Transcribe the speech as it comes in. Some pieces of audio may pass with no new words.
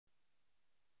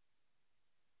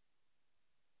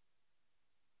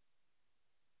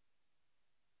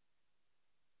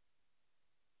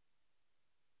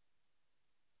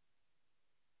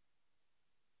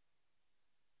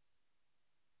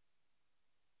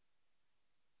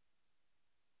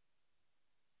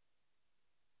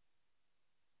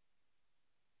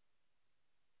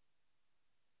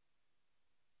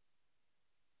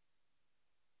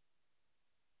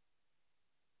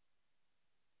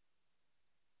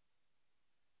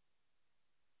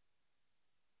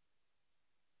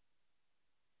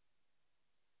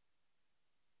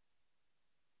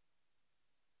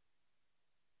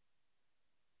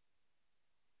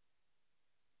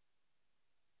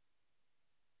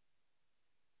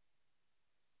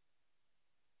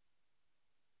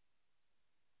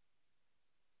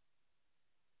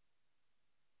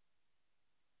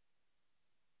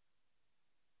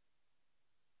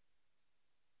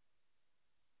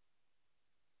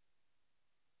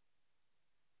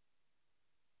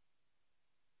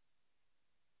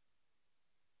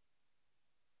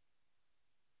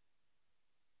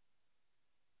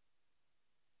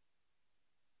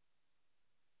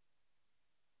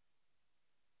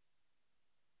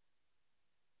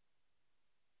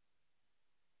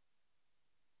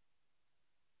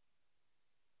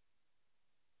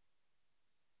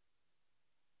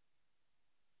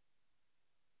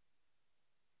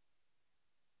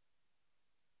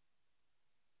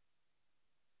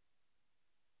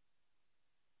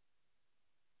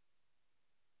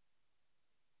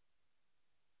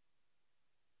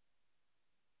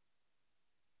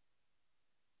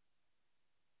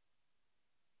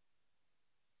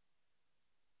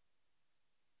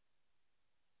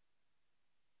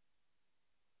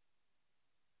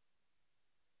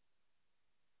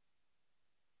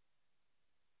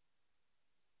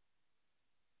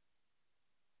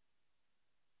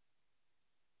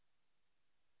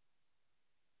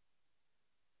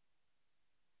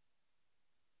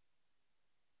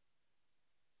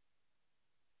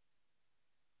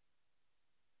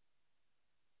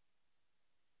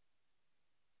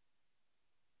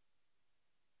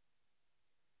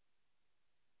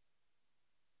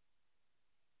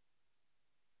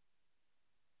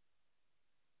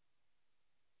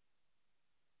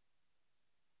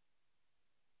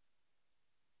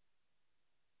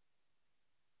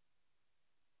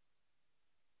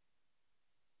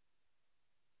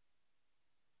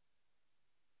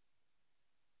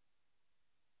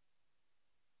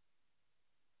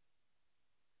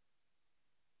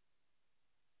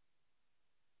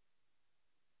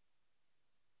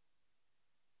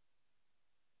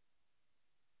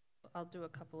I'll do a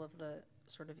couple of the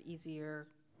sort of easier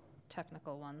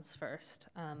technical ones first.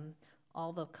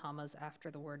 All the commas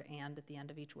after the word "and" at the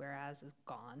end of each whereas is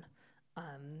gone.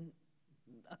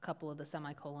 A couple of the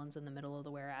semicolons in the middle of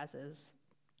the whereas is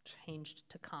changed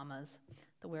to commas.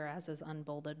 The whereas is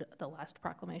unbolded. The last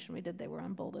proclamation we did, they were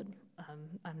unbolded.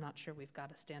 I'm not sure we've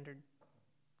got a standard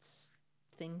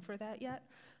thing for that yet.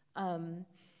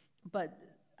 But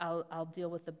I'll deal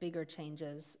with the bigger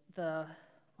changes. The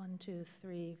 1, 2,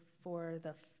 3, 4,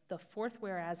 the fourth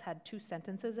whereas had 2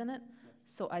 sentences in it.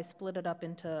 So I split it up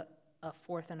into a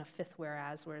fourth and a fifth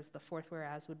whereas the fourth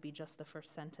whereas would be just the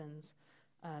first sentence.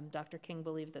 Dr. King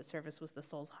believed that service was the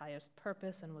soul's highest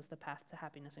purpose and was the path to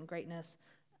happiness and greatness.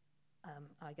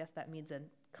 I guess that means a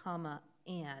comma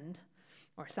and,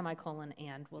 or semicolon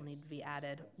and will need to be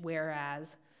added,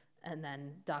 whereas, and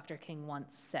then Dr. King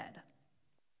once said.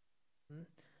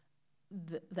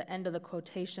 The end of the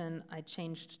quotation I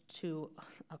changed to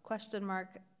a question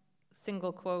mark,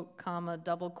 single quote, comma,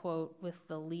 double quote, with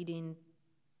the leading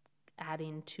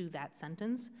adding to that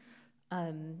sentence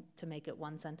to make it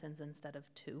 1 sentence instead of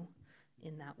 2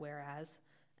 in that whereas.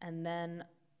 And then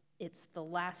it's the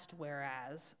last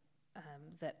whereas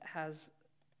that has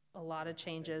a lot of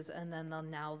changes, and then the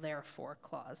now therefore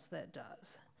clause that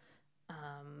does.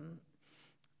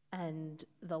 And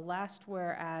the last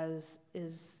whereas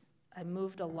is, I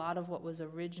moved a lot of what was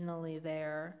originally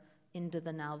there into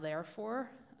the now therefore,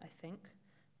 I think,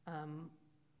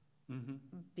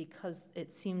 because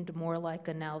it seemed more like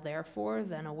a now therefore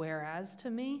than a whereas to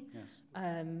me. Yes.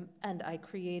 And I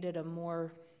created a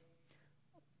more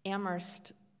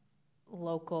Amherst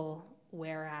local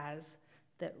whereas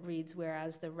that reads,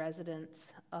 whereas the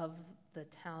residents of the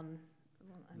town,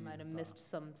 I might have missed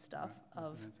some stuff,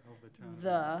 of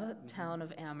the town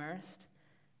of Amherst,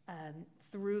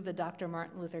 through the Dr.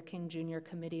 Martin Luther King Jr.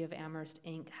 Committee of Amherst,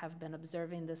 Inc., have been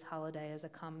observing this holiday as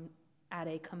at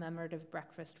a commemorative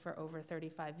breakfast for over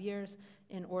 35 years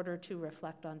in order to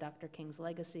reflect on Dr. King's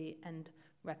legacy and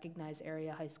recognize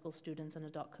area high school students and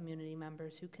adult community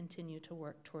members who continue to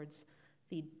work towards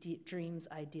the dreams,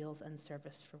 ideals, and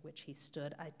service for which he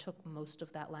stood. I took most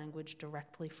of that language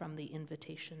directly from the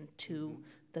invitation to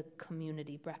the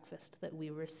community breakfast that we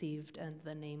received and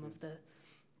the name of the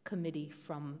committee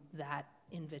from that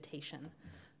invitation.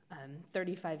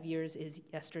 35 years is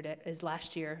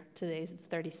last year. Today's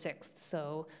the 36th.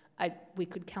 So we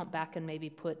could count back and maybe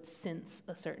put since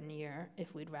a certain year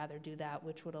if we'd rather do that,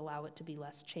 which would allow it to be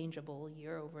less changeable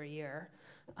year over year.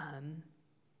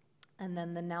 And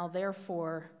then the now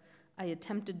therefore, I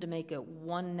attempted to make it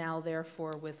 1 now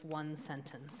therefore with 1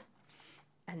 sentence.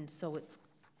 And so it's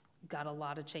got a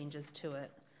lot of changes to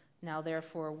it. Now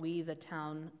therefore, we, the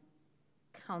town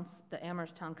council, the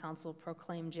Amherst Town Council,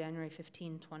 proclaim January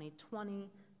 15,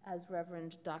 2020 as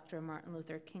Reverend Dr. Martin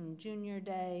Luther King Jr.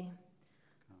 Day,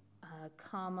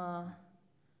 comma,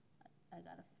 I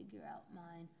gotta figure out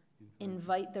mine.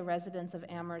 Invite the residents of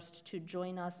Amherst to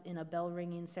join us in a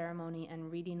bell-ringing ceremony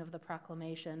and reading of the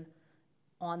proclamation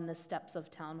on the steps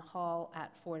of Town Hall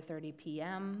at 4:30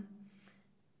 p.m.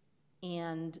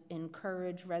 and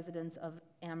encourage residents of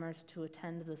Amherst to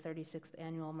attend the 36th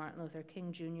Annual Martin Luther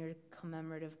King Jr.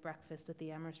 Commemorative Breakfast at the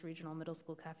Amherst Regional Middle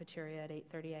School Cafeteria at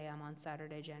 8:30 a.m. on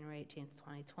Saturday, January 18th,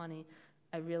 2020.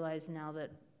 I realize now that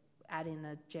adding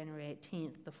the January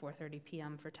 18th, the 4:30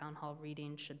 p.m. for Town Hall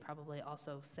reading should probably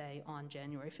also say on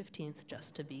January 15th,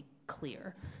 just to be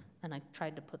clear. And I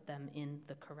tried to put them in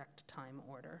the correct time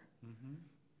order.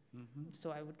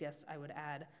 So I would guess I would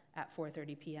add at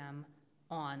 4:30 p.m.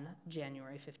 on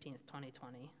January 15th,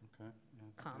 2020,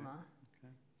 comma,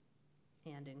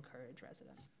 and encourage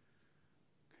residents.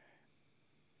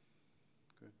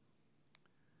 Good.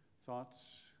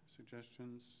 Thoughts,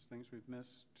 suggestions, things we've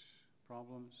missed,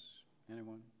 problems?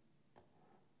 Anyone?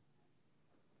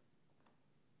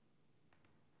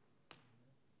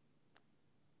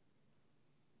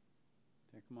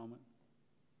 Take a moment.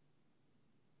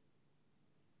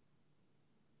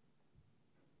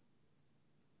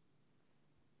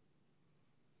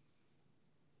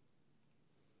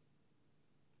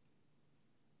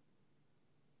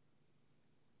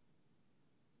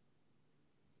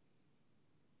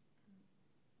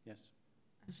 Yes.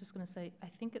 I was just going to say, I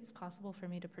think it's possible for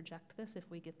me to project this if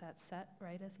we get that set,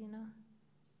 right, Athena?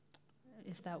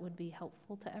 If that would be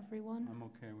helpful to everyone. I'm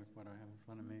okay with what I have in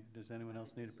front of me. Does anyone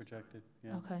else need it projected?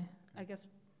 Yeah. Okay. I guess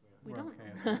we don't.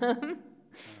 Okay. Right.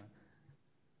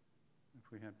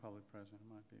 If we had public present, it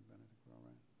might be Benedict. We're all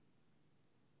right.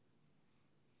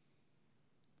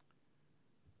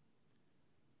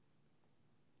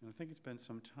 And I think it's been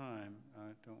some time.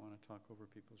 I don't want to talk over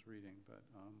people's reading, but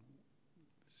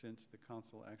since the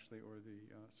council actually, or the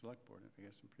select board, I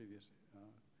guess in previous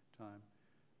time,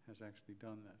 has actually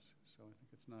done this. So I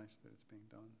think it's nice that it's being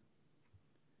done.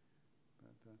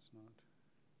 But that's not.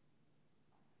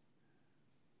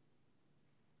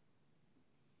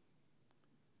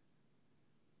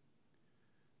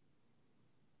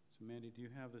 So Mandy, do you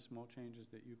have the small changes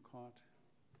that you caught?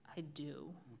 I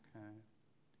do. Okay. All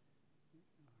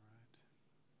right.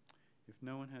 If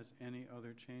no one has any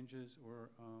other changes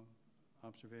or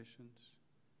observations,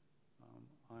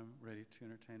 I'm ready to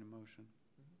entertain a motion.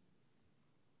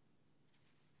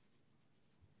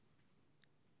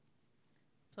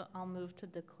 So I'll move to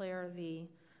declare the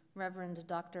Reverend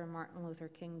Dr. Martin Luther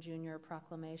King Jr.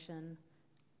 proclamation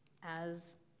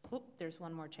as, there's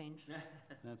one more change.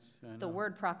 That's, I The know.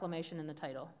 word proclamation in the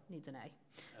title needs an A.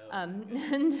 Oh.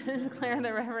 And to declare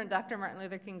the Reverend Dr. Martin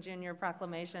Luther King Jr.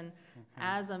 proclamation Okay.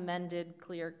 as amended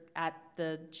clear at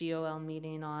the GOL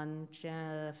meeting on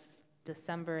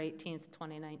December 18th,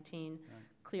 2019, Right.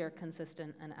 clear,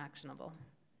 consistent, and actionable.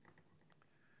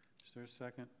 Is there a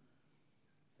second?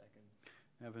 Second.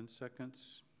 Evan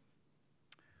seconds.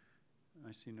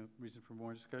 I see no reason for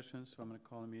more discussion, so I'm going to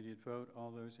call immediate vote.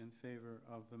 All those in favor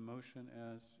of the motion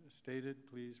as stated,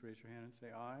 please raise your hand and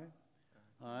say aye.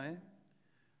 Aye.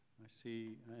 I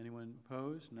see anyone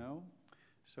opposed? No.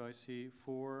 So I see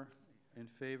 4 in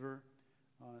favor,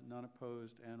 none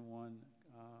opposed, and 1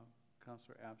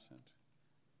 counselor absent.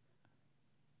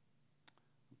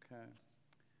 Okay.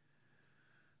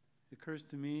 It occurs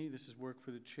to me, this is work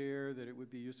for the chair, that it would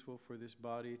be useful for this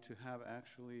body to have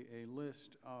actually a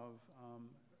list of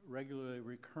regularly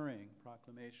recurring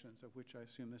proclamations, of which I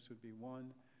assume this would be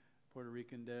one. Puerto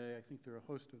Rican Day, I think there are a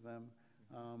host of them,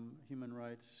 human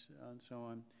rights and so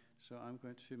on. So I'm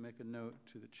going to make a note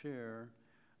to the chair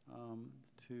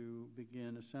to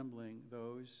begin assembling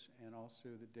those and also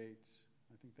the dates.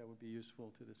 I think that would be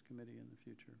useful to this committee in the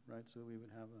future, right? So we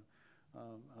would have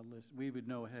a list. We would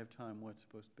know ahead of time what's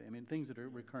supposed to be. I mean, things that are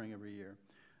recurring every year.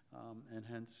 And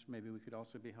hence, maybe we could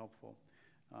also be helpful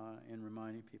in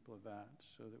reminding people of that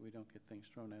so that we don't get things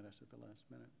thrown at us at the last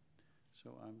minute.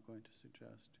 So I'm going to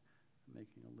suggest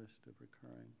making a list of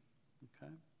recurring.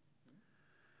 Okay?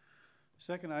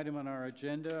 Second item on our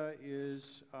agenda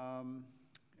is,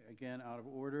 again, out of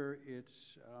order.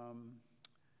 It's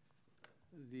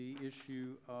the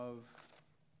issue of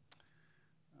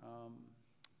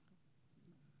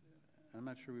I'm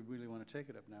not sure we really want to take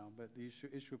it up now, but the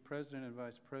issue of president and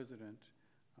vice president.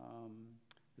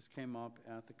 This came up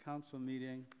at the council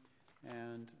meeting,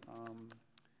 and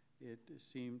it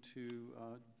seemed to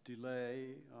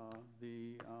delay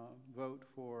the vote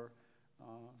for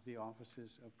the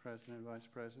offices of president and vice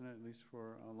president, at least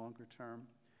for a longer term.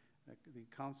 The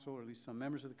council, or at least some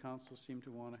members of the council, seem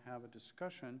to want to have a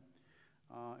discussion.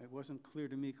 It wasn't clear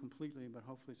to me completely, but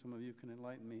hopefully some of you can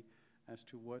enlighten me as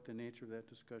to what the nature of that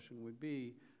discussion would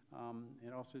be.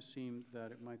 It also seemed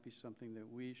that it might be something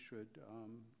that we should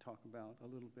talk about a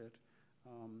little bit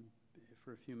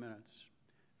for a few minutes.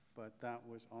 But that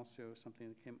was also something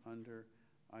that came under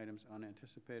items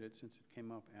unanticipated since it came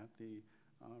up at the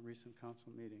recent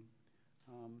council meeting.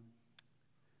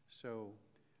 So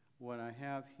what I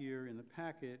have here in the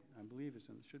packet, I believe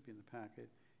should be in the packet,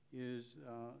 is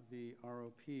the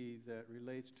ROP that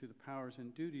relates to the powers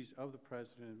and duties of the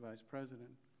president and vice president.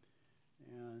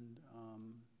 And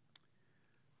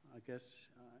I guess,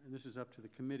 and this is up to the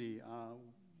committee,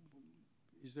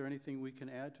 is there anything we can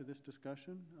add to this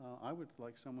discussion? I would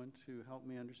like someone to help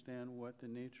me understand what the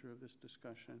nature of this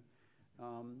discussion,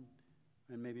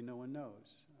 and maybe no one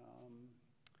knows.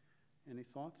 Any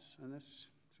thoughts on this?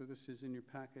 So this is in your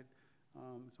packet.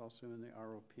 It's also in the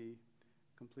ROP,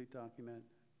 complete document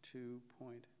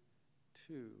 2.2,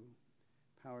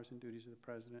 powers and duties of the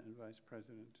president and vice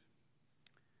president.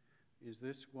 Is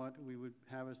this what we would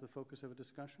have as the focus of a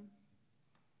discussion?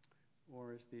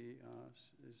 Or is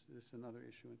this another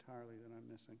issue entirely that I'm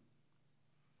missing?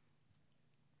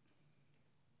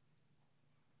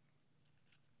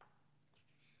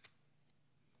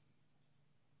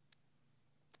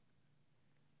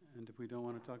 And if we don't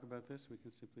want to talk about this, we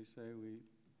can simply say we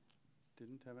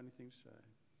didn't have anything to say.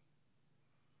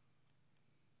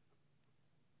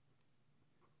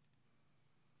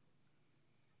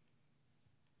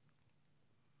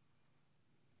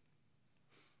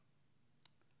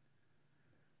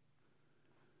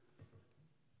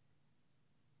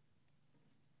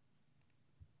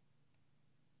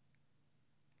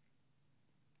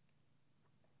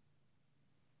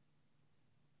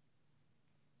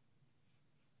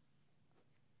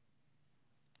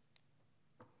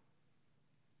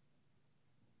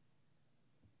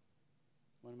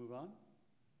 Want to move on?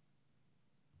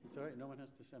 It's all right, no one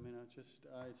has to, I mean, it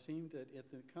seemed that at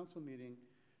the council meeting,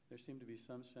 there seemed to be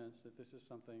some sense that this is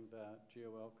something that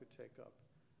GOL could take up.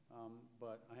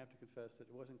 But I have to confess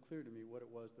that it wasn't clear to me what it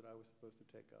was that I was supposed to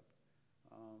take up.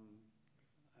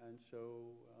 And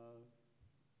so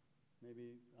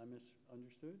maybe I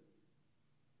misunderstood.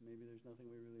 Maybe there's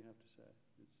nothing we really have to say.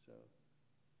 It's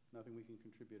nothing we can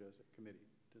contribute as a committee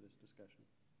to this discussion,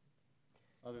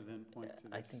 other than point to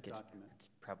I this think document.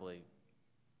 it's probably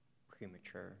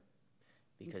premature,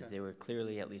 because Okay. there were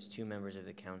clearly at least two members of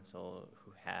the council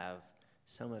who have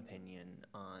some opinion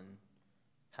on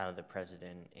how the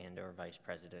president and or vice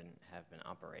president have been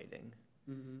operating.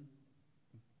 Mm-hmm.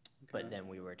 But then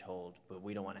we were told, but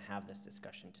we don't want to have this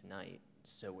discussion tonight.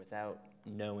 So without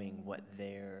knowing what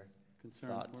their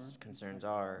concerns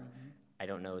are, I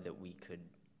don't know that we could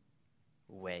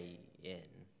weigh in.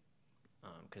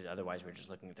 Because otherwise we're just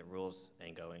looking at the rules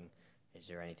and going, is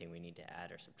there anything we need to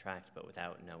add or subtract? But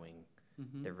without knowing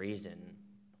Mm-hmm. the reason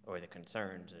or the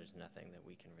concerns, there's nothing that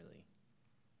we can really,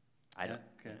 I don't,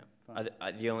 Okay, you know.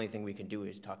 fine. The only thing we can do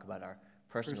is talk about our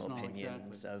personal Personal,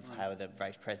 opinions exactly, of right. how the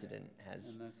vice president has,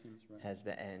 And that seems right. has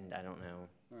been, and I don't know.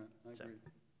 All right, I So- agree.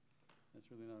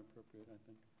 That's really not appropriate, I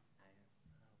think.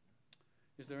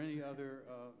 Is there any other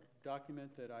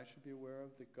document that I should be aware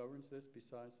of that governs this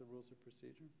besides the rules of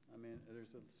procedure? I mean,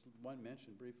 there's one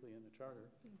mentioned briefly in the charter,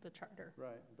 The charter.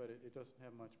 right, but it doesn't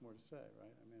have much more to say,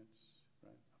 right? I mean, it's,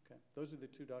 right, okay. Those are the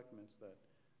two documents that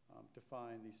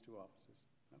define these two offices.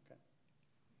 Okay.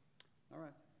 All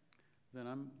right. Then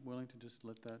I'm willing to just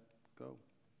let that go.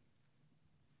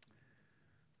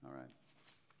 All right.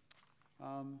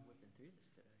 Whipping through this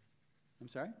today. I'm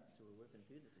sorry? So we're whipping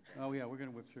through this. Oh, yeah, we're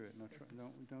gonna whip through it. No,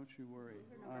 don't you worry.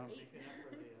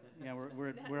 Yeah,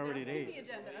 we're already at 8.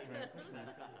 agenda.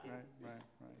 Right.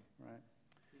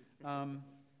 Air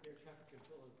traffic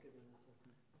control is giving us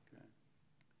Okay.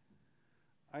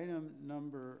 Item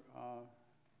number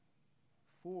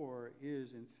 4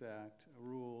 is, in fact,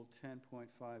 Rule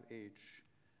 10.5H.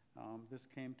 This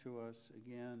came to us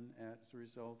again as a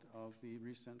result of the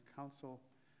recent council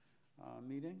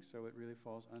meeting, so it really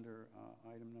falls under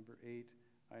item number 8,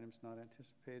 items not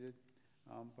anticipated.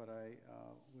 But I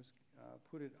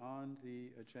put it on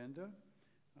the agenda.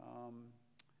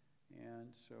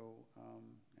 And so,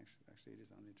 actually it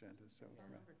is on the agenda, so.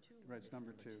 Right, it's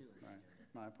number 2, right,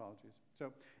 my apologies.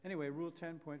 So, anyway, Rule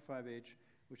 10.5H,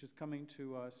 which is coming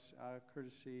to us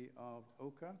courtesy of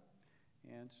OCA.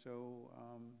 And so,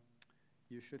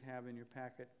 you should have in your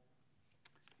packet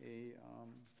the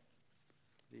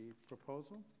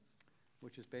proposal,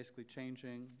 which is basically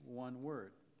changing one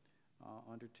word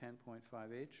under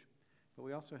 10.5H. But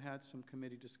we also had some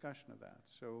committee discussion of that.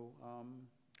 So,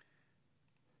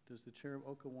 does the chair of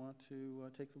OCA want to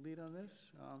take the lead on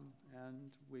this?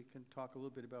 And we can talk a little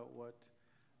bit about what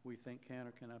we think can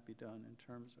or cannot be done in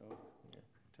terms of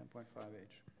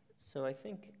 10.5H. So I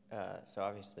think, so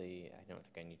obviously, I don't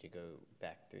think I need to go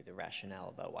back through the rationale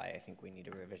about why I think we need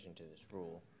a revision to this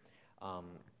rule.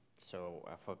 So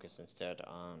I'll focus instead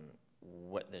on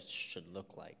what this should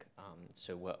look like.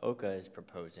 So what OCA is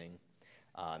proposing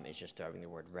is just throwing the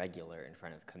word regular in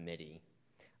front of committee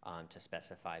to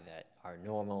specify that our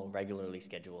normal, regularly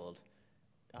scheduled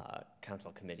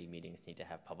council committee meetings need to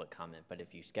have public comment. But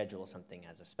if you schedule something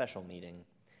as a special meeting,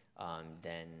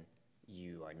 then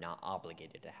you are not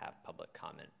obligated to have public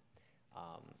comment.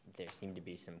 There seemed to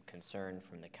be some concern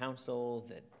from the council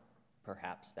that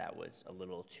perhaps that was a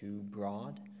little too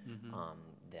broad,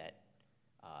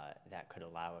 that could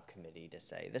allow a committee to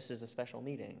say, this is a special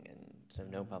meeting, and so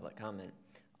no public comment.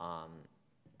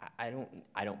 I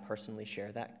don't personally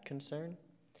share that concern,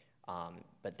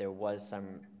 but there was some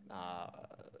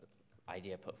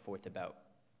idea put forth about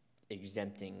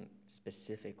exempting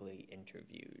specifically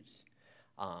interviews.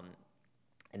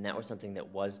 And that was something that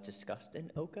was discussed in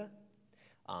OCA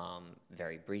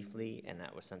very briefly, and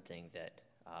that was something that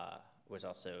was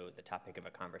also the topic of a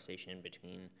conversation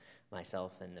between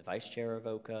myself and the vice chair of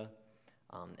OCA.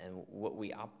 And what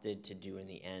we opted to do in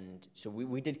the end, so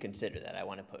we did consider that. I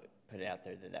want to put it out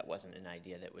there that that wasn't an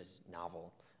idea that was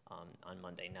novel on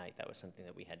Monday night. That was something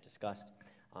that we had discussed.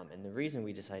 And the reason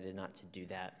we decided not to do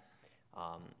that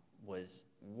was,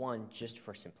 one, just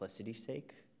for simplicity's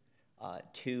sake.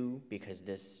 2, because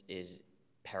this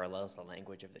parallels the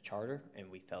language of the charter, and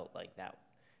we felt like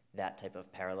that type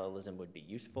of parallelism would be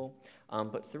useful.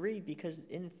 But 3, because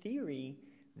in theory,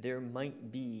 there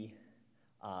might be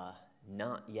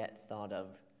not yet thought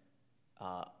of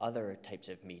other types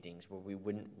of meetings where we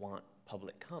wouldn't want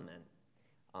public comment.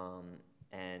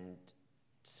 And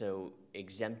so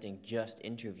exempting just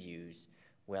interviews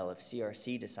well, if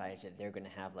CRC decides that they're gonna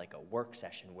have like a work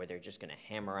session where they're just gonna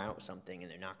hammer out something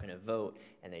and they're not gonna vote,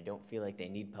 and they don't feel like they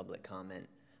need public comment,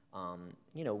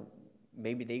 you know,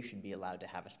 maybe they should be allowed to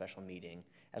have a special meeting,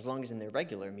 as long as in their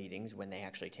regular meetings, when they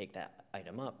actually take that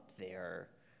item up, they're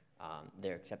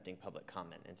accepting public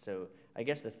comment. And so I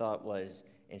guess the thought was,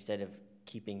 instead of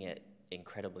keeping it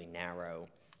incredibly narrow,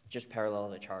 just parallel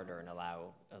the charter and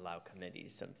allow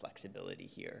committees some flexibility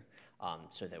here,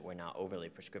 so that we're not overly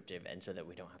prescriptive, and so that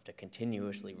we don't have to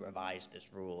continuously revise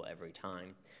this rule every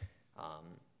time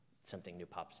something new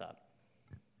pops up.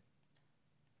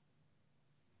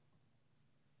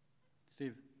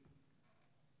 Steve?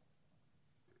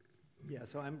 Yeah,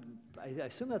 so I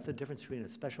assume that's the difference between a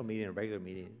special meeting and a regular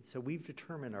meeting. So we've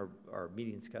determined our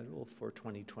meeting schedule for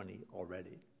 2020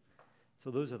 already. So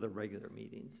those are the regular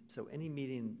meetings. So any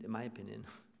meeting, in my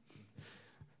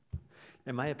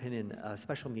opinion, a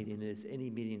special meeting is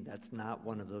any meeting that's not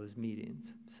one of those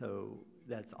meetings. So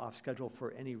that's off schedule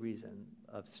for any reason,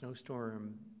 a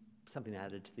snowstorm, something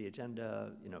added to the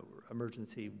agenda, you know,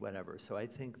 emergency, whatever. So I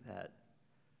think that,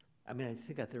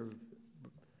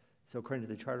 so according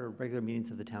to the charter, regular meetings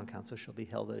of the town council shall be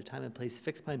held at a time and place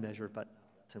fixed by measure, but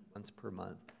once per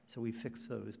month. So we fix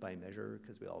those by measure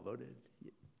because we all voted.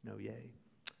 No, yay.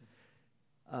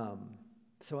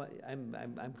 So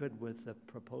I'm good with the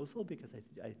proposal because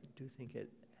I do think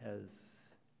it has,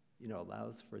 you know,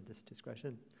 allows for this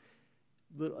discretion.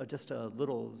 Just a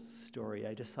little story.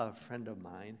 I just saw a friend of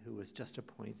mine who was just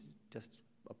appointed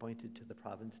to the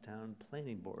Provincetown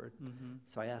Planning Board. Mm-hmm.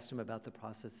 So I asked him about the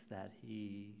process that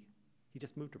he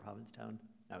just moved to Provincetown.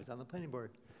 I was on the planning board.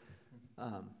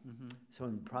 So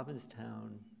in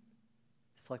Provincetown,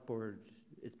 select board,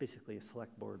 it's basically a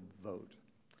select board vote.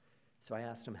 So I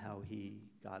asked him how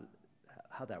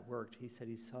that worked. He said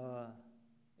he saw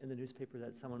in the newspaper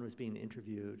that someone was being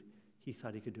interviewed. He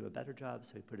thought he could do a better job,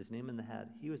 so he put his name in the hat.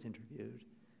 He was interviewed,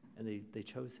 and they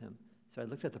chose him. So I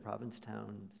looked at the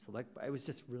Provincetown I was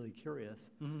just really curious.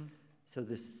 Mm-hmm. So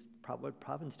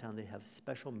Provincetown, they have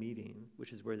special meeting,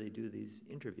 which is where they do these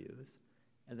interviews,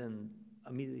 and then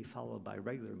immediately followed by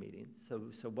regular meetings.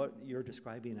 So what you're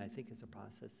describing, I think, is a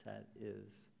process that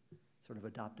is sort of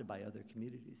adopted by other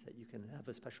communities, that you can have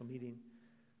a special meeting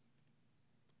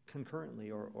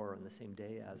concurrently or on the same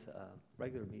day as a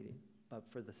regular meeting, but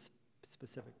for the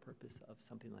specific purpose of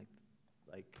something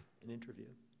like an interview.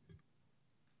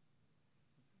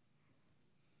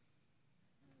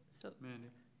 So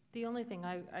Mandy? the only thing,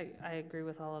 I agree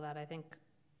with all of that. I think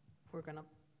we're going to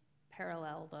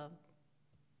parallel the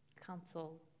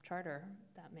council charter.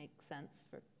 That makes sense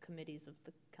for committees of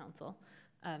the council.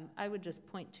 I would just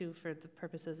point to, for the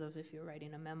purposes of if you're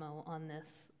writing a memo on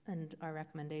this and our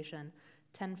recommendation,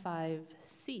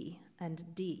 10.5C and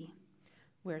D,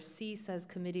 where C says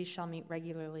committees shall meet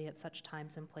regularly at such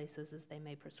times and places as they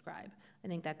may prescribe. I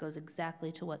think that goes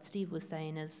exactly to what Steve was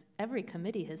saying, is every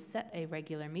committee has set a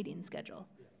regular meeting schedule.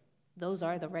 Those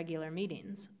are the regular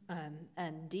meetings.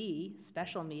 And D,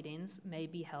 special meetings may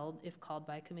be held if called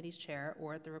by a committee's chair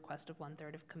or at the request of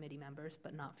 1/3 of committee members,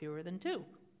 but not fewer than 2.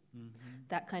 Mm-hmm.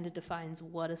 That kind of defines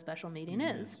what a special meeting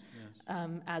is,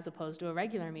 Yes. as opposed to a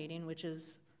regular meeting, which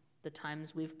is the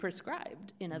times we've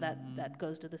prescribed. You know, that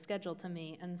goes to the schedule to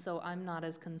me. And so I'm not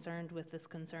as concerned with this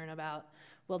concern about,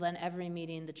 well, then every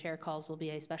meeting the chair calls will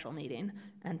be a special meeting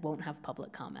and won't have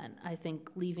public comment. I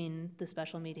think leaving the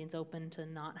special meetings open to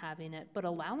not having it, but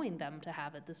allowing them to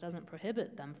have it, this doesn't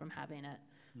prohibit them from having it,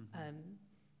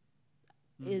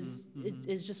 is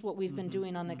just what we've been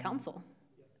doing on the council.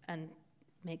 And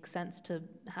makes sense to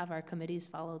have our committees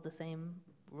follow the same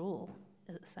rule,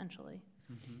 essentially.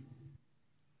 Mm-hmm.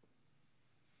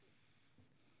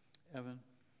 Evan?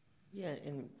 Yeah,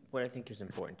 and what I think is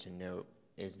important to note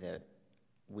is that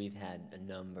we've had a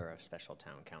number of special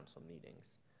town council meetings,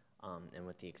 and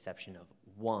with the exception of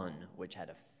one, which had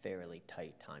a fairly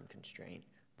tight time constraint,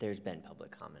 there's been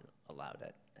public comment allowed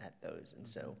at those. And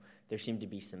so there seemed to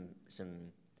be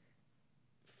some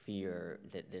fear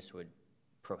that this would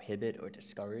prohibit or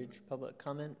discourage public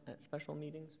comment at special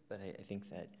meetings, but I think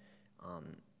that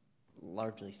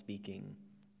largely speaking,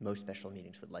 most special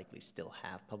meetings would likely still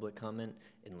have public comment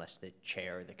unless the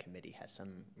chair of the committee has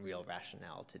some real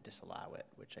rationale to disallow it,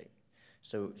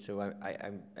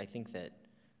 I think that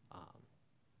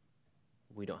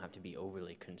we don't have to be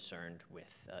overly concerned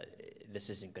with,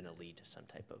 this isn't gonna lead to some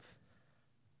type of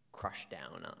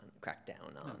crackdown on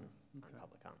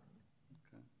public comment.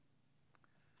 Okay.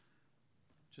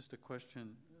 Just a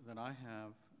question that I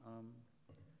have,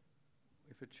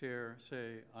 if a chair,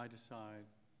 say, I decide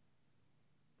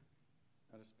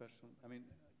at a special,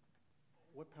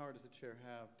 what power does the chair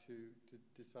have to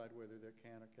decide whether there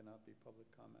can or cannot be public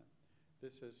comment?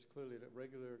 This is clearly that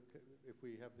if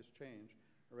we have this change,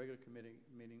 a regular committee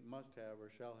meeting must have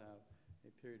or shall have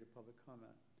a period of public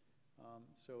comment.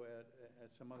 So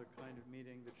at some other kind of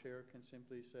meeting, the chair can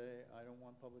simply say, I don't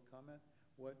want public comment.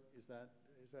 What is that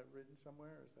written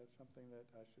somewhere? Is that something that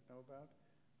I should know about?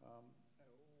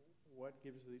 What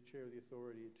gives the chair the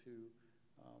authority to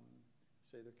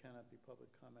say there cannot be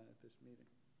public comment at this meeting?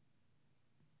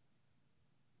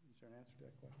 Is there an answer to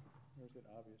that question? Or is it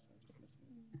obvious? I'm just missing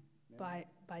it. Ma'am?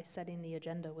 By setting the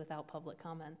agenda without public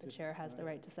comment, the Just- chair has the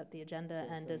right. right to set the agenda,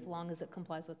 So and as setting- long as it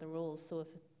complies with the rules. So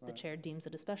if the Right. chair deems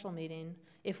it a special meeting,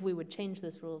 if we would change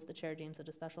this rule, if the chair deems it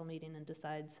a special meeting and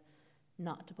decides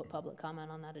not to put public comment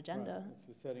on that Right, agenda, it's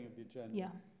the setting of the agenda.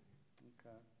 yeah.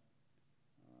 Okay.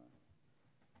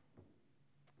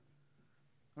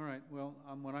 All right, well,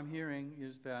 what I'm hearing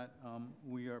is that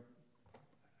we are,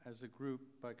 as a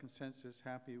group, by consensus,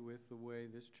 happy with the way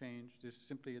this changed, just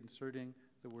simply inserting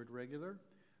the word regular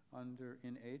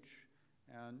in H,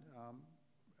 and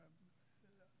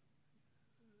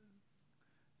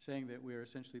saying that we are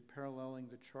essentially paralleling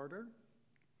the charter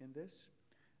in this,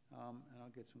 and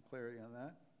I'll get some clarity on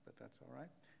that, but that's all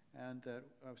right. And that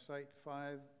Site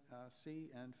 5C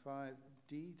and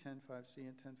 5D, 10.5C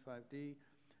and 10.5D,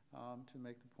 to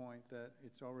make the point that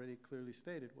it's already clearly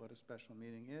stated what a special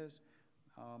meeting is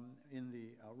in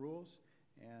the rules,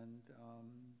 and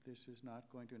this is not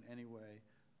going to in any way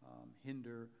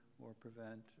hinder or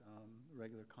prevent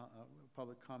regular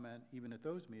public comment even at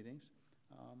those meetings,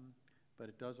 but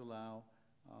it does allow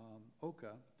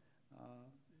OCA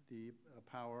the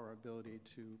power or ability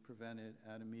to prevent it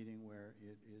at a meeting where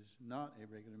it is not a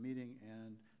regular meeting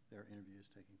and there are interviews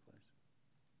taking place.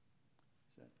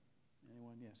 Is that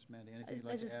anyone? Yes, Mandy, anything you'd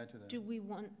like to add to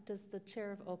that? Does the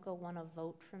chair of OCA want a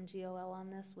vote from GOL on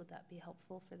this? Would that be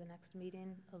helpful for the next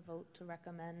meeting, a vote to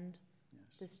recommend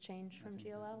Yes. this change I from think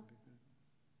that GOL? would be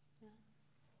good.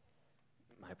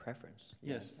 My preference.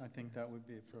 Yes, I think that would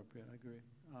be appropriate, I agree.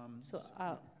 So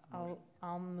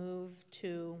I'll move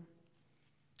to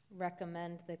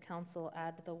recommend the council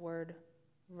add the word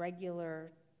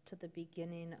regular to the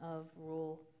beginning of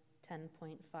Rule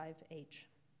 10.5H.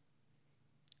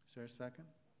 Is there a second?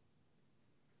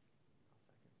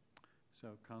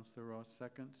 So Councillor Ross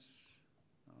seconds.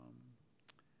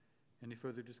 Any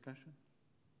further discussion?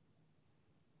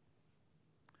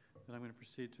 Then I'm going to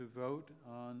proceed to vote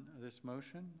on this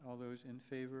motion. All those in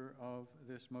favor of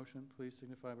this motion, please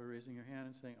signify by raising your hand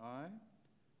and saying aye.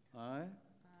 Aye.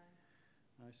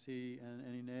 I see, and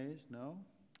any nays? No.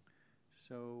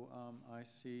 So I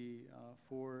see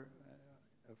 4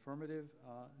 affirmative,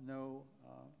 no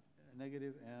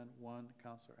negative, and 1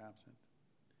 counselor absent.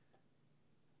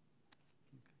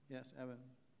 Yes, Evan.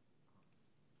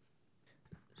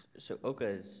 So OCA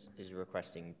is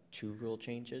requesting 2 rule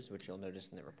changes, which you'll notice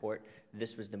in the report.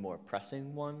 This was the more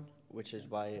pressing one, which is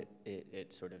why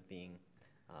it sort of being,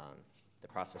 the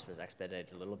process was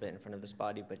expedited a little bit in front of this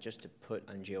body, but just to put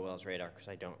on GOL's radar, because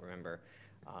I don't remember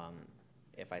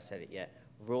if I said it yet,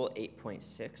 Rule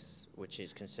 8.6, which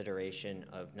is consideration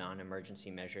of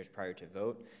non-emergency measures prior to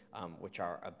vote, which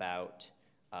are about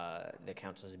the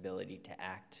council's ability to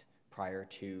act prior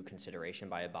to consideration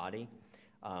by a body.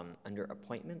 Under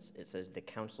appointments, it says the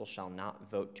council shall not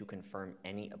vote to confirm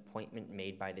any appointment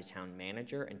made by the town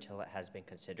manager until it has been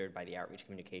considered by the Outreach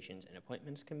Communications and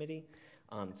Appointments Committee.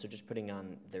 So just putting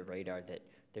on the radar that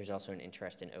there's also an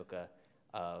interest in OCA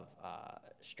of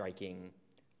striking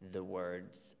the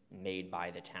words made by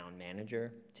the town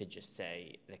manager to just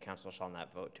say the council shall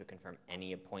not vote to confirm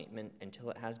any appointment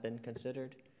until it has been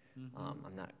considered.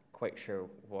 I'm not quite sure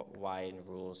why in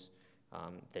rules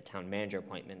the town manager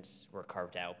appointments were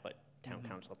carved out, but town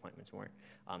council appointments weren't.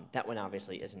 That one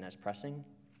obviously isn't as pressing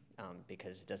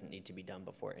because it doesn't need to be done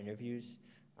before interviews,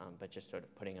 but just sort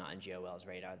of putting on GOL's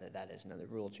radar that is another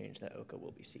rule change that OCA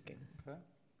will be seeking. Okay.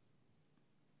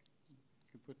 You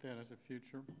can put that as a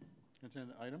future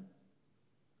agenda item.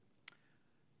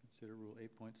 Consider Rule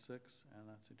 8.6 and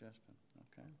that suggestion.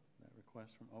 Okay, that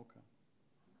request from OCA.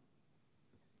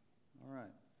 All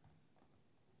right.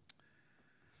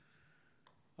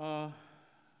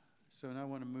 So now I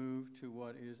want to move to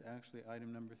what is actually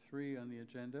item number 3 on the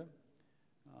agenda,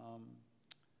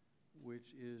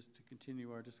 which is to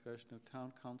continue our discussion of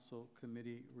Town Council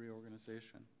Committee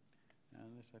reorganization.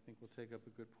 And this, I think, will take up a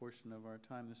good portion of our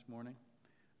time this morning.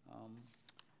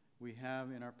 We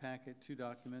have in our packet 2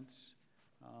 documents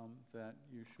that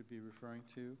you should be referring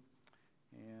to.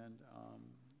 And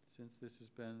since this has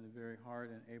been the very hard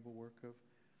and able work of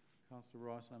Councilor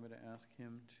Ross, I'm going to ask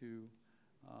him to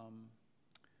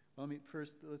Well,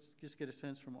 let's just get a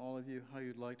sense from all of you how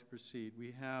you'd like to proceed.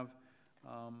 We have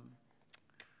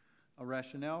a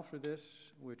rationale for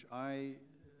this, which I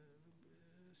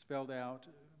spelled out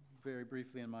very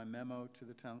briefly in my memo to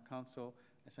the town council,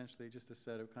 essentially just a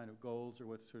set of kind of goals or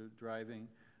what's sort of driving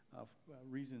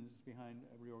reasons behind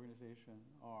a reorganization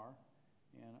are.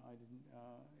 And I didn't,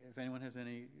 if anyone has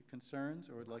any concerns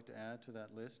or would like to add to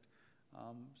that list.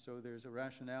 So there's a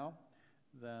rationale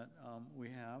that we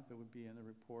have that would be in the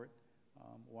report,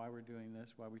 why we're doing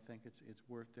this, why we think it's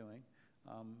worth doing.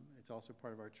 It's also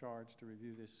part of our charge to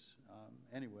review this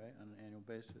anyway on an annual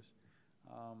basis.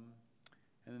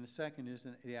 And then the second is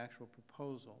the actual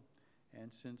proposal.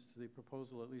 And since the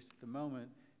proposal, at least at the moment,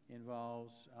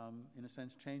 involves, in a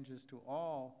sense, changes to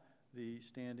all the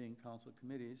standing council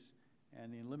committees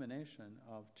and the elimination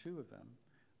of 2 of them,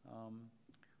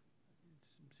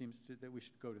 it seems that we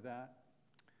should go to that,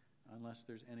 unless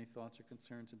there's any thoughts or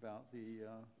concerns about the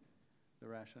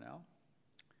rationale,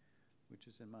 which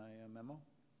is in my memo.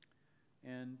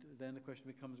 And then the question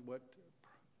becomes,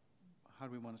 how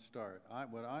do we want to start?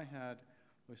 What I had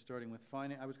was starting with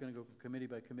finance. I was going to go committee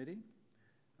by committee,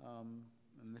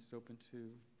 and this is open to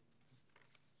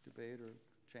debate or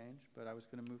change, but I was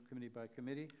going to move committee by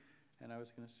committee, and I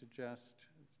was going to suggest,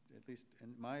 at least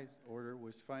in my order,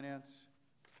 was finance,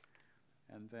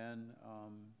 and then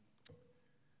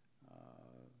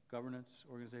governance,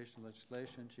 organization,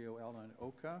 legislation, GOL, and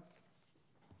OCA,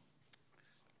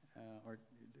 or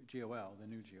GOL, the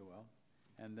new GOL,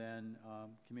 and then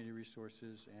community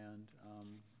resources and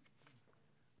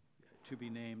to be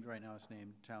named, right now it's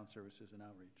named Town Services and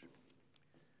Outreach.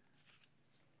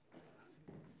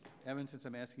 Evan, since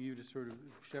I'm asking you to sort of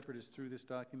shepherd us through this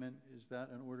document, is that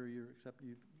an order you'd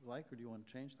like, or do you want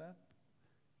to change that?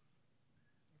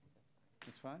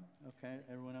 That's fine? Okay,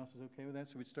 everyone else is okay with that?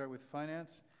 So we'd start with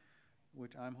finance,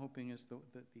 which I'm hoping is the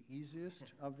easiest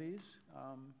of these,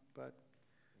 but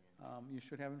you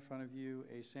should have in front of you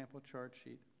a sample chart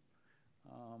sheet,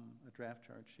 a draft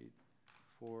chart sheet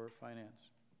for finance.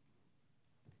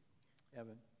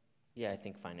 Evan? Yeah, I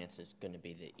think finance is going to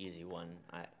be the easy one.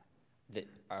 The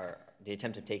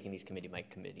attempt of taking these committee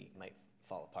might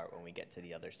fall apart when we get to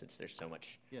the others, since there's so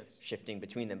much shifting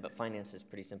between them. But finance is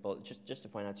pretty simple. Just to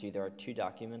point out to you, there are 2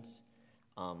 documents.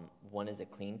 One is a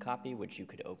clean copy, which you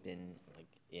could open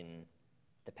in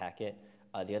the packet.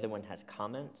 The other one has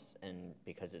comments, and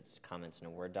because it's comments in a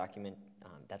Word document,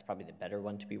 that's probably the better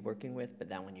one to be working with. But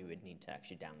that one you would need to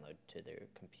actually download to their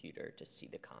computer to see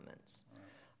the comments.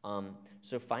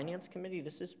 So finance committee,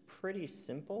 this is pretty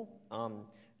simple.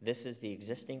 This is the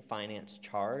existing finance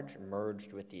charge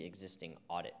merged with the existing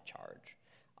audit charge.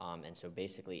 And so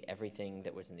basically everything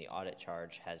that was in the audit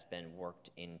charge has been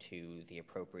worked into the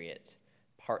appropriate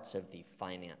parts of the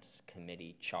finance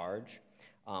committee charge.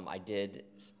 I did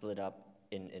split up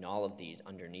in all of these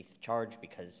underneath charge,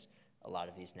 because a lot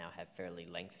of these now have fairly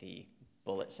lengthy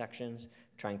bullet sections,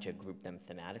 trying to group them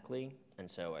thematically. And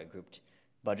so I grouped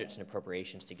budgets and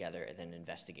appropriations together, and then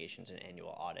investigations and annual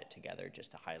audit together,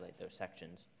 just to highlight those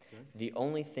sections. Okay. The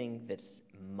only thing that's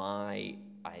my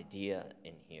idea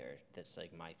in here, that's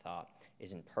like my thought,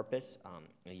 is in purpose.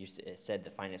 It said the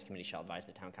finance committee shall advise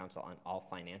the town council on all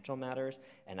financial matters,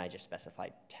 and I just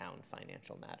specified town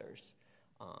financial matters,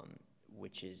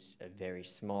 which is a very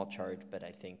small charge, but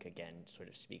I think, again, sort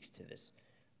of speaks to this,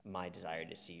 my desire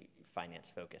to see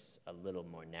finance focus a little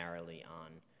more narrowly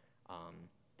on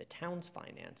the town's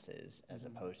finances, as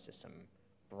opposed to some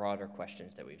broader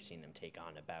questions that we've seen them take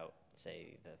on about,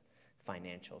 say, the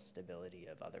financial stability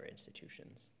of other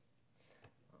institutions.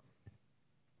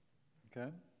 Okay.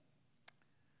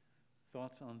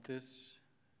 Thoughts on this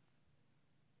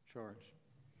charge?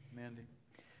 Mandy?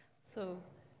 So,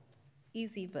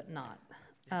 easy but not.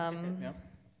 Yep.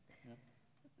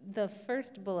 The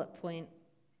first bullet point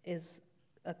is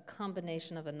a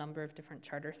combination of a number of different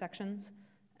charter sections.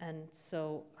 And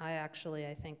so I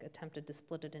think, attempted to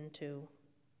split it into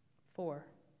 4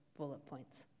 bullet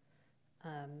points,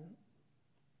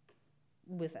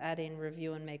 with adding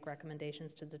review and make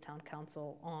recommendations to the town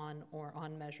council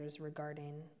on measures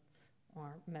regarding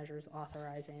or measures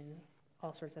authorizing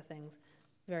all sorts of things,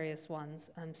 various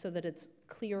ones, so that it's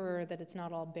clearer that it's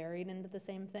not all buried into the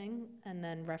same thing, and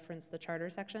then reference the charter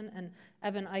section. And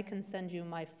Evan, I can send you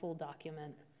my full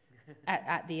document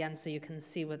at the end, so you can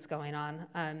see what's going on.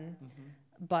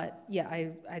 But yeah,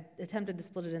 I attempted to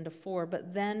split it into 4,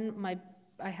 but then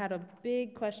I had a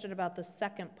big question about the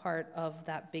second part of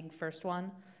that big first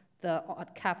one, the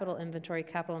capital inventory,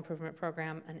 capital improvement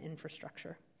program, and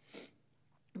infrastructure.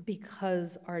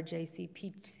 Because our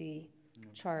JCPC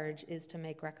charge is to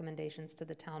make recommendations to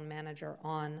the town manager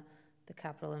on the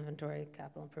capital inventory,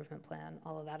 capital improvement plan,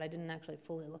 all of that. I didn't actually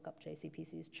fully look up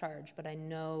JCPC's charge, but I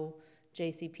know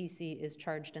JCPC is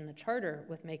charged in the charter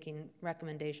with making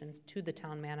recommendations to the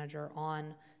town manager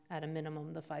on, at a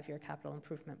minimum, the 5-year capital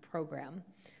improvement program.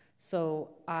 So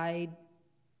I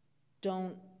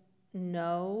don't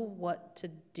know what to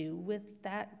do with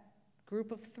that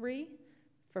group of 3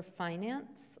 for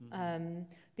finance,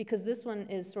 because this one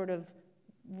is sort of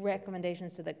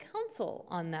recommendations to the council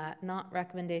on that, not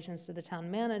recommendations to the town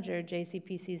manager.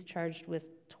 JCPC is charged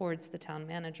with towards the town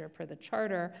manager per the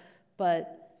charter,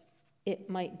 but it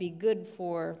might be good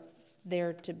for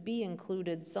there to be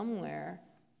included somewhere,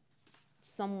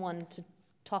 someone to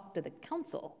talk to the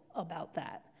council about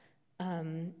that.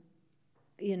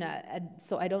 You know,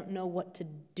 so I don't know what to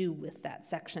do with that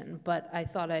section, but I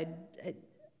thought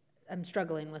I'm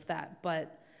struggling with that,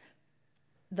 but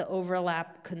the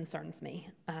overlap concerns me,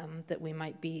 that we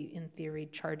might be, in theory,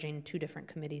 charging 2 different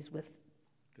committees with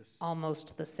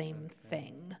almost the same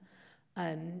thing.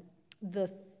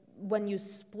 When you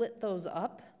split those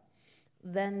up,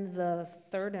 then the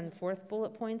 3rd and 4th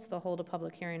bullet points, the hold a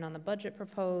public hearing on the budget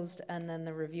proposed, and then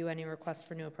the review any requests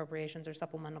for new appropriations or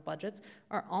supplemental budgets,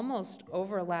 are almost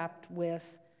overlapped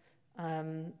with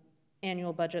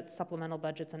annual budgets, supplemental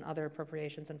budgets, and other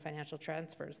appropriations and financial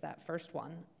transfers, that first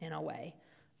one, in a way.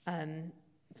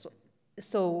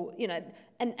 So you know,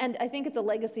 and I think it's a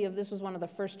legacy of this was one of the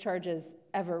first charges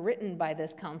ever written by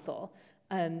this council.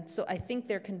 So I think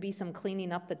there can be some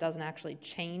cleaning up that doesn't actually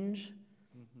change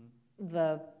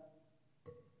the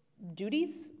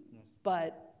duties,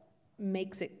 but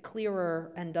makes it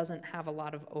clearer and doesn't have a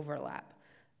lot of overlap.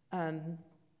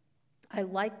 I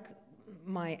like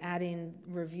my adding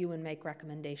review and make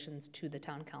recommendations to the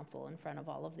town council in front of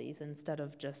all of these instead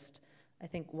of just, I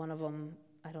think one of them,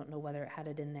 I don't know whether it had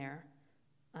it in there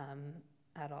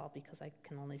at all because I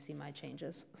can only see my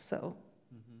changes. So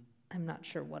I'm not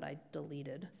sure what I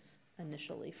deleted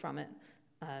initially from it.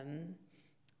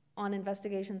 On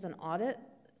investigations and audit,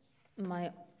 my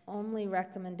only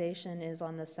recommendation is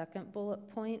on the 2nd bullet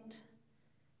point.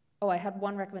 Oh, I had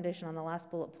one recommendation on the last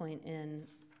bullet point in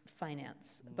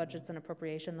finance, budgets and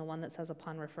appropriation, the one that says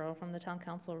upon referral from the town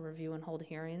council, review and hold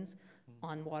hearings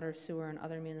on water, sewer, and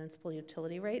other municipal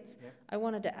utility rates. I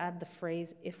wanted to add the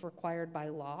phrase, if required by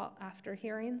law, after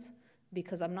hearings,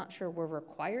 because I'm not sure we're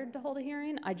required to hold a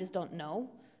hearing, I just don't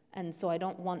know. And so I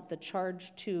don't want the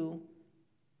charge to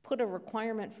put a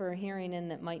requirement for a hearing in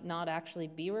that might not actually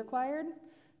be required.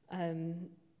 And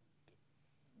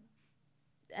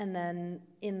then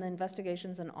in the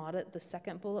investigations and audit, the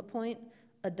 2nd bullet point,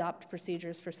 adopt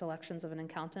procedures for selections of an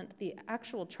accountant. The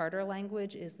actual charter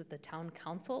language is that the town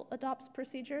council adopts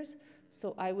procedures.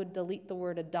 So I would delete the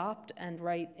word adopt and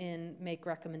write in make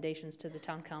recommendations to the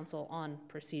town council on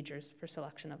procedures for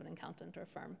selection of an accountant or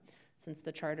firm, since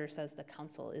the charter says the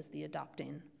council is the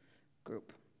adopting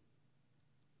group.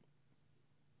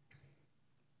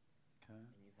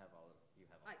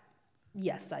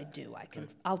 Yes, I do.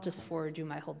 I'll just forward you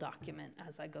my whole document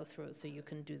as I go through it so you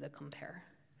can do the compare.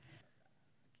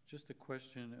 Just a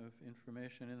question of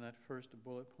information in that first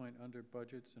bullet point under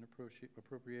budgets and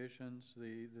appropriations,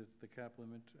 the capital,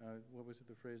 what was it,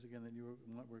 the phrase again that you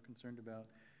were concerned about?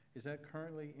 Is that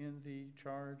currently in the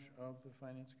charge of the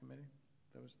Finance Committee,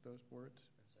 those words?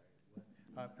 I'm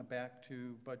sorry, what? Back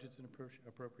to budgets and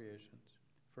appropriations,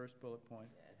 first bullet point.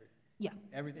 Yeah.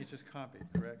 Everything, it's just copied,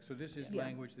 correct? So this is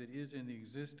language that is in the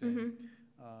existing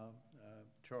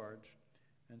charge,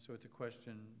 and so it's a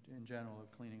question in general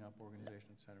of cleaning up organization,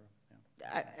 et cetera.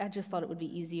 Yeah. I just thought it would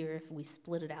be easier if we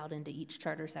split it out into each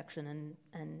charter section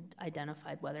and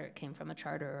identified whether it came from a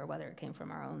charter or whether it came from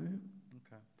our own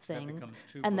thing. That becomes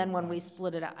 2 and then bullet when we points.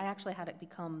 split it out, I actually had it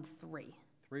become 3.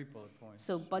 3 bullet points.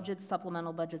 So budgets,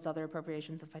 supplemental budgets, other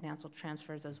appropriations, and financial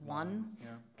transfers as one. Yeah.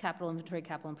 Capital inventory,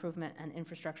 capital improvement, and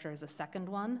infrastructure as a second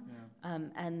one. Yeah.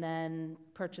 And then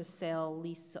purchase, sale,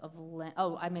 lease of land,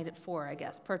 oh, I made it 4, I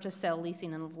guess. Purchase, sale,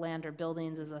 leasing of land or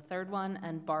buildings as a third one,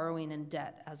 and borrowing and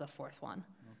debt as a 4th one.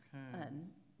 Okay.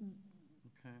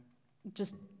 Okay.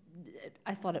 Just,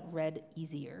 I thought it read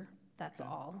easier, that's Okay.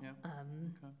 all. Yeah.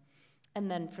 Okay. And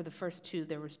then for the first 2,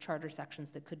 there was charter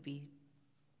sections that could be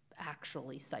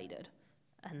actually cited,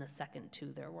 and the second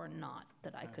 2 there were not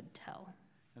that I could tell.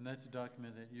 And that's a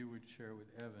document that you would share with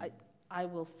Evan? I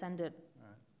will send it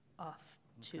All right. off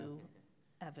to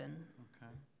Evan.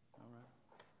 Okay, all right.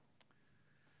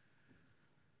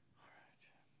 All right.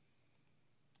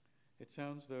 It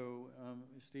sounds though,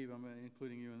 Steve, I'm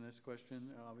including you in this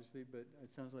question, obviously, but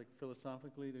it sounds like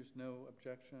philosophically there's no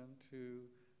objection to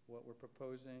what we're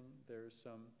proposing. There's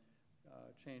some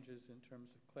changes in terms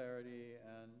of clarity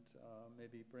and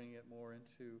maybe bringing it more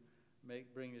into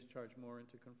bring this charge more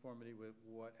into conformity with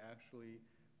what actually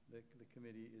the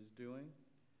committee is doing,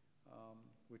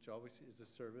 which always is a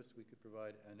service we could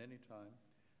provide at any time.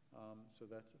 So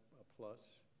that's a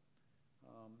plus.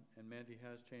 And Mandy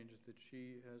has changes that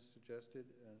she has suggested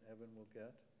and Evan will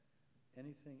get.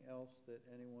 Anything else that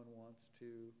anyone wants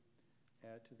to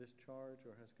add to this charge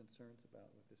or has concerns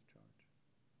about with this charge?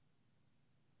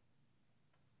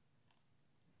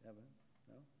 Evan?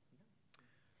 No?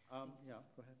 Yeah,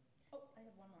 go ahead. Oh, I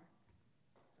have one more.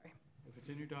 Sorry. If it's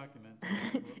in your document.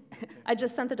 I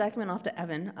just sent the document off to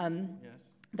Evan.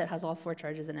 Yes. That has all 4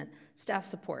 charges in it. Staff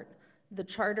support. The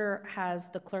charter has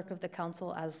the clerk of the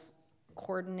council as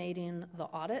coordinating the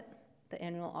audit, the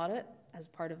annual audit, as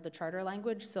part of the charter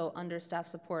language. So under staff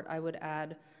support, I would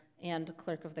add and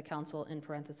clerk of the council in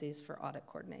parentheses for audit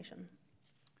coordination.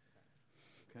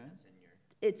 Okay.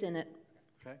 It's in it.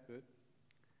 Okay, good.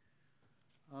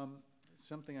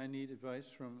 Something I need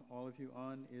advice from all of you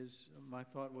on is, my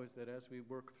thought was that as we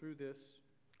work through this,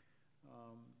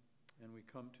 and we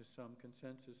come to some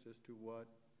consensus as to what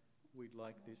we'd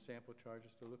like these sample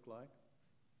charges to look like,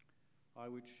 I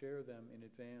would share them in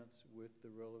advance with the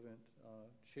relevant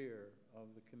chair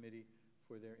of the committee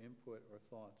for their input or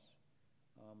thoughts,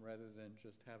 rather than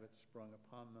just have it sprung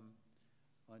upon them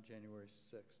on January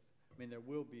 6th. I mean, there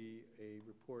will be a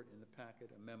report in the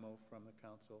packet, a memo from the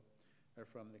council, or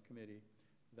from the committee,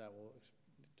 that will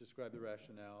describe the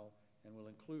rationale and will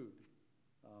include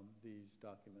these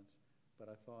documents.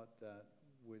 But I thought that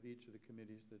with each of the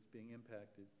committees that's being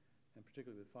impacted, and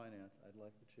particularly with finance, I'd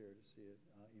like the chair to see it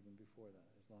even before that,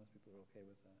 as long as people are okay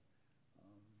with that.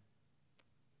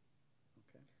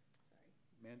 Okay. Sorry.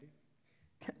 Mandy?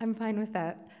 I'm fine with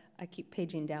that. I keep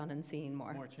paging down and seeing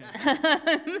more. More changes.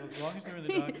 As long as they're in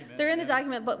the document. They're in the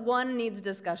document, but one needs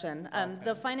discussion. Okay.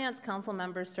 The finance council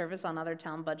members service on other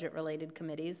town budget-related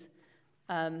committees.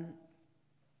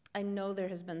 I know there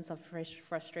has been some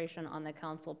frustration on the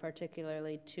council,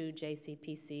 particularly to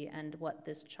JCPC, and what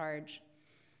this charge,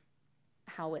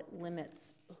 how it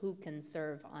limits who can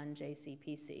serve on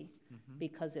JCPC,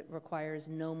 because it requires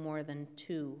no more than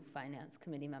 2 finance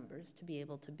committee members to be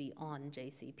able to be on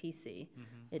JCPC.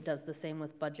 It does the same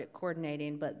with budget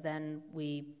coordinating, but then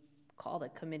we called a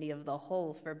committee of the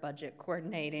whole for budget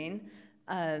coordinating,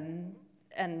 and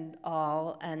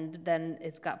then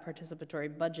it's got participatory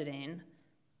budgeting.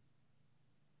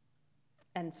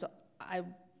 And so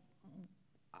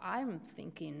I'm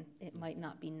thinking it might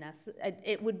not be necessary.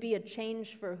 It would be a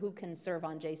change for who can serve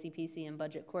on JCPC and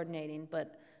budget coordinating,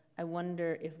 but I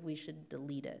wonder if we should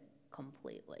delete it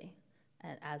completely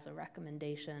as a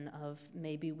recommendation of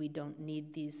maybe we don't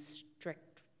need these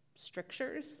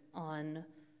strictures on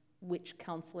which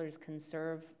counselors can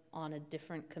serve on a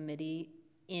different committee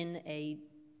in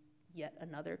yet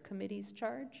another committee's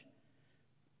charge.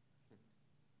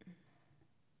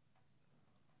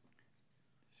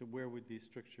 So where would these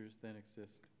strictures then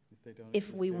exist if they don't If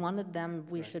exist we there? wanted them,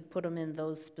 we Right. should put them in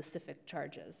those specific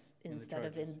charges In the instead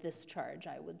of in charges. this charge,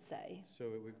 I would say.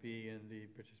 So it would be in the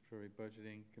Participatory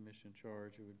Budgeting Commission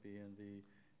charge, it would be in the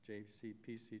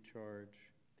JCPC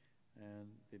charge, and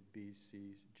the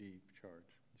BCG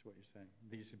charge. That's what you're saying.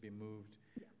 These should be moved,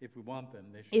 if we want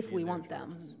them, they should be If in we their want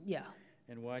them, charges. yeah.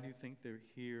 And why do you think they're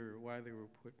here, why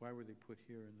were they put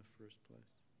here in the first place?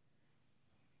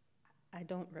 I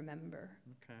don't remember,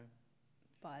 Okay.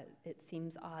 but it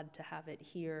seems odd to have it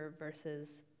here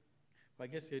versus, Well,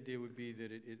 I guess the idea would be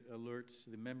that it alerts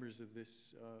the members of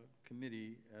this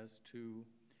committee as to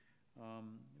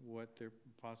what their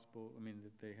possible,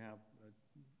 that they have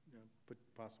put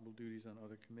possible duties on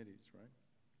other committees, right?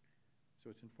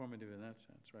 So it's informative in that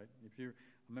sense, right? If you're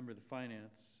a member of the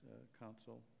Finance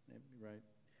Council, right,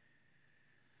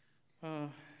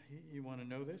 you want to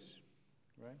know this,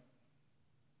 right?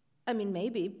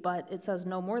 maybe, but it says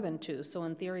no more than 2, so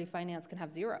in theory, finance can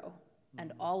have 0.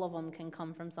 And all of them can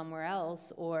come from somewhere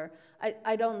else, or,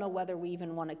 I don't know whether we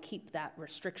even want to keep that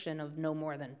restriction of no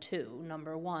more than 2,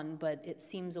 number one, but it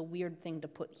seems a weird thing to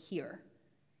put here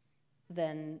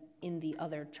than in the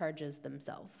other charges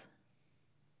themselves.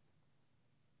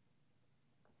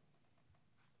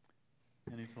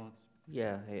 Any thoughts?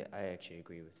 Yeah, I actually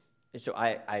agree with, so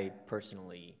I personal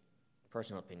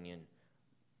opinion,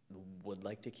 would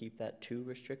like to keep that 2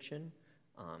 restriction,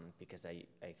 because I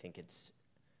think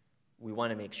we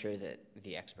want to make sure that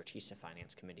the expertise of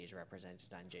Finance Committee is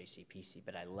represented on JCPC,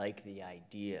 but I like the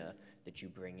idea that you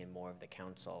bring in more of the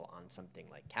council on something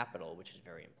like capital, which is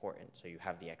very important. So you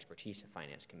have the expertise of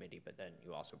Finance Committee, but then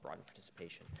you also broaden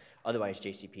participation. Otherwise,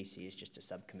 JCPC is just a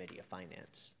subcommittee of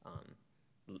finance,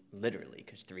 literally,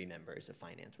 because 3 members of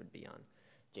finance would be on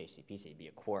JCPC, it'd be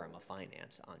a quorum of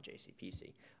finance on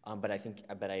JCPC. But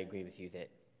I agree with you that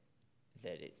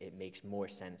it makes more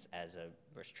sense as a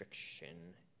restriction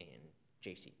in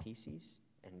JCPC's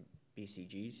and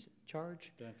BCG's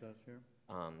charge That does here.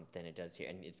 than it does here,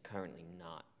 and it's currently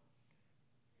not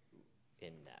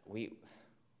in that. We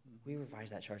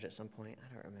revised that charge at some point.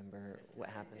 I don't remember what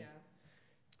happened.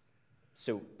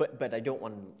 So, but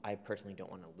I personally don't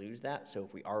want to lose that. So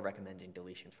if we are recommending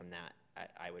deletion from that,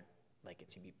 I would like it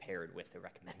to be paired with the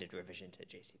recommended revision to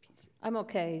JCPC. I'm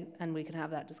okay, and we can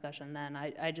have that discussion then.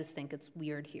 I just think it's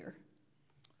weird here.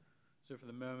 So for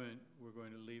the moment, we're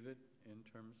going to leave it in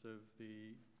terms of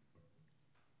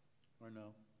or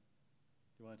no?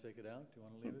 Do you want to take it out? Do you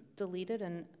want to leave it? Delete it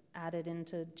and add it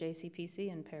into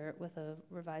JCPC and pair it with a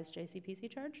revised JCPC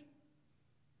charge?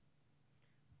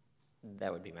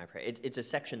 That would be my it's a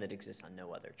section that exists on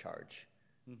no other charge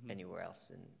anywhere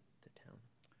else in the town.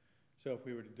 So if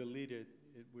we were to delete it,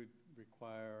 it would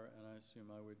require, and I assume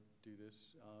I would do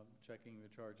this, checking the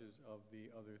charges of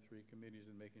the other three committees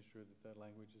and making sure that that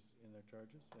language is in their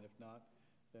charges. And if not,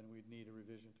 then we'd need a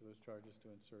revision to those charges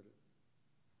to insert it.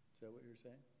 Is that what you're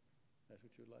saying? That's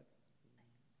what you'd like?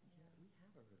 Yeah, we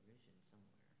have a revision somewhere.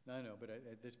 No, I know, but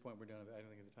at this point, I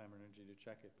don't think the time or energy to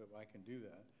check it, but I can do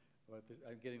that. But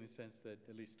I'm getting the sense that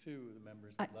at least two of the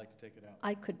members would like to take it out.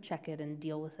 I could check it and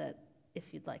deal with it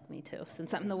if you'd like me to,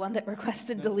 since I'm the one that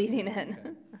requested deleting it.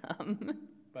 Okay.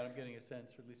 But I'm getting a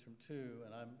sense, at least from two,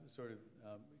 and I'm sort of,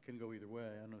 can go either way.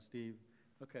 I don't know, Steve.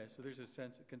 Okay, so there's a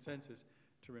consensus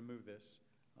to remove this.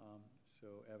 So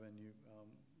Evan, you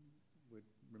would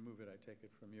remove it, I take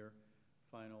it, from your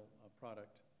final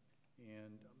product.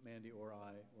 And Mandy or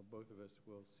I, or both of us,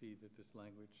 will see that this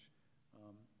language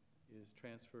is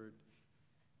transferred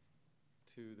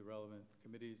to the relevant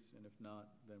committees, and if not,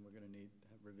 then we're going to need to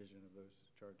have revision of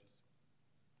those charges.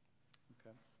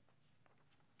 Okay.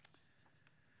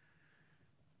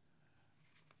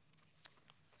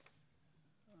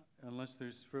 Unless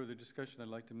there's further discussion, I'd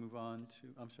like to move on to,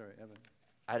 I'm sorry, Evan.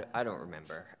 I don't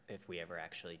remember if we ever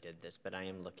actually did this, but I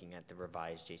am looking at the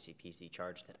revised JCPC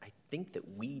charge that I think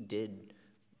that we did.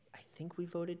 I think we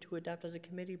voted to adopt as a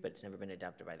committee, but it's never been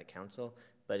adopted by the council.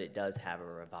 But it does have a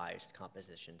revised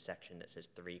composition section that says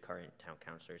 3 current town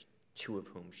councilors, 2 of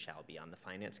whom shall be on the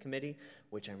finance committee,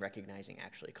 which I'm recognizing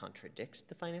actually contradicts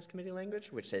the finance committee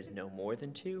language, which says no more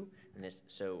than 2. And this,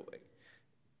 so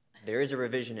there is a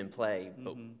revision in play,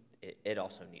 but it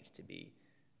also needs to be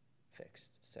fixed.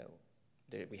 So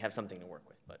we have something to work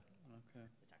with, but okay.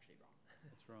 It's actually wrong.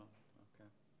 It's wrong. Okay.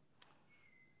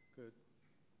 Good.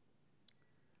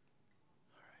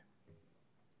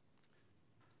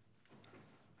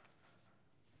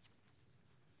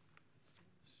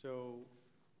 So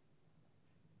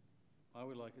I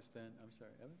would like us then, I'm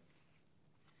sorry, Evan?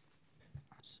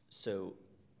 So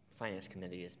finance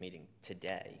committee is meeting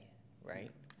today,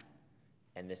 right?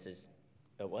 And this is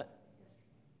a what?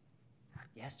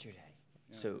 Yesterday.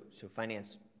 Yeah. So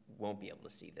finance won't be able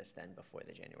to see this then before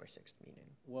the January 6th meeting.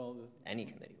 Well, Any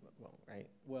committee won't, right?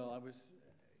 well,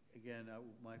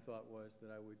 my thought was that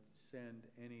I would send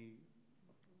any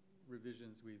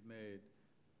revisions we've made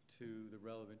to the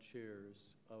relevant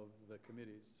chairs of the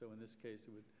committees. So in this case,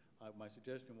 my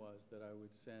suggestion was that I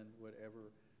would send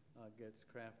whatever gets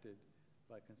crafted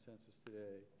by consensus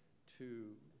today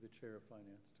to the chair of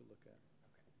finance to look at,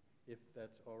 if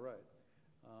that's all right,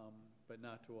 but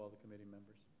not to all the committee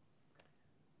members.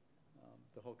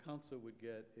 The whole council would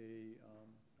get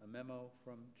a memo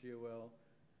from GOL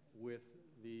with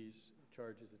these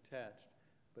charges attached,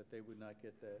 but they would not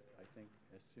get that, I think,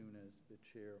 as soon as the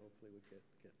chair hopefully would get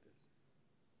this.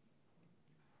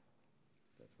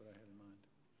 That's what I had in mind.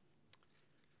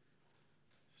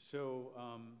 So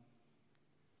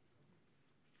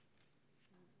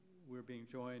we're being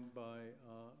joined by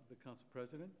the council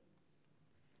president,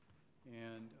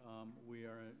 and we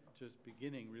are just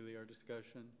beginning really our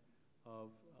discussion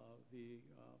of the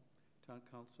town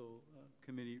council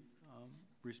committee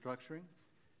restructuring,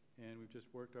 and we've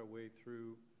just worked our way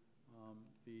through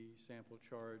the sample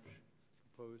charge,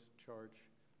 proposed charge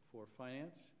for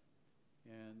finance,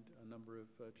 and a number of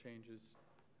changes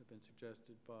have been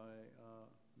suggested by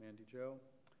Mandy Jo,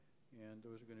 and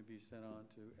those are going to be sent on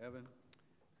to Evan,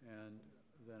 and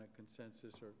then a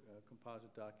consensus or a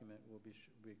composite document will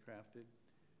be crafted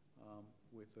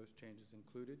with those changes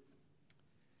included.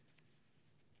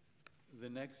 The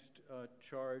next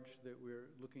charge that we're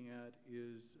looking at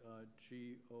is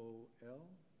GOL,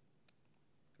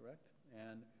 correct?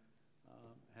 And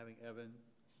having Evan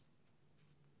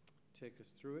take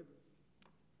us through it.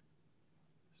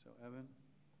 So Evan,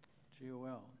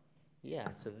 GOL. Yeah,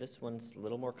 so this one's a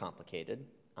little more complicated.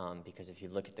 because if you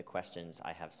look at the questions,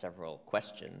 I have several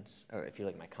questions, or if you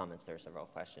look at my comments, there are several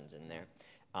questions in there.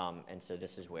 And so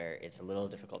this is where it's a little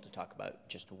difficult to talk about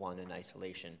just one in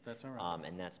isolation. That's all right.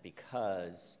 And that's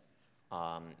because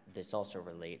this also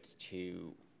relates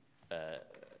to a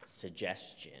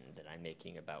suggestion that I'm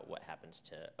making about what happens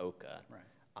to OCA. Right.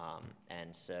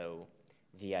 And so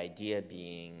the idea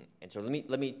being, and so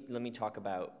let me talk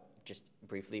about just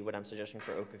briefly what I'm suggesting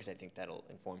for OCA, because I think that'll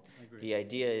inform. I agree. The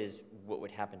idea is what would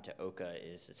happen to OCA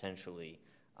is essentially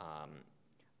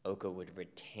OCA would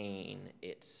retain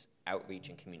its outreach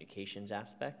and communications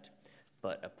aspect,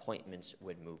 but appointments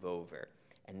would move over.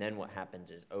 And then what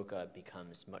happens is OCA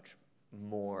becomes much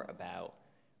more about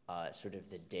sort of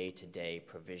the day-to-day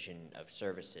provision of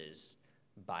services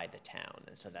by the town.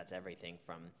 And so that's everything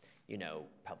from, you know,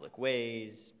 public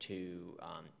ways to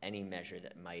any measure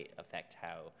that might affect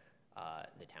how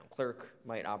the town clerk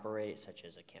might operate, such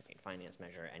as a campaign finance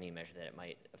measure, any measure that it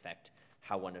might affect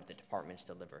how one of the departments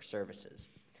deliver services.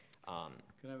 I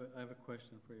have a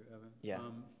question for you, Evan. Yeah.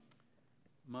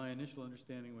 My initial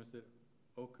understanding was that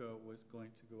OCA was going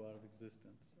to go out of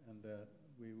existence and that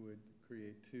we would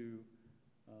create two,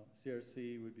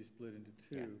 CRC would be split into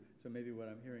two. Yeah. So maybe what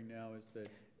I'm hearing now is that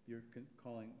you're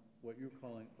what you're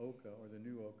calling OCA, or the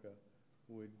new OCA,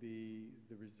 would be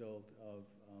the result of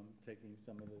taking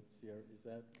some of the CR, is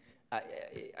that?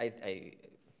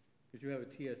 Because you have a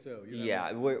TSO.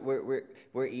 Yeah,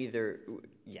 we're either,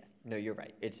 yeah, no, you're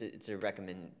right. It's a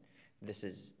recommend, this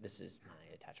is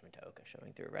my attachment to OCA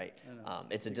showing through, right?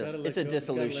 It's a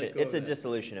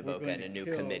dissolution of OCA and a new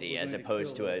committee as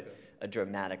opposed to a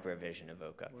dramatic revision of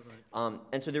OCA. Right.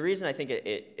 And so the reason I think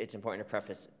it's important to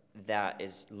preface that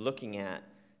is looking at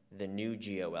the new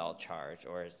GOL charge,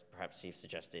 or as perhaps Steve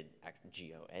suggested,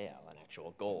 GOAL, an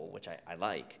actual goal, which I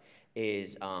like,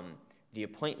 is the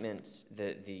appointments,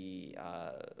 the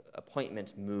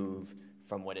appointments move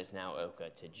from what is now OCA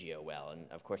to GOL.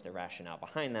 And of course the rationale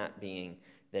behind that being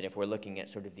that if we're looking at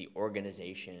sort of the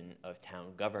organization of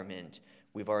town government,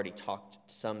 we've already talked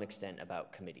to some extent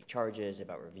about committee charges,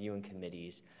 about reviewing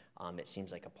committees. It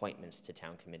seems like appointments to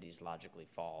town committees logically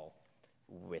fall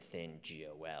within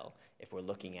GOL. If we're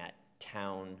looking at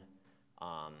town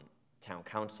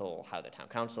council, how the town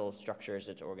council structures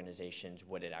its organizations,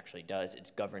 what it actually does, its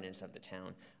governance of the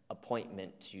town,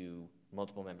 appointment to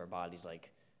multiple member bodies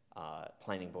like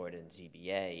planning board and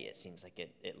ZBA, it seems like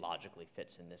it logically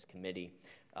fits in this committee.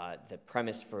 The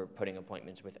premise for putting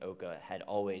appointments with OCA had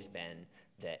always been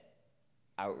that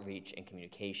outreach and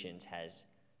communications has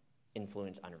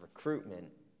influence on recruitment,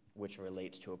 which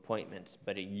relates to appointments,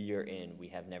 but a year in, we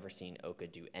have never seen OCA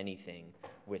do anything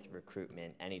with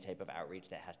recruitment, any type of outreach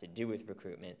that has to do with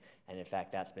recruitment, and in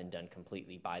fact, that's been done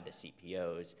completely by the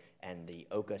CPOs, and the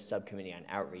OCA Subcommittee on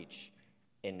Outreach,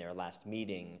 in their last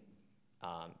meeting,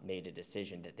 made a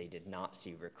decision that they did not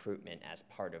see recruitment as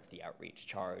part of the outreach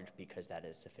charge because that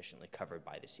is sufficiently covered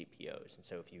by the CPOs. And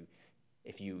so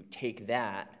if you take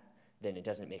that, then it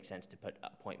doesn't make sense to put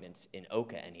appointments in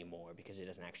OCA anymore because it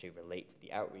doesn't actually relate to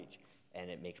the outreach, and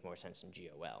it makes more sense in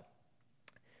GOL.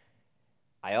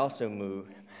 I also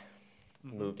moved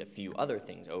a few other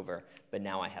things over, but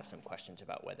now I have some questions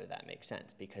about whether that makes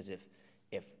sense, because if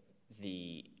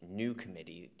the new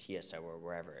committee, TSO or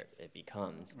wherever it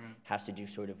becomes, has to do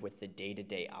sort of with the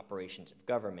day-to-day operations of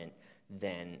government,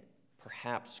 then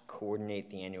perhaps coordinate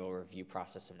the annual review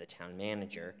process of the town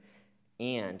manager.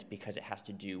 And because it has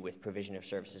to do with provision of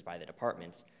services by the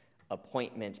departments,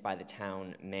 appointments by the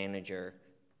town manager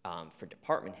for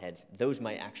department heads, those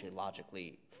might actually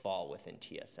logically fall within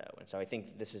TSO. And so I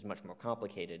think this is much more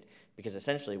complicated because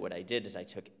essentially what I did is I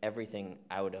took everything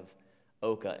out of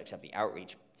OCA except the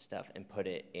outreach stuff and put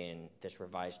it in this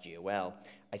revised GOL.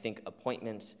 I think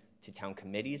appointments to town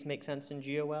committees make sense in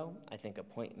GOL. I think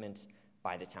appointments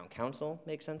by the town council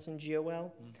make sense in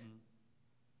GOL.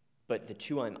 But the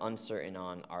two I'm uncertain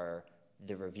on are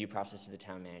the review process of the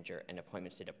town manager and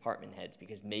appointments to department heads,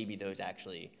 because maybe those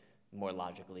actually more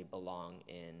logically belong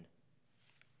in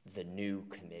the new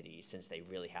committee, since they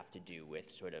really have to do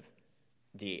with sort of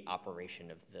the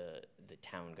operation of the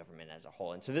town government as a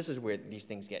whole. And so this is where these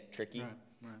things get tricky,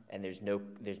 and there's no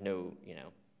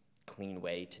clean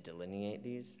way to delineate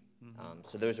these.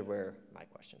 So those are where my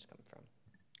questions come from.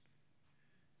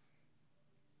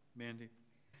 Mandy?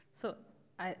 So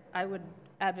I would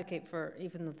advocate for,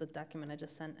 even though the document I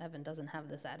just sent Evan doesn't have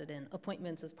this added in,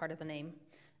 appointments as part of a name.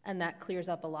 And that clears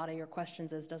up a lot of your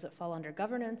questions as, does it fall under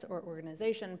governance or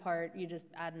organization part? You just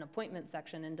add an appointment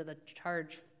section into the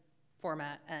charge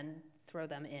format and throw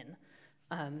them in.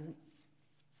 And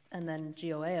then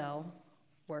GOAL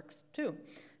works too.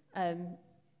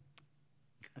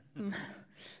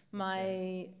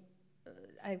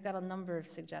 I've got a number of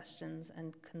suggestions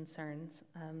and concerns,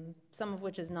 some of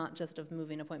which is not just of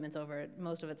moving appointments over.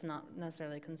 Most of it's not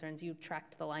necessarily concerns. You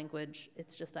tracked the language.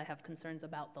 It's just I have concerns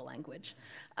about the language.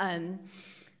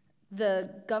 The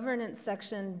governance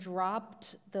section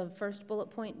dropped, the first bullet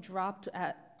point dropped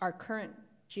at our current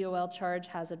GOL charge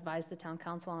has advised the town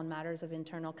council on matters of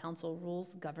internal council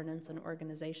rules, governance, and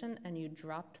organization, and you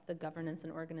dropped the governance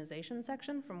and organization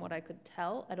section from what I could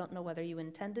tell. I don't know whether you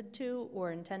intended to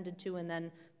and then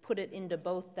put it into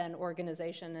both then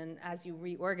organization, and as you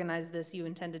reorganize this, you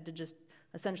intended to just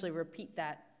essentially repeat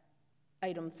that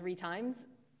item 3 times,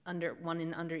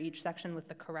 under each section with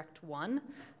the correct one.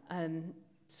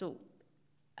 So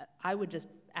I would just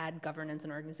add governance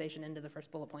and organization into the first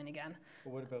bullet point again.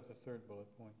 Well, what about the third bullet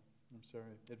point? I'm sorry.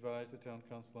 Advise the town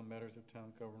council on matters of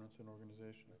town governance and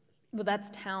organization. Well, that's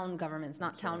town governments,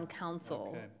 not town council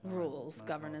Okay, all right. rules, My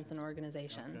governance and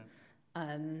organization.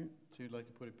 Okay. So you'd like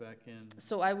to put it back in?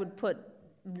 So I would put,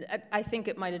 I think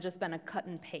it might have just been a cut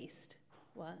and paste.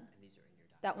 What? And these are in your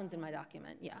document. That one's in my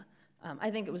document, yeah.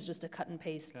 I think it was just a cut and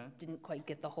paste, Okay. didn't quite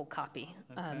get the whole copy.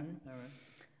 Okay, all right.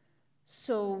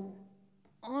 So,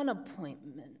 on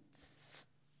appointments,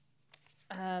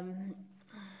 I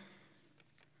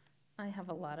have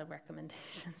a lot of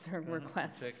recommendations or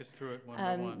requests. Take us through it one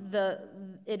by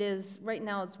one. It is, right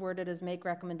now it's worded as make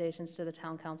recommendations to the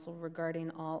town council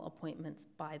regarding all appointments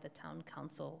by the town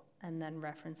council, and then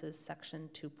references section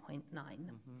 2.9.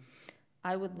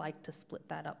 I would like to split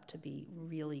that up to be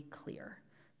really clear.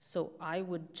 So I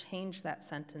would change that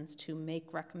sentence to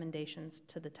make recommendations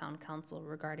to the town council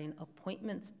regarding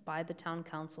appointments by the town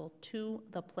council to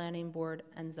the planning board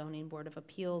and zoning board of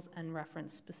appeals, and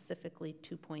reference specifically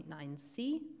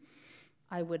 2.9C.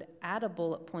 I would add a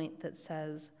bullet point that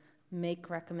says,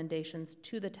 make recommendations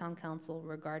to the town council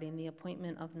regarding the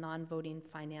appointment of non-voting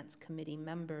finance committee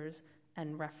members,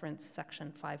 and reference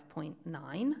section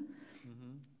 5.9.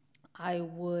 I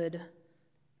would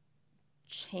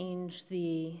change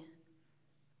the,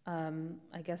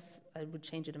 I guess I would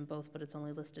change it in both, but it's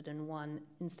only listed in one.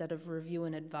 Instead of review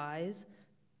and advise,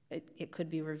 it could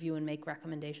be review and make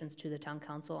recommendations to the town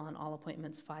council on all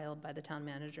appointments filed by the town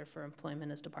manager for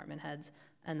employment as department heads,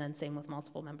 and then same with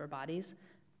multiple member bodies.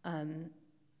 I'm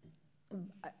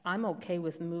okay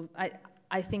with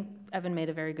I think Evan made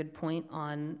a very good point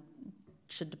on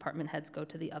should department heads go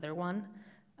to the other one.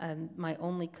 My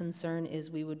only concern is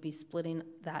we would be splitting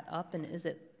that up, and is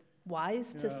it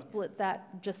wise to split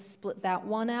that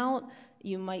one out?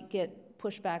 You might get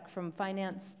pushback from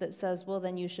finance that says, well,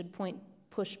 then you should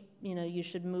you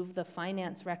should move the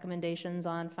finance recommendations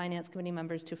on finance committee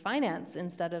members to finance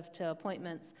instead of to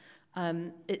appointments.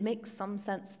 It makes some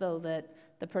sense, though, that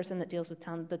the person that deals with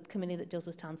the committee that deals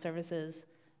with town services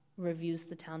reviews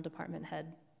the town department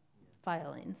head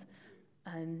filings.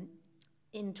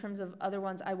 In terms of other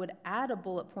ones, I would add a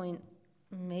bullet point,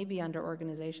 maybe under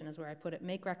organization is where I put it,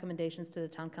 make recommendations to the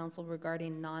town council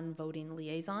regarding non-voting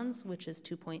liaisons, which is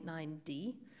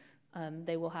 2.9D.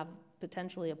 They will have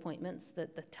potentially appointments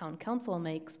that the town council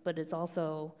makes, but it's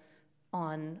also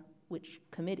on which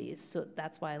committees, so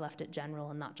that's why I left it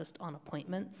general and not just on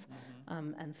appointments,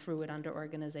 and threw it under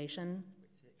organization.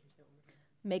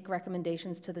 Make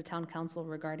recommendations to the town council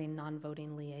regarding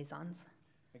non-voting liaisons.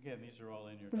 Again, these are all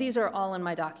in your These are all in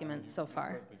my document so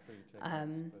far.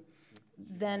 Then,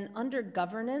 Then under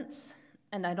governance,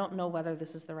 and I don't know whether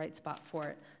this is the right spot for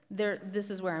it, this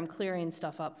is where I'm clearing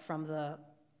stuff up from the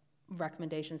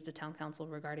recommendations to town council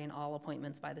regarding all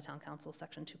appointments by the town council,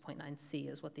 section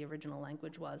 2.9C is what the original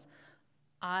language was.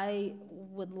 I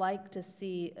would like to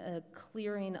see a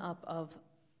clearing up of,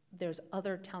 there's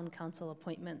other town council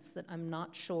appointments that I'm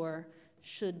not sure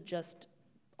should just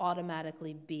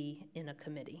automatically be in a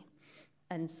committee.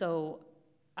 And so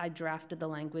I drafted the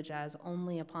language as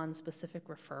only upon specific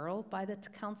referral by the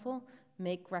council,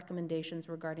 make recommendations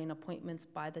regarding appointments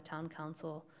by the town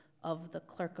council of the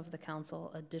clerk of the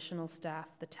council, additional staff,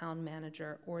 the town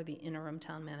manager, or the interim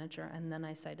town manager. And then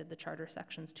I cited the charter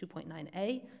sections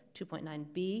 2.9A,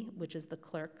 2.9B, which is the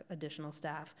clerk, additional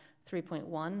staff,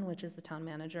 3.1, which is the town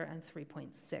manager, and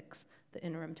 3.6, the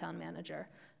interim town manager.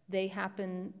 They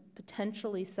happen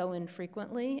potentially so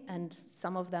infrequently, and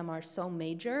some of them are so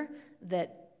major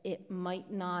that it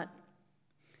might not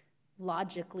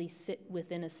logically sit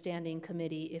within a standing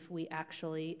committee if we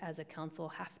actually, as a council,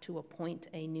 have to appoint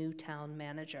a new town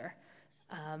manager.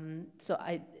 So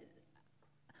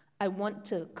I want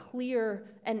to clear,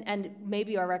 and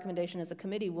maybe our recommendation as a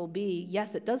committee will be,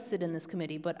 yes, it does sit in this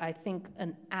committee, but I think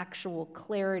an actual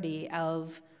clarity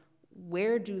of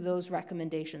where do those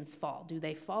recommendations fall? Do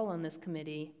they fall on this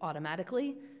committee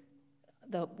automatically?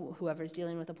 whoever's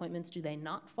dealing with appointments, do they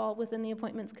not fall within the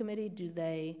appointments committee? Do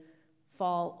they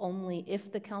fall only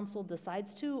if the council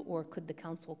decides to, or could the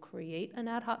council create an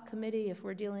ad hoc committee if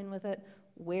we're dealing with it?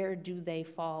 Where do they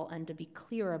fall? And to be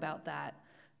clear about that,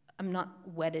 I'm not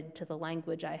wedded to the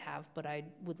language I have, but I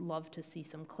would love to see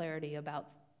some clarity about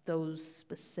those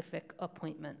specific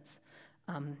appointments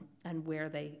and where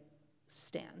they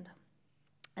stand.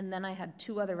 And then I had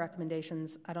two other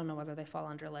recommendations. I don't know whether they fall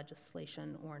under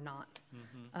legislation or not.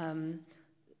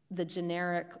 The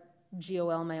generic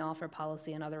GOL may offer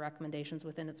policy and other recommendations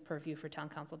within its purview for town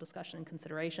council discussion and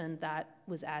consideration. That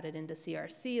was added into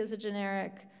CRC as a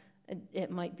generic.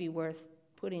 It might be worth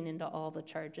putting into all the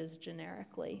charges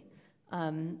generically.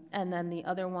 And then the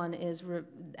other one is,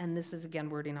 and this is again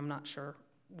wording I'm not sure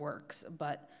works,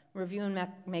 but review and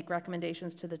make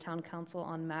recommendations to the town council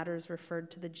on matters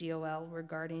referred to the GOL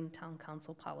regarding town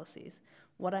council policies.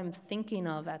 What I'm thinking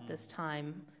of at this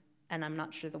time, and I'm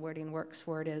not sure the wording works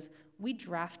for it, is we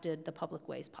drafted the public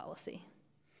ways policy.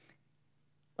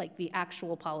 Like the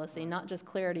actual policy, not just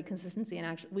clarity, consistency, and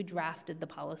action. We drafted the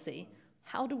policy.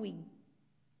 How do we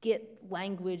get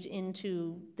language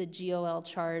into the GOL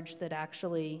charge that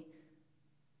actually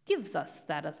gives us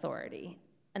that authority?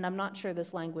 And I'm not sure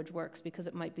this language works because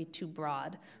it might be too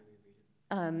broad.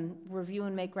 Review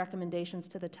and make recommendations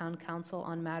to the town council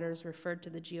on matters referred to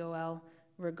the GOL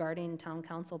regarding town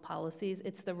council policies.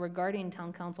 It's the regarding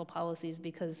town council policies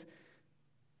because,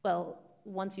 well,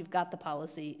 once you've got the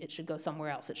policy, it should go somewhere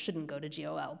else. It shouldn't go to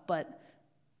GOL. But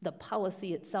the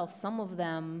policy itself, some of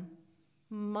them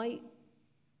might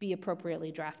be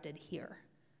appropriately drafted here.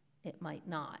 It might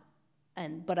not.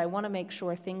 But I want to make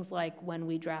sure things like when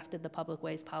we drafted the public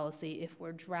ways policy, if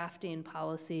we're drafting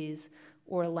policies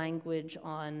or language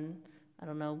on, I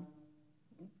don't know,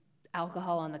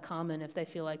 alcohol on the common, if they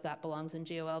feel like that belongs in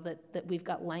GOL, that we've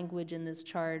got language in this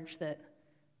charge that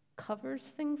covers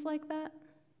things like that.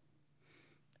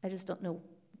 I just don't know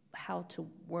how to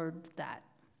word that.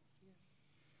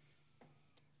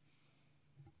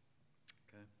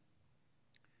 Okay.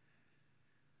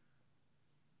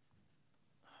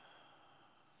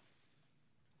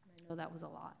 I know that was a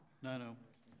lot. No.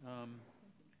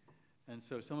 And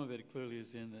so some of it clearly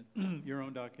is in the, your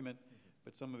own document,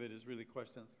 but some of it is really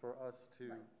questions for us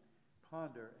to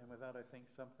ponder, and without, I think,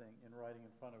 something in writing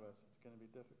in front of us, it's going to be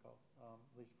difficult,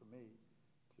 at least for me,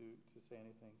 to say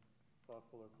anything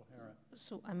thoughtful or coherent.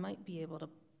 So I might be able to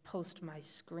post my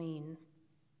screen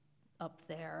up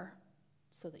there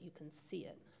so that you can see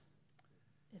it,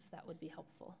 if that would be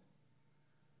helpful.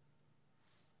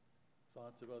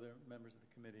 Thoughts of other members of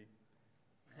the committee?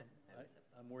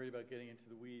 I'm worried about getting into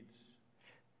the weeds,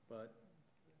 but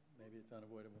maybe it's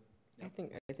unavoidable.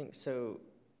 I think so.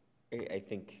 I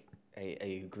think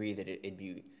I agree that it'd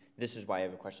be, this is why I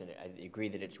have a question. I agree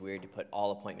that it's weird to put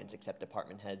all appointments except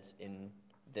department heads in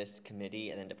this committee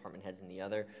and then department heads in the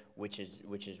other, which is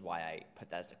why I put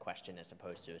that as a question as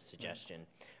opposed to a suggestion.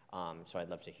 So I'd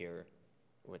love to hear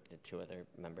what the two other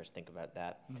members think about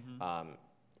that.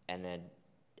 And then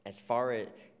as far as,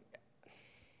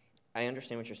 I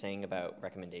understand what you're saying about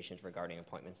recommendations regarding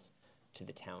appointments to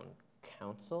the town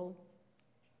council.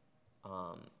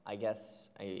 I guess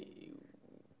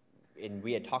and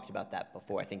we had talked about that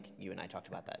before. I think you and I talked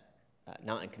about that,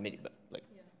 not in committee, but like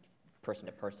person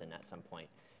to person at some point.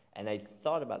 And I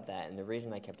thought about that, and the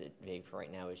reason I kept it vague for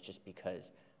right now is just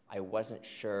because I wasn't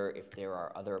sure if there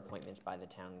are other appointments by the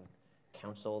town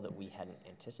council that we hadn't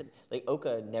anticipated. Like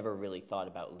OCA never really thought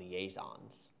about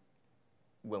liaisons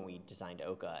when we designed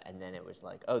OCA, and then it was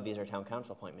like, oh, these are town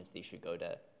council appointments, these should go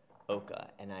to OCA.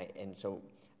 And so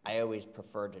I always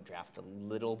prefer to draft a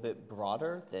little bit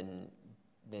broader than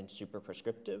super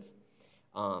prescriptive.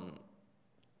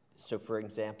 So for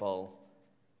example,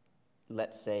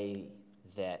 let's say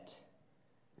that,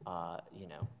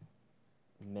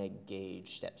 Meg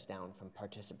Gage steps down from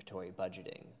participatory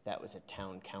budgeting. That was a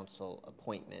town council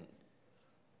appointment.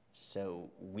 So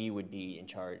we would be in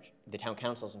charge, the town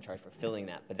council's in charge for filling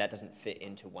that, but that doesn't fit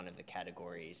into one of the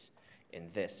categories in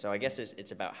this. So I guess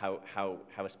it's about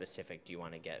how specific do you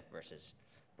want to get versus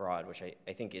broad, which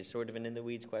I think is sort of an in the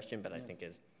weeds question, but I think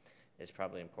is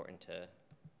probably important to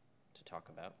talk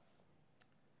about.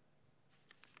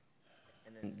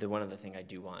 And then the one other thing I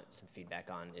do want some feedback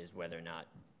on is whether or not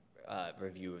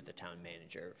review of the town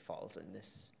manager falls in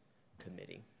this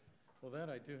committee. Well, that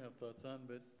I do have thoughts on,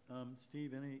 but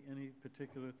Steve, any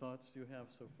particular thoughts do you have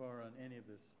so far on any of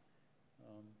this?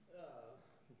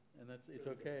 And it's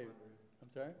okay. I'm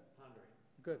sorry? Pondering.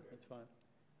 Good, that's fine.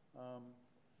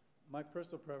 My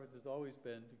personal preference has always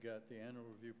been to get the annual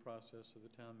review process of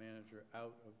the town manager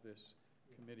out of this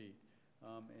committee.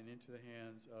 and into the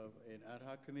hands of an ad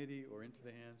hoc committee or into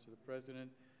the hands of the president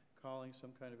calling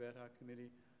some kind of ad hoc committee,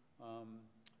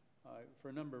 for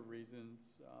a number of reasons.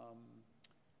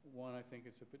 One, I think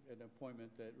it's an appointment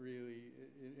that really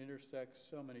it intersects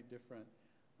so many different,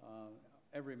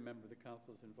 every member of the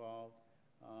council is involved.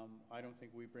 I don't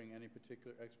think we bring any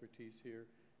particular expertise here,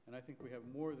 and I think we have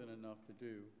more than enough to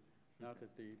do. Not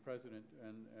that the president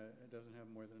doesn't have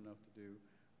more than enough to do,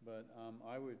 but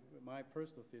my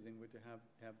personal feeling would to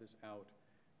have this out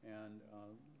and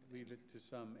leave it to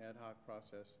some ad hoc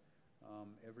process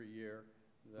every year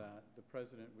that the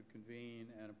president would convene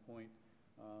and appoint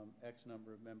X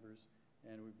number of members,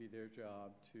 and it would be their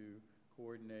job to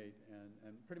coordinate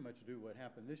and pretty much do what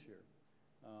happened this year.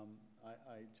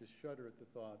 I just shudder at the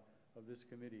thought of this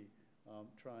committee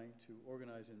trying to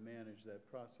organize and manage that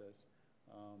process,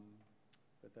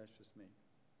 but that's just me.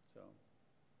 So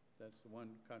that's the one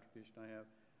contribution I have.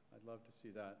 I'd love to see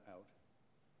that out.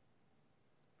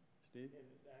 Steve?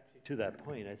 To that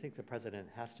point, I think the president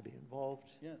has to be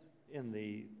involved Yes. in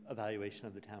the evaluation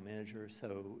of the town manager,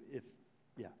 so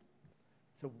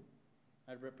so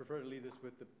I'd prefer to leave this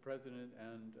with the president,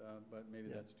 and but maybe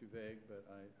Yeah. that's too vague, but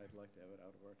I'd like to have it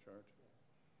out of our charge.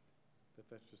 But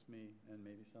that's just me, and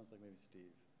maybe, sounds like maybe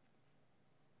Steve.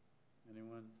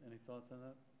 Anyone, any thoughts on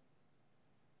that?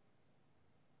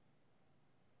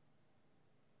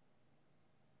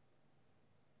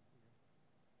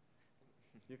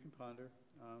 You can ponder.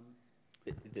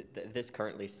 This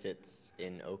currently sits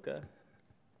in Oka.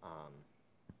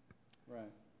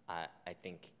 Right. I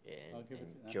think, I'll give it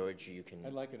and to- George, you can,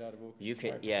 I'd like it out of Oakland's you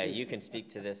can, charge, yeah, too. you can speak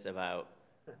to this about,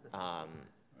 Right.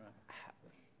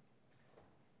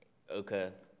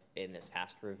 Oka, in this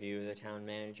past review of the town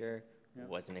manager, Yeah.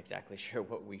 wasn't exactly sure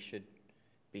what we should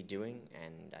be doing,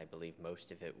 and I believe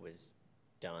most of it was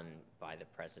done by the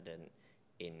president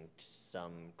in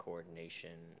some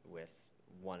coordination with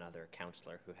one other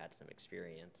counselor who had some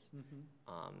experience.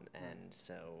 And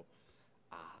so,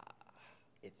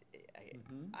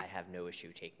 I have no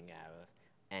issue taking out of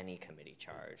any committee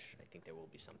charge. I think there will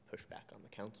be some pushback on the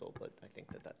council, but I think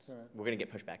that's, All right. we're gonna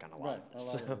get pushback on a lot Right, of this, a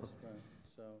lot so. of this, right,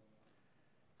 so,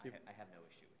 if- I have no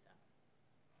issue with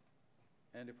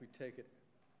that. and if we take it,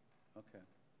 okay.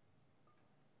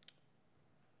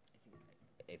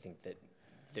 I think that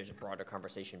there's a broader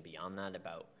conversation beyond that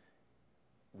about,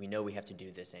 we know we have to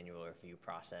do this annual review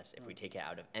process. If we Right. take it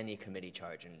out of any committee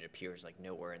charge and it appears like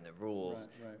nowhere in the rules,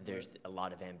 Right, there's a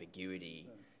lot of ambiguity.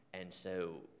 Right. And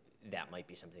so that might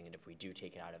be something that if we do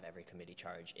take it out of every committee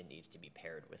charge, it needs to be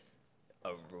paired with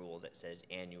a rule that says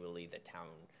annually the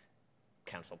town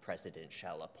council president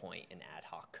shall appoint an ad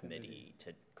hoc committee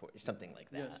to, something like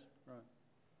that. Yes, right.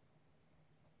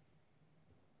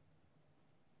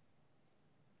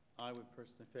 I would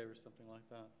personally favor something like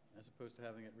that, as opposed to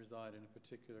having it reside in a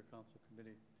particular council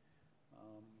committee.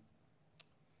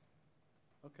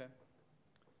 Okay.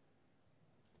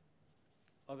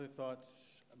 Other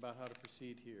thoughts about how to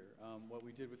proceed here? What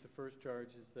we did with the first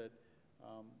charge is that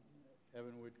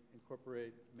Evan would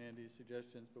incorporate Mandy's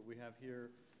suggestions, but we have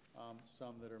here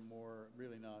some that are more,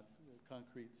 really not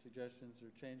concrete suggestions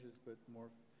or changes, but more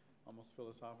almost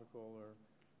philosophical or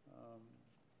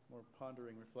more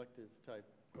pondering, reflective type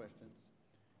questions.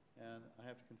 And I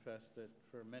have to confess that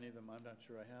for many of them, I'm not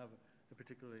sure I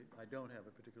don't have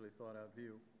a particularly thought out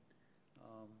view.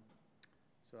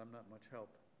 So I'm not much help.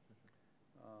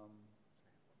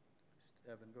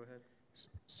 Evan, go ahead.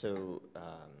 So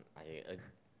I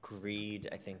agreed,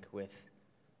 I think, with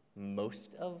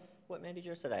most of what Mandy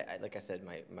just said. Like I said,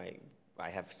 I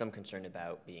have some concern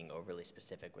about being overly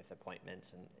specific with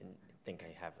appointments, and think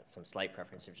I have some slight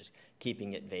preference of just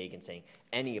keeping it vague and saying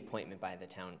any appointment by the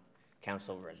town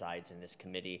council resides in this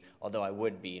committee, although I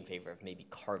would be in favor of maybe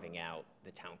carving out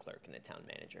the town clerk and the town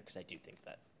manager, because I do think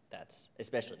that's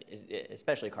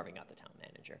especially carving out the town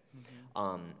manager.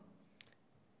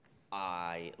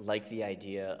 I like the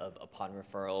idea of upon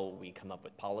referral, we come up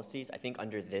with policies. I think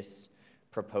under this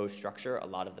proposed structure, a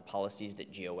lot of the policies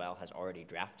that GOL has already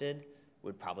drafted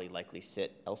would probably likely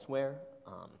sit elsewhere,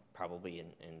 probably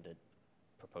in the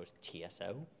proposed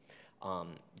TSO.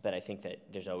 But I think that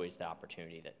there's always the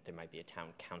opportunity that there might be a town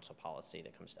council policy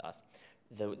that comes to us.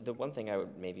 The one thing I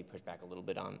would maybe push back a little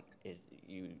bit on is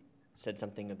you said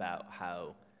something about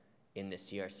how in the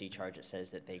CRC charge it says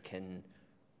that they can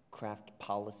craft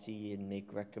policy and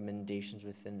make recommendations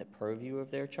within the purview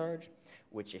of their charge,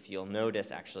 which if you'll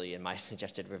notice, actually, in my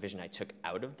suggested revision, I took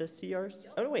out of the CRC.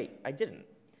 Oh, no, wait, I didn't.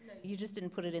 No, you just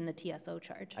didn't put it in the TSO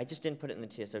charge. I just didn't put it in the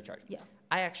TSO charge. Yeah.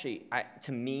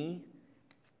 To me,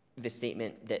 the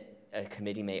statement that a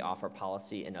committee may offer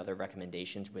policy and other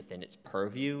recommendations within its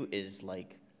purview is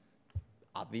like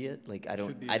obvious, like,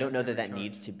 Should be I don't know in that every that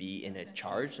needs charge. to be in a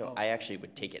charge, so Oh. I actually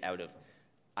would take it out of,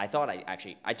 I thought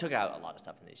I took out a lot of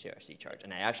stuff in the CRC charge,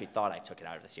 and I actually thought I took it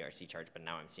out of the CRC charge, but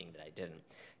now I'm seeing that I didn't.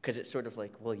 Because it's sort of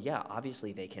like, well, yeah,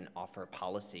 obviously they can offer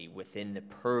policy within the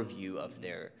purview of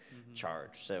their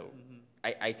charge, so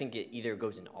I think it either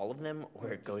goes in all of them or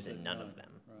it goes in none of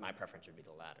them. Right. My preference would be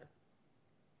the latter.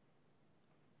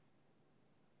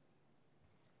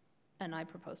 And I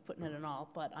propose putting it in all,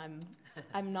 but I'm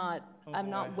not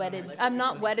boy. wedded, I'm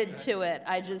not wedded to it.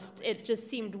 It just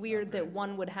seemed weird that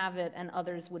one would have it and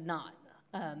others would not.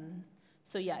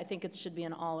 So yeah, I think it should be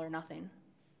an all or nothing.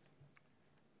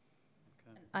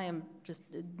 Okay. I am just,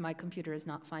 my computer is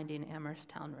not finding Amherst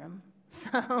Town Room, so,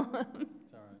 It's all right.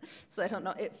 so I don't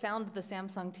know. It found the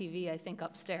Samsung TV, I think,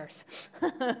 upstairs.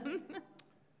 Yeah.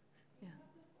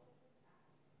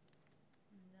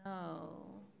 No.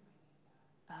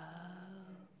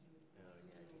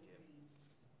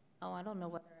 Oh, I don't know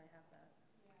whether I have that.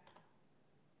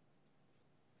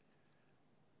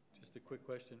 Just a quick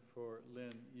question for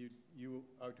Lynn. You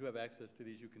do have access to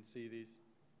these, you can see these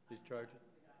charges?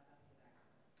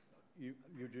 You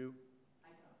do? I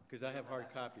don't. Because I have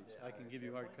hard copies. I can give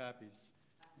you hard copies.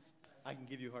 I can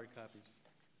give you hard copies.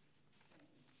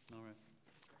 All right.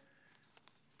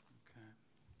 Okay.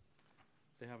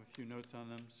 They have a few notes on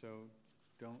them, so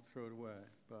don't throw it away,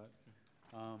 but,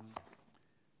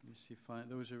 let me see, fine,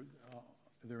 those are,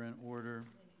 they're in order.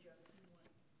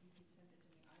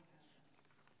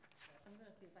 I'm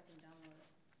gonna see if I can download it.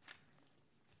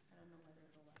 I don't know whether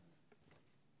it'll let me.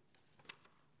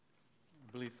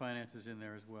 I believe finance is in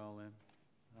there as well, Lynn,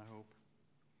 I hope.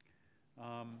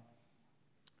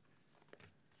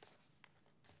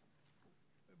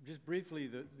 Just briefly,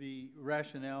 the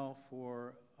rationale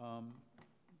for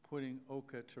putting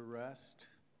OCA to rest,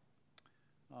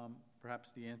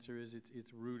 perhaps the answer is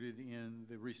it's rooted in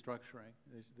the restructuring.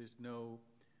 There's no,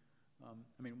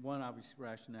 I mean, one obvious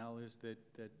rationale is that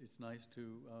it's nice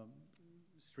to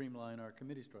streamline our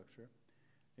committee structure.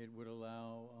 It would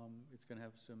allow, it's going to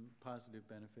have some positive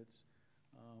benefits,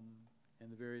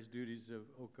 and the various duties of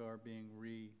OCA are being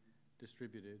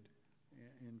redistributed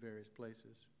in various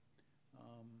places.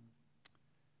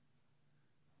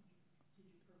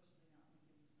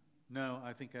 No,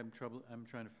 I think I'm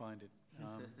trying to find it.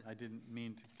 I didn't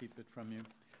mean to keep it from you,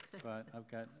 but I've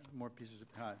got more pieces of,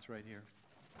 it's right here.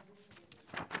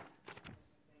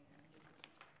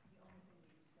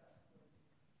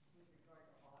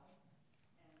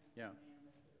 Yeah.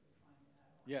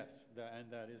 Yes, and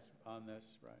that is on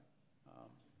this, right.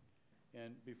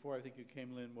 And before, I think you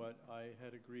came, Lynn, what I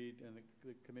had agreed, and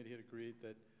the committee had agreed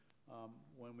that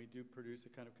when we do produce a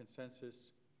kind of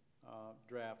consensus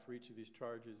draft for each of these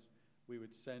charges, I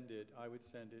would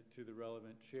send it to the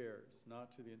relevant chairs,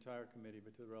 not to the entire committee,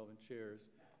 but to the relevant chairs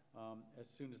as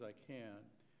soon as I can.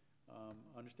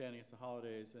 Understanding it's the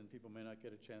holidays and people may not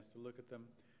get a chance to look at them,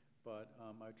 but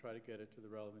I try to get it to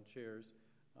the relevant chairs,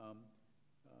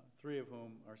 three of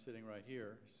whom are sitting right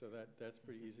here, so that's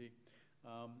pretty easy.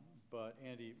 But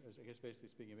Andy, I guess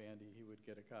basically speaking of Andy, he would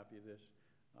get a copy of this,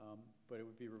 but it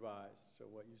would be revised, so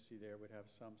what you see there would have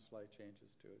some slight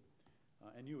changes to it,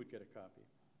 and you would get a copy.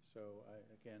 So I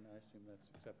assume that's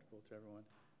acceptable to everyone.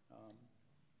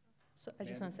 So I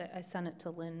just want to say, I sent it to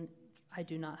Lynn. I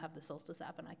do not have the Solstice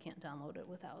app, and I can't download it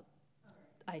without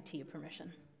IT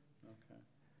permission. Okay.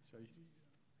 So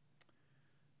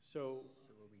So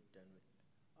are we done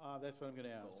with? that's what I'm going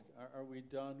to ask. Are we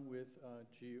done with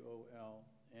GOL?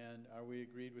 And are we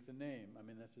agreed with the name? I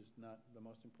mean, this is not the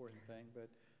most important thing, but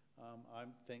I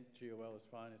think GOL is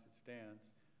fine as it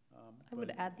stands. I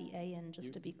would add the A in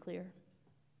just to be clear.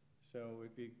 So it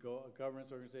would be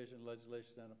Governance, Organization,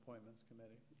 Legislation, and Appointments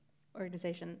Committee.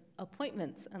 Organization,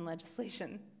 appointments, and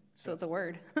legislation. So So- it's a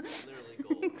word. Literally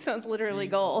gold. So it's literally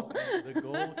goal. The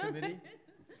Goal Committee?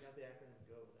 Got the acronym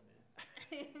GO with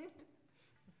it, man.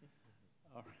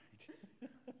 All right.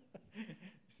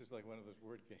 This is like one of those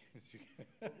word games. We should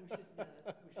do that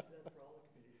for all the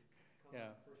committees. Yeah.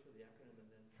 First with the acronym and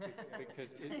then.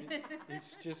 Because you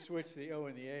just switch the O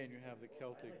and the A and you have the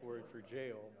Celtic word for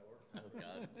jail. Oh,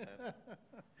 God.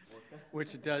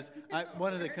 Which it does.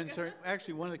 One of the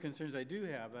concerns I do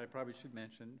have that I probably should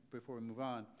mention before we move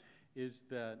on is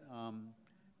that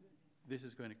this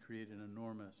is going to create an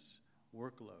enormous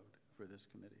workload for this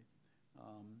committee.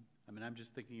 I mean, I'm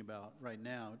just thinking about right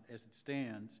now, as it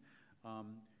stands,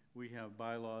 we have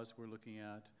bylaws we're looking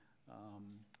at,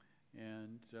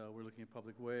 and we're looking at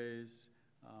public ways,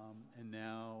 and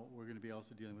now we're going to be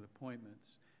also dealing with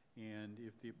appointments. And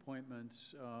if the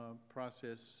appointments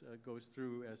process goes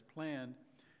through as planned,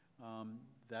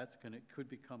 could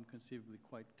become conceivably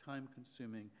quite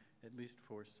time-consuming at least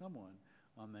for someone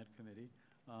on that committee.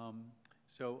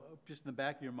 So just in the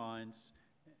back of your minds,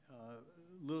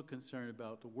 a little concerned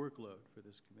about the workload for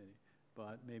this committee,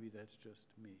 but maybe that's just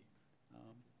me.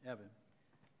 Evan?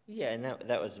 Yeah, and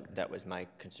that was my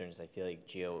concern. Is I feel like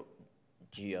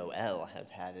GOL has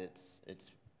had its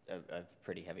a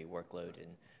pretty heavy workload,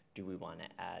 and do we want to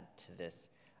add to this?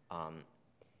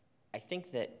 I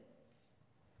think that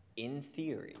in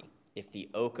theory, if the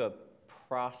OCA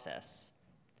process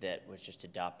that was just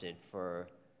adopted for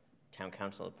town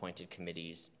council appointed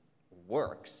committees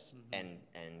works, and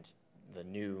the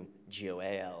new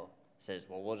GOAL says,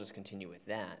 well, we'll just continue with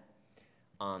that,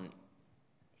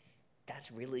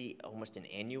 that's really almost an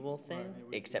annual thing,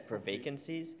 except for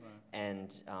vacancies.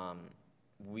 And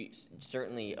we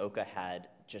certainly, OCA had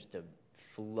just a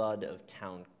flood of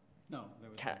town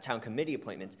committee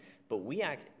appointments, but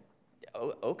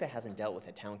OCA hasn't dealt with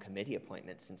a town committee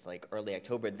appointment since like early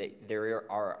October. There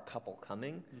are a couple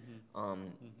coming,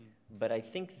 but I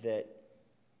think that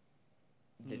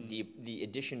the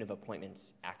addition of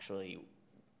appointments actually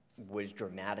was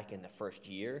dramatic in the first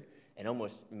year, and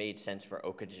almost made sense for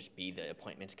OCA to just be the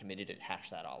appointments committee to hash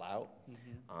that all out.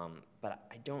 But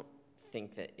I don't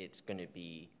think that it's going to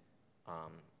be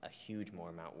a huge more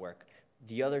amount of work.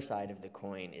 The other side of the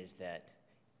coin is that,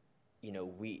 you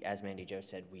know, as Mandy Jo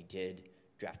said, we did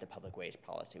draft the public ways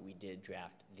policy. We did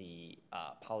draft the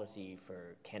policy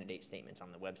for candidate statements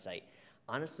on the website.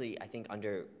 Honestly, I think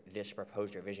under this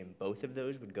proposed revision, both of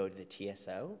those would go to the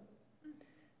TSO.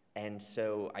 And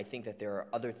so I think that there are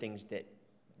other things that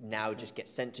now just get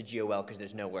sent to GOL because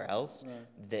there's nowhere else,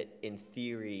 that in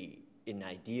theory,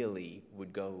 ideally,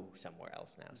 would go somewhere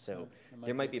else now. So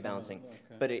there might be balancing,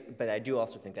 but I do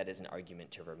also think that is an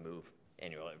argument to remove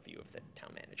annual review of the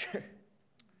town manager.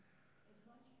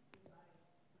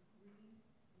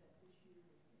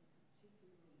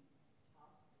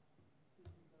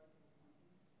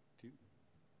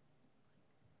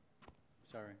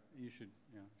 Sorry, you should,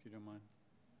 yeah, if you don't mind.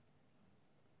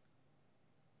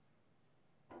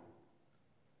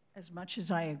 As much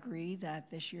as I agree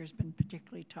that this year's been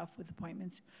particularly tough with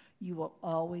appointments, you will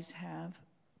always have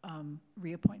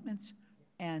reappointments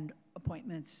and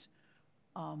appointments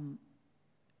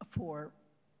for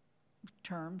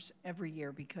terms every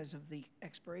year because of the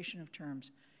expiration of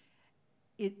terms.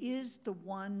 It is the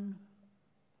one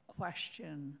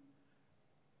question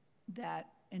that,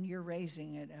 and you're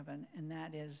raising it, Evan, and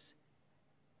that is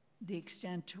the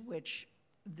extent to which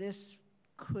this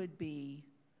could be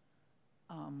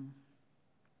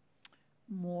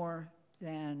more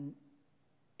than,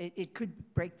 it could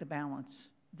break the balance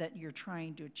that you're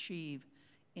trying to achieve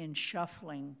in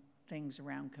shuffling things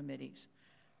around committees,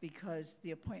 because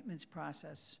the appointments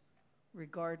process,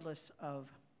 regardless of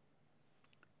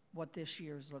what this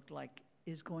year's looked like,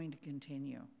 is going to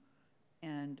continue.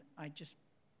 And I just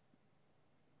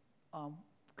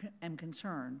am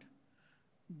concerned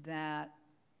that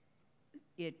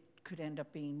it could end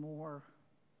up being more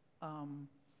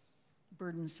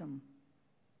burdensome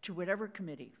to whatever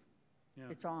committee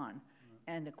it's on.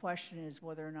 And the question is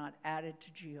whether or not added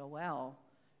to GOL,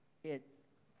 it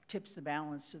tips the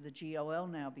balance so the GOL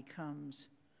now becomes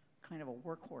kind of a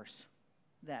workhorse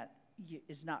that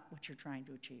is not what you're trying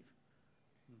to achieve.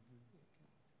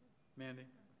 Mandy?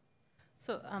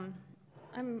 So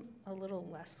I'm a little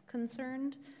less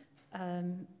concerned.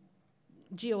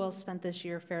 GOL spent this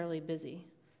year fairly busy,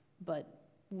 but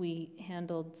we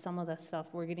handled some of the stuff.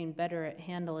 We're getting better at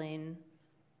handling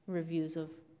reviews of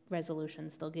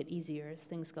resolutions. They'll get easier as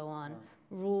things go on.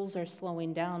 Rules are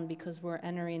slowing down because we're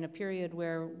entering a period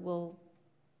where we'll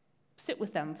sit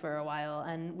with them for a while,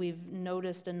 and we've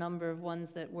noticed a number of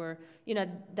ones that were, you know,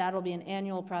 that'll be an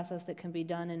annual process that can be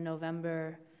done in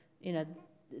November. You know,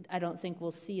 I don't think we'll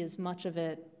see as much of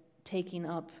it taking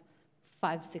up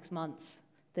 5-6 months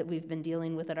that we've been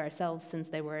dealing with it ourselves since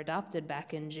they were adopted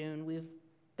back in June. We've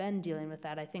been dealing with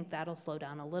that. I think that'll slow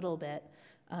down a little bit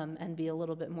and be a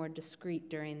little bit more discreet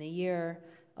during the year.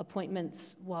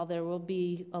 Appointments, while there will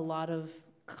be a lot of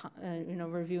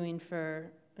reviewing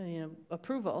for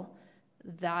approval,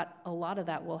 that a lot of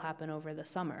that will happen over the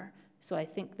summer. So I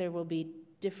think there will be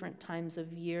different times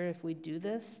of year if we do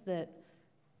this, that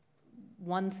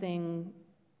one thing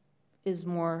is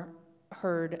more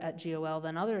heard at GOL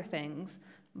than other things,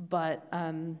 but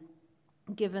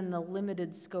given the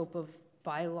limited scope of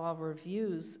bylaw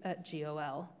reviews at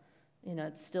GOL,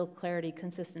 it's still clarity,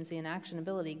 consistency, and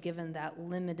actionability. Given that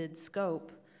limited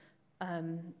scope,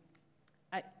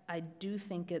 I do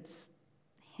think it's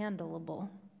handleable,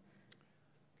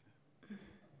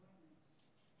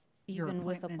 even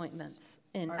with appointments.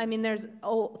 And I mean,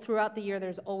 throughout the year,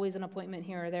 there's always an appointment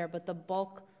here or there, but the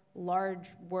bulk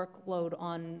large workload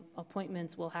on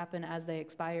appointments will happen as they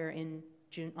expire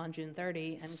on June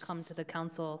 30 and come to the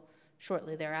council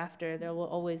shortly thereafter. There will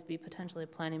always be potentially a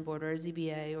planning board or a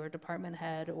ZBA or a department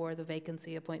head or the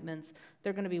vacancy appointments.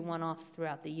 They're going to be one-offs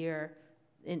throughout the year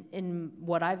in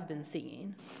what I've been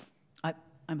seeing.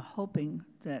 I'm hoping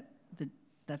that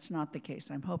that's not the case.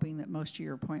 I'm hoping that most of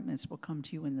your appointments will come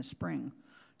to you in the spring,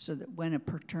 so that when a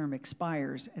term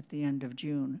expires at the end of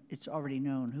June, it's already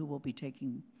known who will be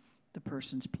taking the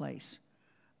person's place.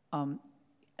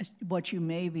 What you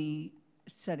may be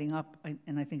setting up,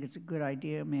 and I think it's a good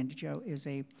idea, Mandi Jo, is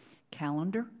a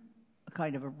calendar, a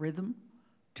kind of a rhythm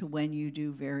to when you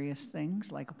do various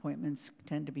things, like appointments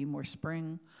tend to be more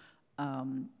spring,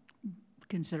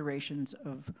 considerations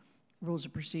of rules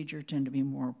of procedure tend to be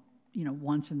more,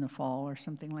 once in the fall or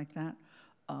something like that.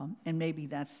 And maybe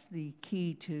that's the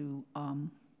key to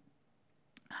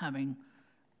having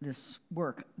this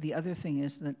work. The other thing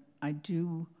is that I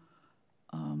do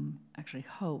actually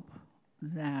hope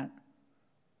that,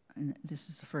 and this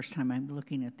is the first time I'm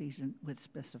looking at these with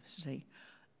specificity,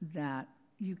 that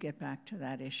you get back to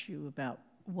that issue about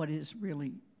what is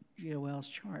really GOL's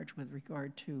charge with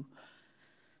regard to,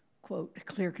 quote,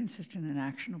 clear, consistent, and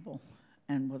actionable,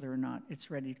 and whether or not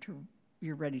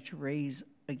you're ready to raise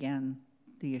again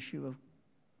the issue of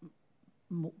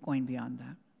going beyond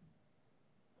that.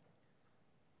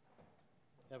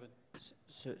 Evan?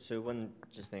 So one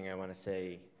just thing I want to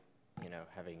say,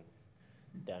 having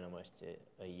done almost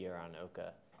a year on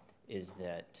OCA, is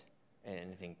that,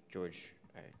 and I think George,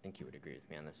 I think you would agree with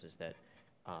me on this, is that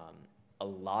a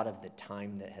lot of the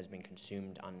time that has been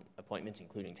consumed on appointments,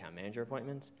 including town manager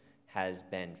appointments, has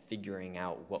been figuring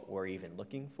out what we're even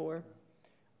looking for.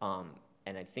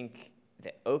 And I think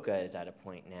that OCA is at a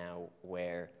point now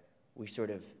where we sort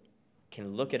of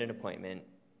can look at an appointment,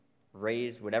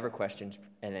 raise whatever questions,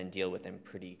 and then deal with them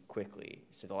pretty quickly.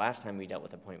 So the last time we dealt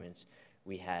with appointments,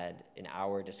 we had an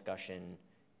hour discussion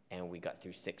and we got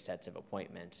through 6 sets of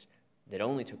appointments that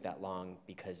only took that long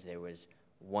because there was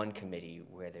one committee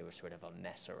where there was sort of a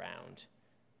mess around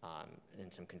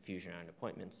and some confusion around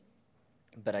appointments.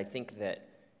 But I think that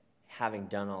having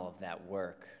done all of that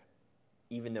work,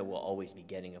 even though we'll always be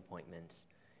getting appointments,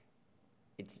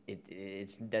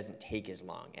 it doesn't take as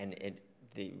long. And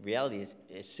the reality is,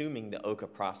 assuming the OCA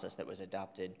process that was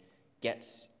adopted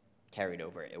gets carried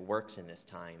over, it works in this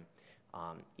time.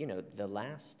 The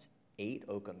last 8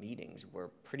 OCA meetings were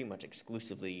pretty much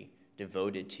exclusively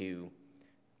devoted to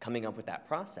coming up with that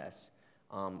process,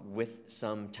 with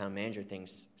some town manager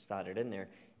things spotted in there.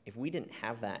 If we didn't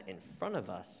have that in front of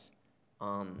us,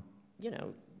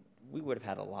 we would have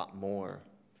had a lot more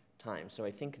time. So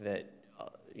I think that,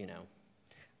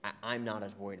 I'm not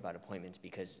as worried about appointments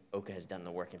because OCA has done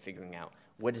the work in figuring out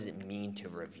what does it mean to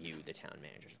review the town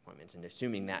manager's appointments, and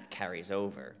assuming that carries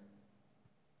over.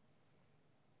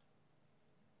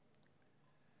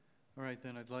 All right,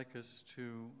 then I'd like us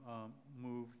to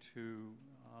move to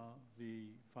the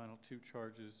final 2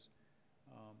 charges,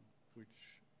 which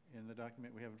in the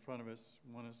document we have in front of us,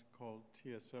 one is called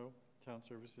TSO, Town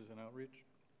Services and Outreach,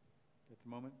 at the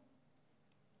moment,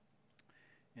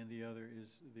 and the other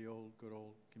is the good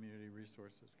old Community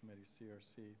Resources Committee,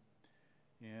 CRC.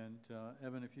 And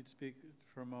Evan, if you'd speak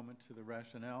for a moment to the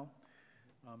rationale,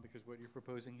 because what you're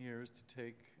proposing here is to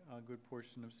take a good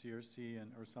portion of CRC,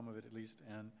 or some of it at least,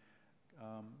 and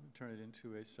turn it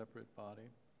into a separate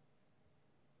body.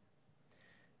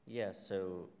 Yeah,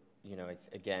 so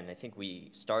again, I think we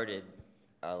started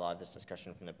a lot of this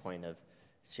discussion from the point of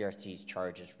CRC's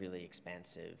charge is really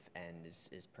expansive and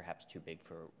is perhaps too big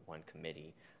for one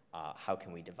committee. How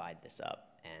can we divide this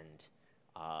up? And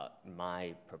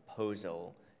my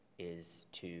proposal is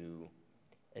to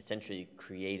essentially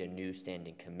create a new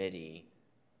standing committee,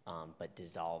 but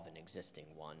dissolve an existing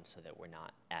one so that we're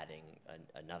not adding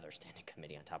another standing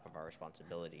committee on top of our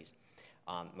responsibilities.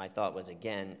 My thought was,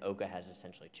 again, OCA has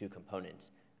essentially 2 components,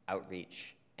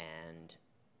 outreach and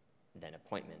then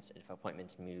appointments. And if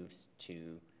appointments moves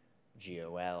to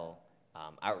GOL,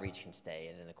 outreach can stay,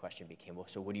 and then the question became, well,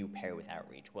 so what do you pair with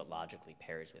outreach? What logically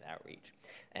pairs with outreach?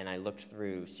 And I looked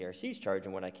through CRC's charge,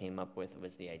 and what I came up with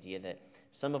was the idea that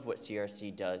some of what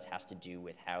CRC does has to do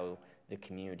with how the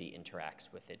community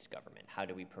interacts with its government. How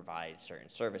do we provide certain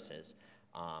services?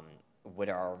 What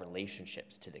are our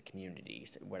relationships to the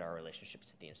communities? What are our relationships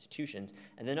to the institutions?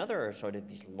 And then other are sort of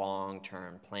these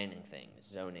long-term planning things,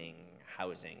 zoning,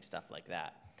 housing, stuff like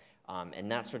that.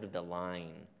 And that's sort of the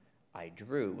line I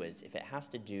drew, was if it has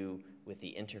to do with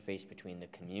the interface between the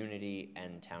community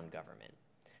and town government.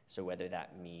 So whether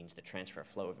that means the transfer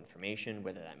flow of information,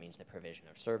 whether that means the provision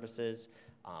of services,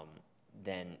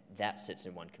 then that sits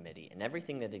in one committee. And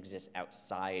everything that exists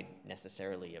outside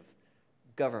necessarily of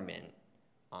government,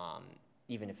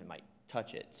 even if it might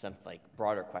touch it, some like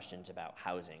broader questions about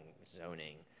housing,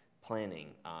 zoning, planning,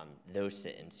 those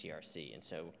sit in CRC. And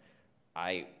so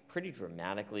I pretty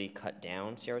dramatically cut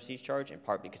down CRC's charge, in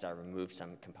part because I removed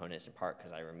some components, in part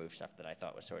because I removed stuff that I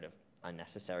thought was sort of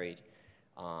unnecessary,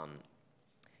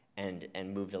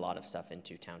 and moved a lot of stuff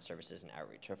into town services and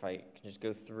outreach. So if I can just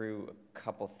go through a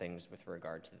couple things with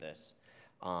regard to this.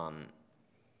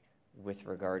 With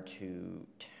regard to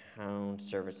town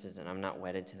services, and I'm not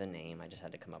wedded to the name, I just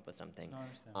had to come up with something. No, I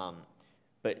understand.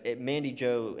 But Mandy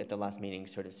Jo at the last meeting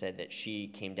sort of said that she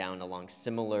came down along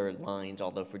similar lines,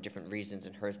 although for different reasons,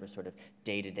 and hers was sort of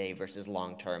day-to-day versus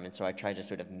long-term. And so I tried to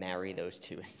sort of marry those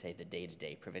two and say the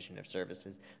day-to-day provision of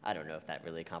services. I don't know if that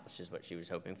really accomplishes what she was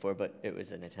hoping for, but it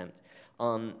was an attempt.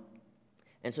 And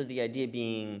so the idea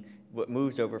being what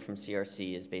moves over from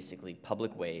CRC is basically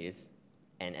public ways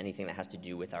and anything that has to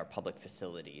do with our public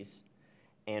facilities.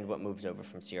 And what moves over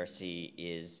from CRC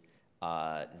is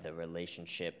the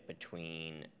relationship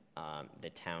between the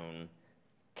town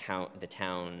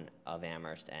of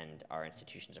Amherst and our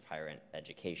institutions of higher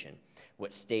education.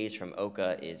 What stays from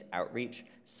OCA is outreach.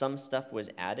 Some stuff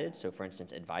was added, so for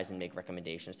instance, advise and make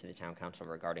recommendations to the town council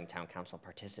regarding town council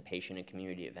participation in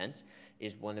community events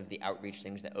is one of the outreach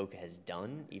things that OCA has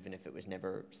done, even if it was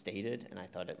never stated, and I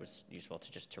thought it was useful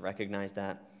to recognize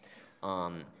that.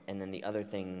 And then the other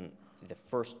thing, the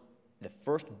first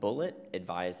bullet,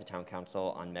 advise the town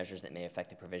council on measures that may affect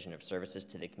the provision of services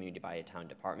to the community by a town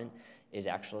department, is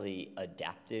actually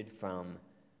adapted from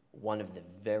one of the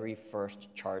very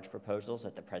first charge proposals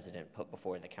that the president put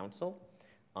before the council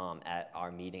at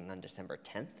our meeting on December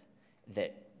 10th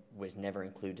that was never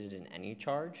included in any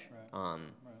charge, Right.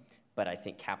 but I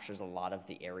think captures a lot of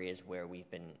the areas where we've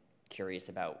been curious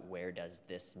about where does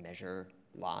this measure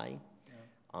lie.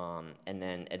 And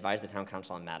then advise the town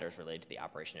council on matters related to the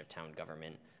operation of town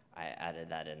government. I added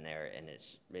that in there, and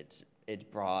it's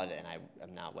broad, and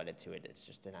I'm not wedded to it. It's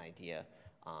just an idea,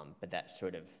 but that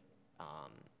sort of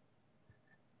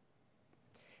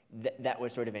that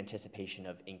was sort of anticipation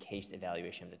of in case the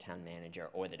evaluation of the town manager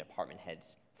or the department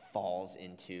heads falls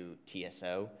into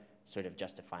TSO, sort of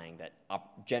justifying that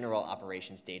general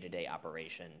operations, day-to-day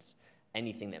operations,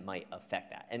 anything that might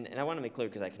affect that. And I want to make clear,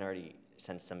 because I can already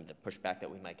sense some of the pushback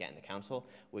that we might get in the council,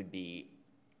 would be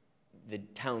the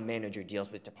town manager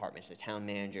deals with departments. The town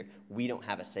manager, we don't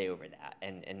have a say over that.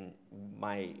 And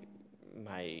my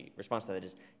response to that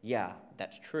is, yeah,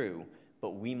 that's true,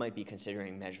 but we might be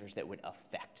considering measures that would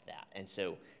affect that. And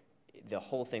so the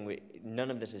whole thing, none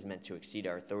of this is meant to exceed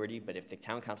our authority, but if the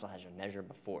town council has a measure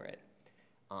before it,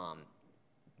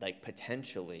 like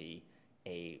potentially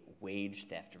a wage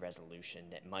theft resolution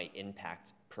that might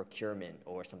impact procurement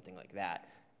or something like that,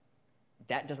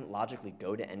 that doesn't logically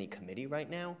go to any committee right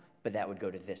now, but that would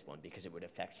go to this one because it would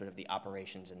affect sort of the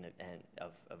operations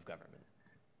of government.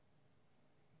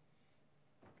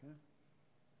 Okay.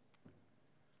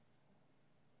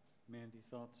 Mandy,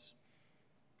 thoughts?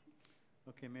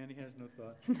 Okay, Mandy has no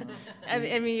thoughts. I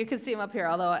mean, you can see them up here,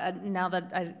 although now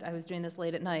that I was doing this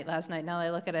late at night last night, now that I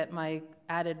look at it, my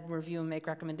added review and make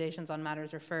recommendations on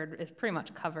matters referred is pretty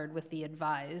much covered with the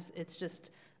advise. It's just,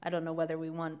 I don't know whether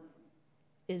we want,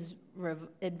 is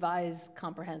advise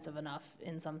comprehensive enough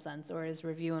in some sense, or is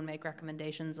review and make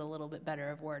recommendations a little bit better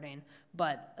of wording?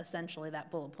 But essentially that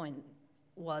bullet point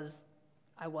was,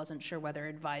 I wasn't sure whether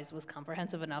advise was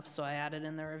comprehensive enough, so I added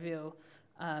in the review.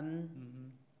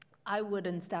 I would,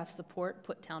 in staff support,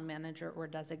 put town manager or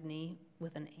designee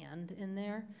with an and in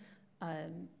there.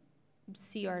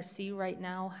 CRC right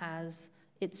now has,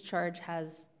 its charge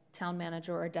has town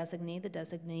manager or designee. The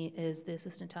designee is the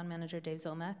assistant town manager, Dave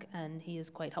Zomek, and he is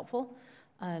quite helpful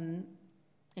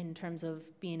in terms of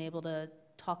being able to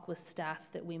talk with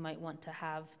staff that we might want to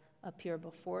have appear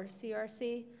before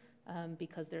CRC,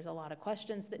 because there's a lot of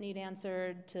questions that need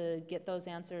answered, to get those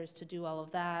answers, to do all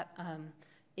of that.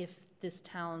 If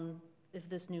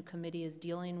this new committee is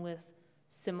dealing with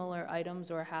similar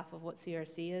items or half of what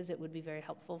CRC is, it would be very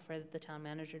helpful for the town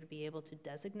manager to be able to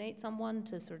designate someone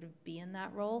to sort of be in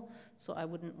that role. So I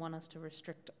wouldn't want us to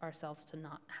restrict ourselves to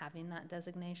not having that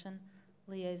designation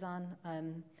liaison.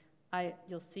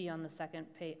 You'll see on the second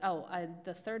page,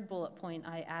 the third bullet point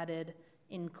I added,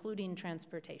 including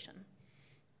transportation.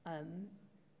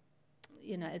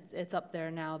 It's up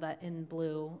there now that in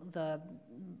blue, the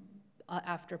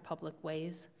after public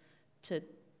ways, to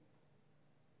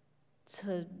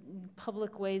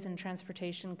public ways and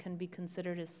transportation can be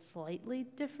considered a slightly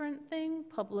different thing.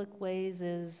 Public ways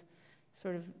is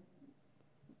sort of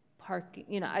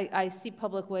parking, I see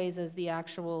public ways as the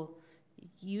actual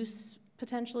use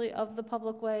potentially of the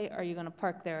public way? Are you gonna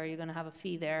park there? Are you gonna have a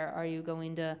fee there? Are you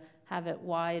going to have it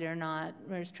wide or not?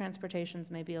 Whereas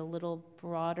transportation's maybe a little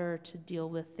broader to deal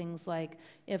with things like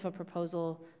if a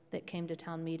proposal that came to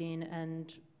town meeting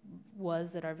and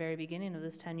was at our very beginning of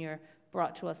this tenure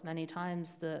brought to us many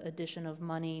times the addition of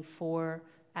money for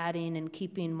adding and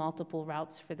keeping multiple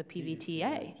routes for the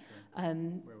PVTA.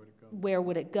 Where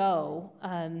would it go?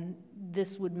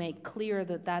 This would make clear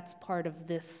that that's part of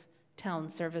this town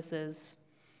services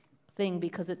thing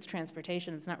because it's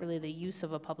transportation. It's not really the use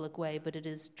of a public way, but it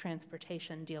is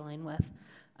transportation dealing with.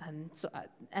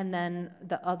 And then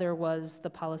the other was the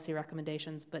policy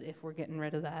recommendations, but if we're getting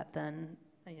rid of that, then,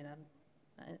 you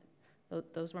know,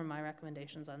 those were my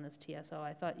recommendations on this TSO.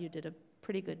 I thought you did a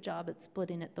pretty good job at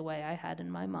splitting it the way I had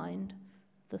in my mind,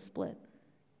 the split.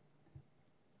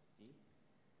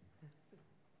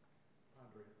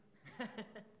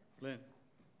 Lynn?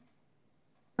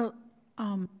 So,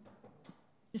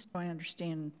 just so I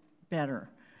understand better.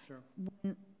 Sure.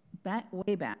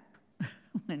 Way back,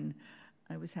 when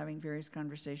I was having various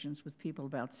conversations with people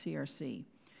about CRC,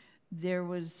 there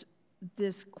was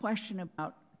this question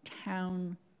about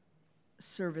town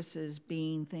services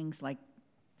being things like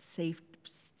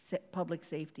public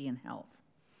safety and health,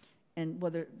 and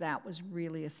whether that was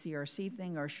really a CRC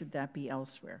thing or should that be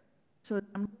elsewhere. So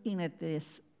I'm looking at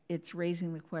this, it's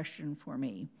raising the question for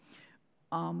me.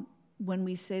 When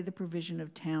we say the provision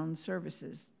of town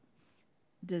services,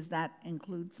 does that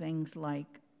include things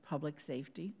like public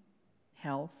safety,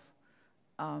 health,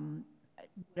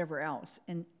 whatever else?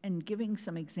 And giving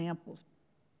some examples.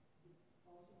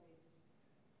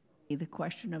 The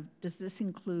question of, does this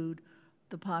include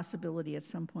the possibility at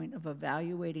some point of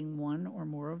evaluating one or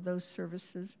more of those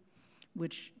services,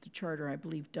 which the charter, I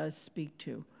believe, does speak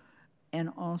to? And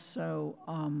also,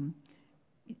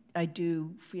 I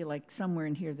do feel like somewhere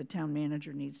in here the town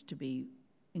manager needs to be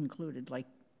included, like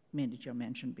Mandi Jo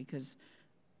mentioned, because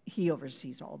he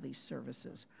oversees all these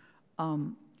services.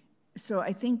 So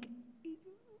I think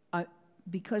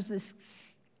because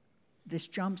this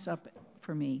jumps up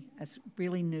for me as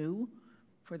really new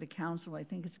for the council, I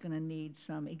think it's going to need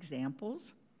some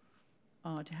examples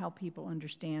to help people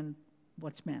understand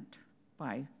what's meant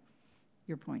by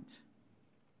your points.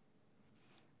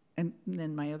 And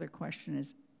then my other question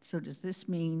is, so does this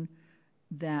mean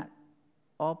that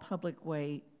all public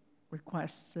way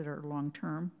requests that are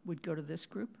long-term would go to this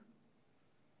group?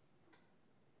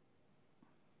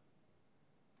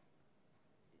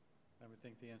 I would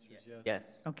think the answer is yes.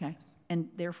 Yes. Okay. And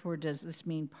therefore, does this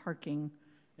mean parking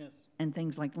Yes. and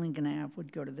things like Lincoln Ave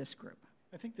would go to this group?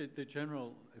 I think that the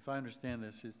general, if I understand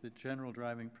this, is the general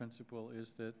driving principle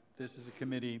is that this is a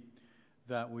committee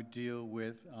that would deal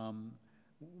with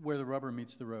where the rubber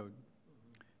meets the road.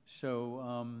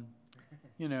 So,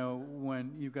 you know,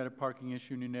 when you've got a parking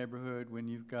issue in your neighborhood, when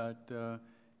you've got,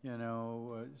 you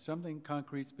know, something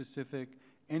concrete, specific,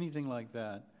 anything like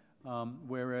that.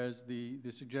 Whereas the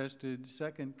suggested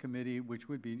second committee, which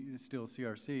would be still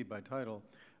CRC by title,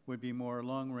 would be more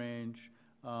long-range,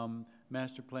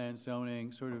 master plan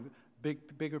zoning, sort of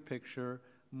bigger picture,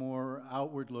 more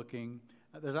outward-looking.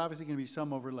 There's obviously going to be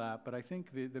some overlap, but I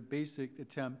think the basic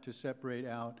attempt to separate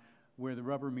out where the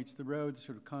rubber meets the road,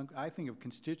 sort of I think of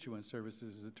constituent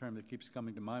services as a term that keeps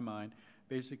coming to my mind,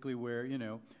 basically where, you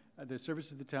know, the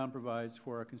services the town provides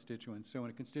for our constituents. So when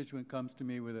a constituent comes to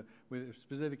me with a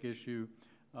specific issue,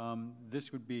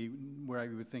 this would be where I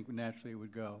would think naturally it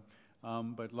would go.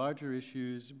 But larger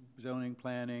issues, zoning,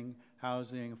 planning,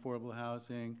 housing, affordable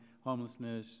housing,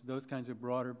 homelessness, those kinds of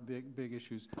broader, big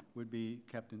issues would be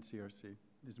kept in CRC,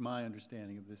 is my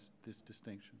understanding of this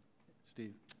distinction.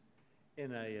 Steve?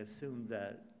 And I assume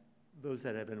that those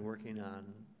that have been working on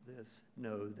this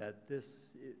know that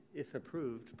this, if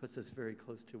approved, puts us very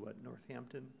close to what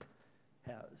Northampton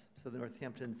has. So the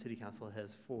Northampton City Council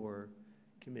has 4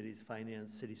 committees: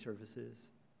 finance, city services,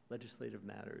 legislative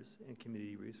matters, and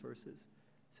community resources.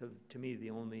 So to me,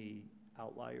 the only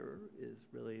outlier is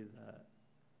really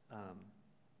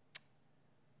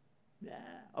the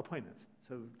appointments.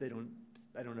 So they don't,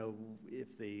 I don't know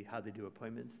if how they do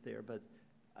appointments there, but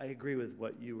I agree with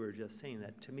what you were just saying,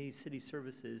 that to me, city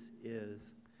services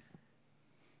is,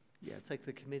 yeah, it's like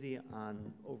the committee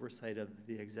on oversight of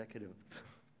the executive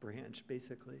branch,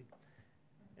 basically.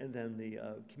 And then the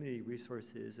community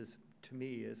resources is, to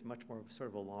me, is much more of sort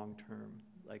of a long-term,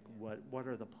 like what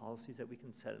are the policies that we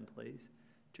can set in place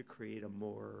to create a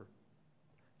more,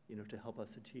 you know, to help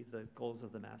us achieve the goals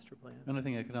of the master plan. And I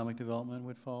think economic development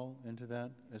would fall into that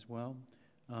as well.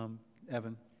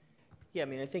 Evan? Yeah, I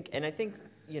mean, I think,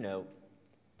 you know,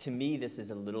 to me, this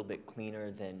is a little bit cleaner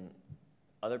than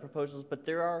other proposals, but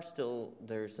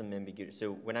there's some ambiguity.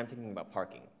 So when I'm thinking about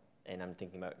parking, and I'm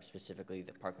thinking about specifically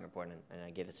the parking report, and I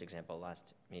gave this example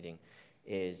last meeting,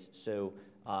 is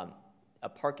a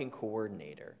parking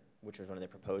coordinator, which was one of the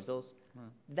proposals,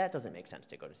 that doesn't make sense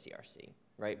to go to CRC,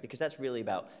 right? Because that's really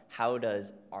about how do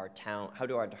our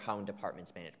town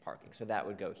departments manage parking? So that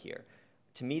would go here.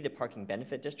 To me, the parking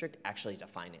benefit district actually is a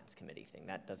finance committee thing.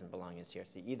 That doesn't belong in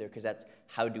CRC either, because that's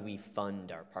how do we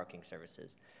fund our parking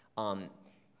services.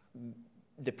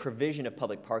 The provision of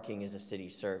public parking is a city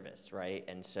service, right?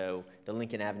 And so the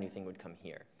Lincoln Avenue thing would come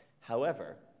here.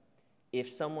 However, if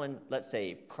someone, let's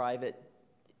say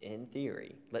in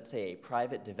theory, let's say a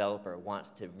private developer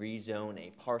wants to rezone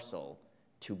a parcel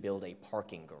to build a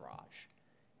parking garage.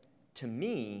 To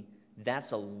me,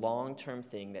 that's a long-term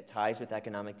thing that ties with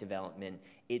economic development.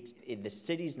 The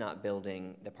city's not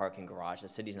building the parking garage, the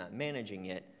city's not managing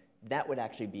it. That would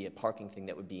actually be a parking thing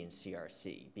that would be in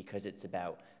CRC, because it's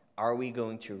about, are we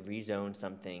going to rezone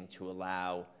something to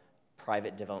allow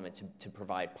private development to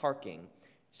provide parking,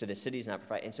 so the city's not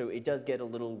providing? And so it does get a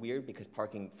little weird because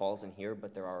parking falls in here,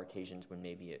 but there are occasions when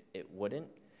maybe it wouldn't.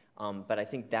 But I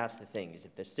think that's the thing, is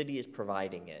if the city is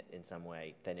providing it in some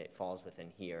way, then it falls within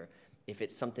here. If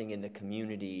it's something in the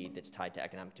community that's tied to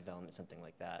economic development, something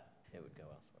like that, it would go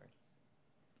elsewhere.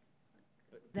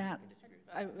 That,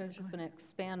 I was just going to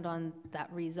expand on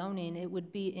that rezoning. It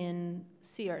would be in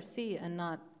CRC and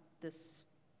not this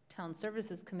Town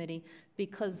Services Committee,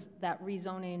 because that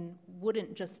rezoning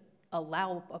wouldn't just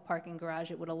allow a parking garage,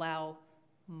 it would allow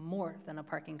more than a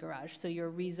parking garage. So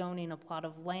you're rezoning a plot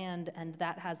of land, and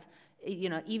that has,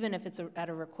 even if it's at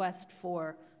a request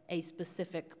for a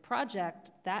specific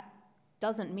project, that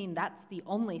doesn't mean that's the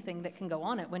only thing that can go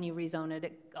on it when you rezone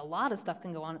it. A lot of stuff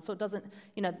can go on it. So it doesn't,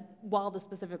 while the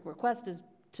specific request is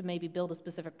to maybe build a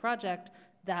specific project,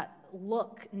 that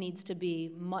look needs to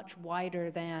be much wider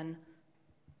than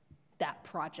that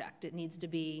project. It needs to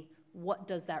be, what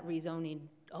does that rezoning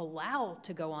allow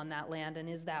to go on that land, and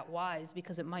is that wise?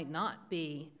 Because it might not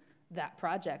be that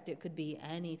project. It could be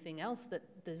anything else that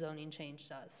the zoning change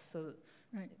does. So,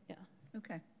 right. Yeah.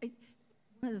 Okay.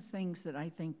 One of the things that I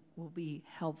think will be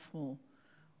helpful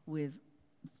with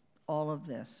all of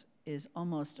this is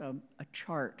almost a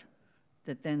chart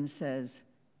that then says,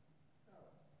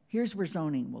 here's where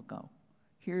zoning will go.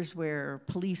 Here's where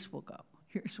police will go.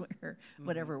 Here's where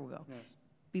whatever will go.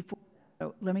 Yes.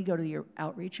 So let me go to your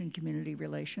outreach and community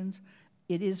relations.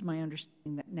 It is my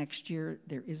understanding that next year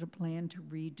there is a plan to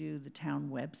redo the town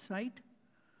website.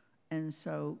 And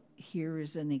so here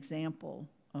is an example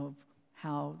of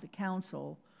how the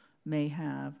council may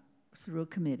have, through a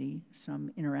committee, some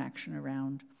interaction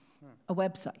around a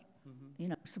website.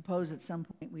 Suppose at some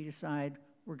point we decide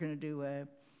we're going to do a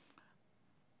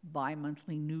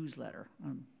bi-monthly newsletter.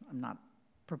 I'm not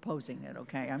proposing it,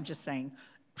 okay? I'm just saying,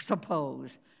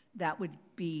 suppose that would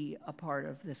be a part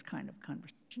of this kind of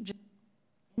conversation. Just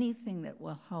anything that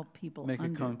will help people Make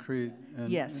it concrete.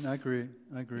 Yes. And I agree.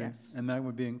 Yes. And that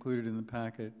would be included in the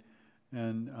packet.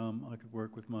 And I could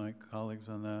work with my colleagues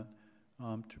on that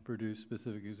to produce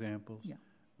specific examples. Yeah.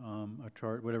 A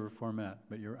chart, whatever format.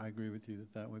 But I agree with you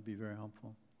that would be very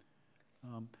helpful.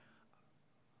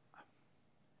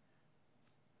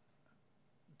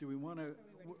 Do we want to?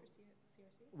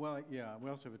 Well, yeah, we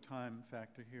also have a time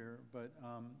factor here, but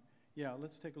yeah,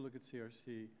 let's take a look at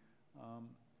CRC.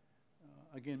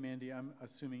 Again, Mandy, I'm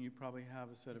assuming you probably have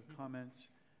a set of comments,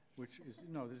 which is,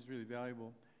 this is really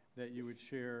valuable, that you would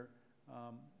share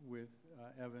with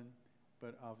Evan,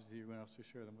 but obviously you're going to also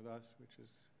share them with us, which is,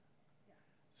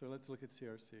 so let's look at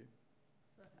CRC.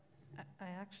 So I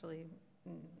actually,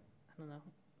 I don't know,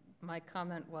 my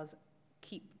comment was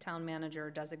keep town manager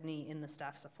or designee in the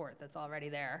staff support that's already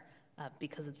there,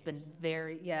 because it's been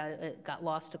it got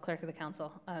lost to clerk of the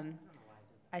council.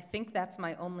 I think that's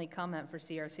my only comment for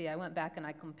CRC. I went back and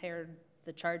I compared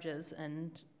the charges,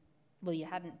 and well, you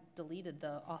hadn't deleted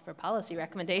the offer policy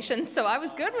recommendations, so I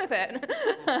was good with it.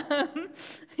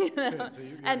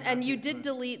 And you did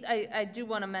delete, I do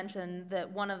want to mention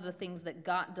that one of the things that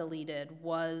got deleted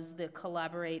was the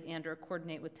collaborate and or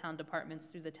coordinate with town departments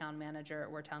through the town manager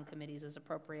or town committees as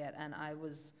appropriate, and I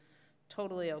was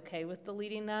totally okay with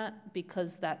deleting that,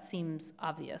 because that seems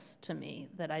obvious to me,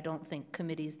 that I don't think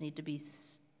committees need to be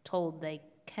told they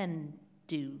can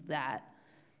do that.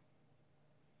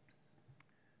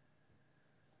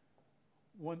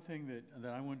 One thing that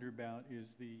I wonder about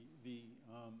is the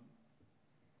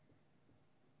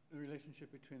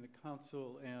relationship between the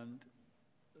council and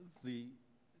the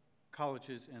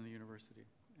colleges and the university.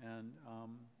 And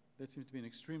that seems to be an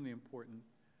extremely important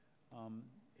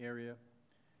area.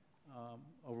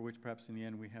 over which perhaps in the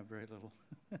end we have very little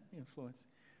influence.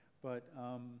 But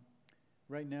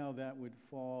right now, that would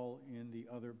fall in the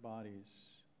other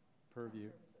bodies' purview.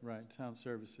 Right, town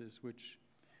services, which,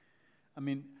 I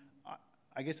mean,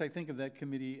 I guess I think of that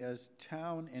committee as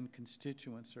town and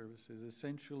constituent services,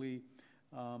 essentially,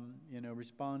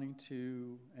 responding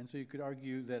to, and so you could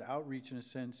argue that outreach, in a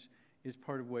sense, is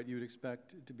part of what you would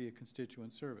expect to be a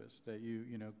constituent service, that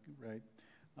right?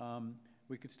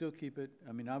 We could still keep it,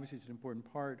 I mean, obviously it's an important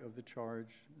part of the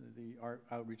charge, the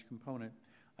outreach component.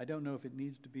 I don't know if it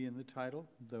needs to be in the title,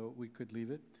 though we could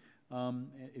leave it.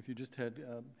 If you just had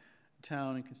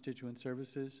town and constituent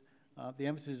services, the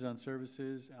emphasis is on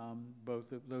services, both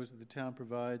those that the town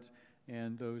provides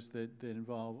and those that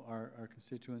involve our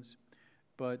constituents.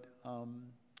 But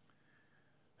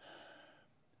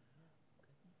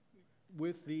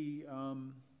with the,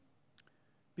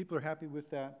 people are happy with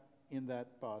that in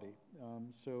that body.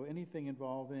 So anything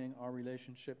involving our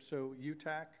relationship, so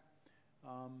UTAC,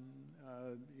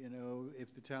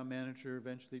 if the town manager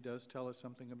eventually does tell us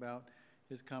something about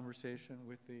his conversation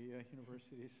with the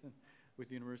universities and with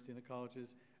the university and the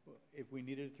colleges, if we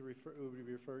needed to refer, it would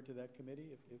be referred to that committee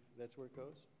if that's where it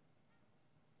goes?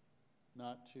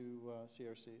 Not to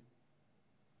CRC?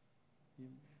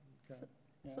 Okay.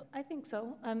 So I think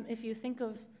so. If you think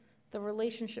of the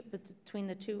relationship between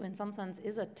the two, in some sense,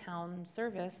 is a town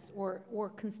service or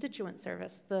constituent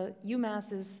service. The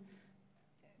UMass is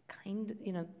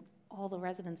all the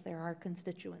residents there are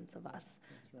constituents of us.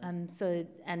 Right. So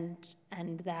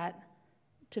that,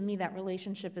 to me, that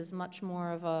relationship is much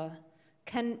more of a,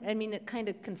 it kind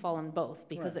of can fall on both,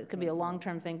 because Right, it could be a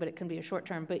long-term thing, but it can be a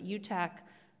short-term. But UTAC,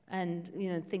 and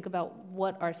think about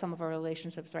what are some of our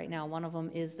relationships right now. One of them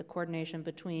is the coordination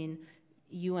between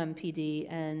UMPD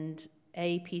and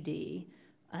APD,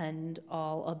 and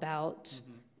all about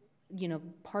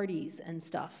parties and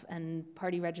stuff, and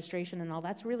party registration and all.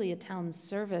 That's really a town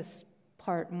service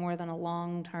part more than a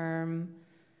long-term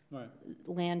Right.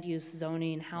 land use,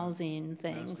 zoning, housing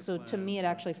thing. Master So to plan, me, it right.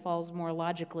 actually falls more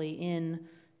logically in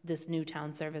this new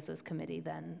town services committee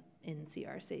than in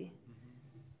CRC.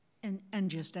 And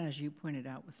just as you pointed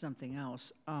out with something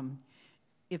else,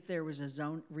 if there was a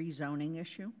rezoning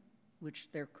issue, which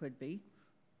there could be,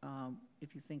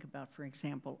 if you think about, for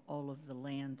example, all of the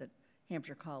land that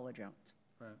Hampshire College owns.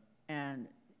 Right. And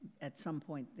at some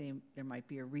point, there might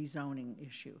be a rezoning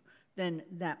issue. Then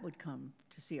that would come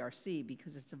to CRC,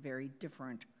 because it's a very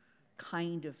different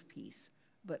kind of piece.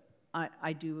 But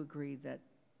I do agree that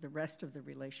the rest of the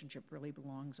relationship really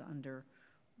belongs under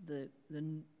the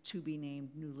to-be-named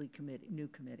new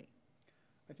committee.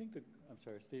 I think that, I'm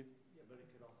sorry, Steve? Yeah, but it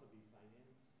could also be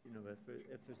finance.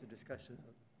 If there's a discussion,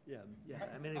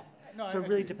 I mean, No, so I it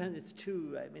really agree. depends,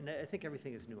 I think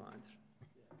everything is nuanced.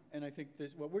 And I think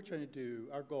what we're trying to do,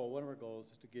 one of our goals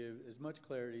is to give as much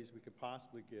clarity as we could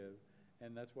possibly give.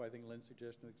 And that's why I think Lynn's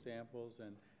suggestion of examples,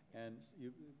 and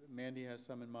Mandy has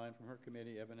some in mind from her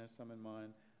committee, Evan has some in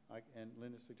mind, and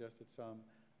Lynn has suggested some.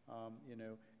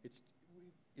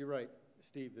 You're right,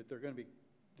 Steve, that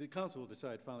the council will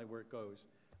decide finally where it goes.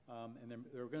 And then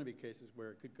there are going to be cases where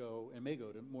it could go, and may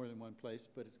go to more than one place,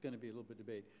 but it's going to be a little bit of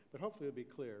debate. But hopefully it'll be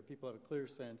clear. People have a clear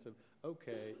sense of,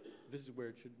 okay, this is where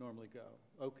it should normally go.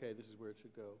 Okay, this is where it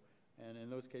should go. And in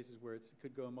those cases where it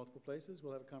could go in multiple places,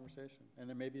 we'll have a conversation. And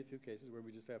there may be a few cases where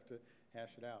we just have to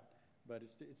hash it out. But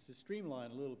it's to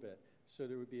streamline a little bit, so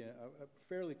there would be a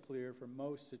fairly clear, for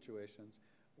most situations,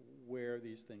 where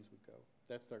these things would go.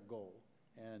 That's our goal.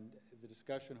 And the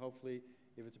discussion, hopefully,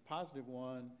 if it's a positive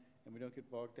one, and we don't get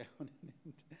bogged down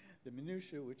in the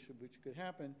minutiae, which could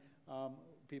happen,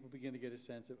 people begin to get a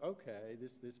sense of, okay,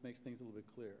 this makes things a little bit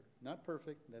clearer. Not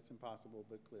perfect, that's impossible,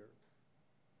 but clear.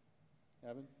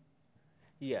 Evan?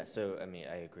 Yeah, so,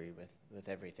 I agree with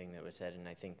everything that was said, and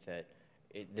I think that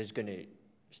there's going to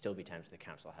still be times where the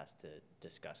council has to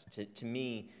discuss. To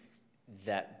me,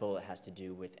 that bullet has to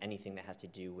do with anything that has to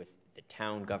do with the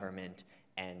town government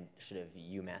and sort of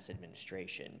UMass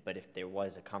administration. But if there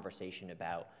was a conversation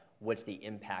about what's the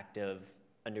impact of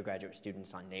undergraduate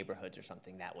students on neighborhoods or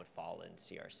something, that would fall in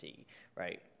CRC,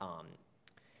 right?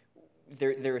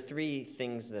 There are three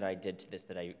things that I did to this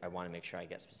that I want to make sure I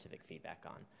get specific feedback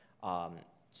on.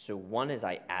 So one is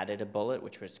I added a bullet,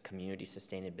 which was community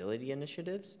sustainability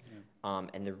initiatives. Yeah.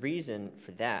 And the reason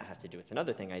for that has to do with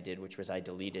another thing I did, which was I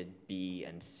deleted B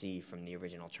and C from the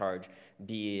original charge.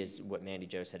 B is what Mandy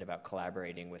Jo said about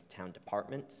collaborating with town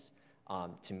departments.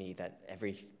 To me, that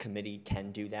every committee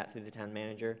can do that through the town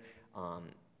manager.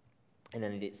 And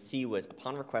then the C was,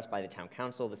 upon request by the town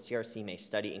council, the CRC may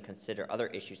study and consider other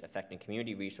issues affecting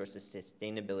community resources,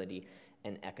 sustainability,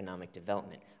 and economic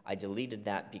development. I deleted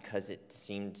that because it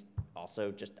seemed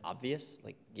also just obvious.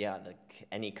 Like, yeah,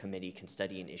 any committee can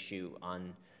study an issue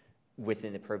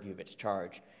within the purview of its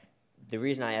charge. The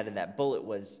reason I added that bullet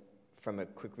was, from a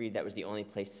quick read, that was the only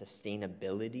place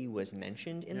sustainability was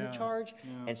mentioned in the charge.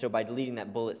 And so by deleting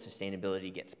that bullet,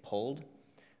 sustainability gets pulled.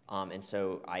 And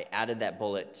so I added that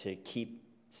bullet to keep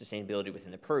sustainability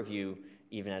within the purview,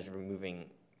 even as removing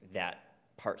that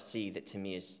part C that to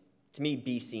me,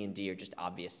 B, C, and D are just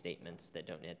obvious statements that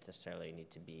don't necessarily need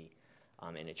to be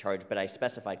in a charge. But I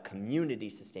specified community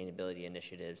sustainability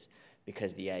initiatives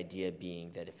because the idea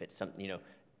being that if it's something,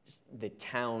 the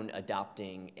town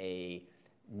adopting a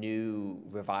new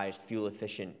revised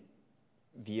fuel-efficient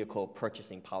vehicle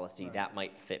purchasing policy, right, that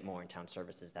might fit more in town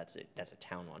services. That's a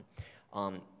town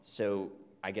one. So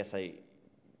I guess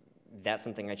that's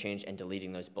something I changed, and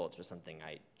deleting those bullets was something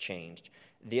I changed.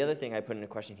 The other thing I put in a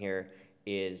question here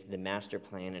is the master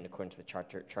plan in accordance with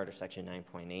Charter Section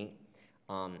 9.8.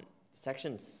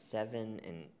 Section 7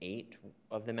 and 8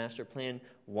 of the master plan,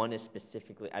 one is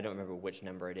specifically, I don't remember which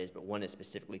number it is, but one is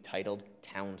specifically titled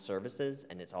Town Services,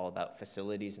 and it's all about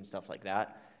facilities and stuff like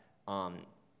that. I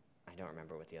don't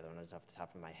remember what the other one is off the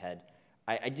top of my head.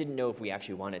 I didn't know if we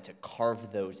actually wanted to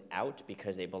carve those out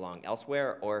because they belong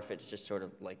elsewhere, or if it's just sort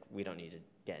of like we don't need to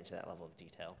get into that level of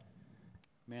detail.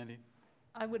 Mandy?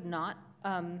 I would not.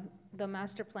 The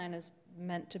master plan is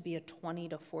meant to be a 20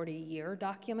 to 40 year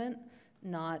document,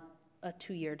 not a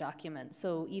 2-year document.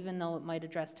 So even though it might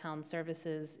address town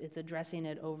services, it's addressing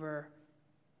it over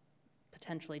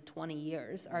potentially 20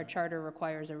 years. Our charter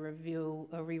requires a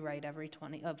rewrite every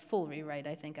 20, a full rewrite,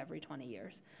 I think, every 20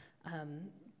 years.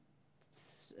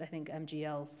 I think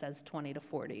MGL says 20 to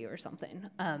 40 or something,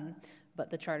 but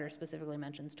the charter specifically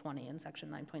mentions 20 in section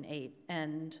 9.8.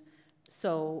 And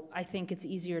so I think it's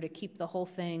easier to keep the whole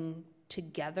thing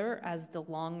together as the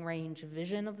long-range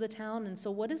vision of the town. And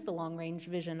so what is the long-range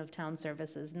vision of town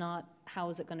services, not how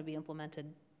is it going to be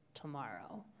implemented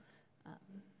tomorrow?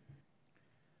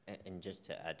 And just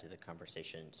to add to the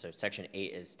conversation, so section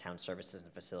 8 is town services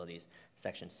and facilities.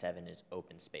 Section 7 is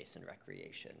open space and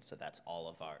recreation. So that's all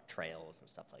of our trails and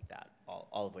stuff like that,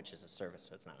 all of which is a service,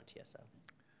 so it's not a TSO.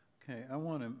 Okay, I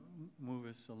want to move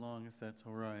us along, if that's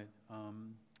all right,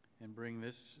 and bring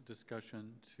this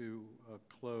discussion to a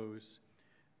close,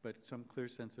 but some clear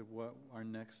sense of what our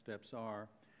next steps are.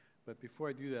 But before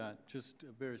I do that, just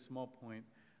a very small point.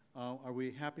 Are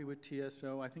we happy with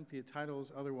TSO? I think the titles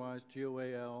otherwise,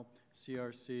 GOAL,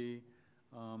 CRC,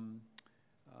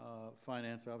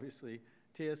 finance, obviously.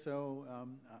 TSO,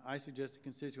 I suggested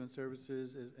constituent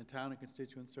services, and town and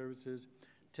constituent services,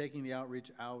 taking the outreach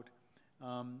out.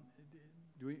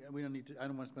 We don't need to, I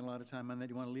don't want to spend a lot of time on that.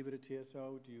 Do you want to leave it at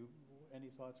TSO?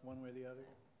 Any thoughts one way or the other?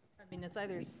 I mean, it's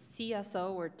either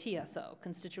CSO or TSO,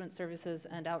 constituent services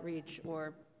and outreach,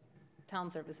 or town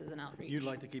services and outreach. You'd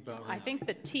like to keep outreach? I think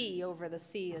the T over the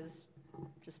C is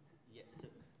just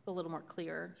a little more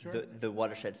clear. Sure. The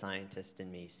watershed scientist in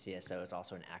me, CSO, is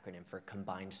also an acronym for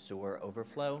Combined Sewer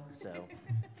Overflow, so.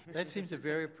 That seems a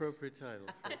very appropriate title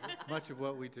for much of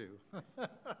what we do.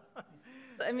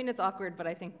 So, I mean, it's awkward, but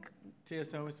I think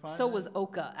TSO is fine? so then? was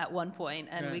OCA at one point,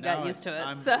 and Yeah, we got now used to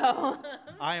I'm- it, so.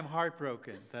 I am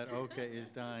heartbroken that OCA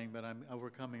is dying, but I'm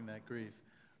overcoming that grief.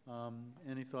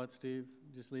 Any thoughts, Steve?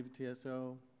 Just leave it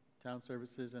TSO, town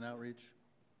services and outreach?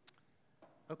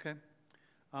 Okay.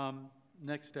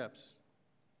 Next steps.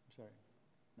 I'm sorry.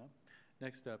 No?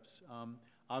 Next steps.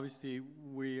 Obviously,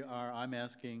 I'm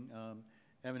asking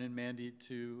Evan and Mandy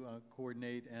to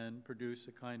coordinate and produce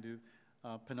a kind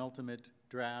of penultimate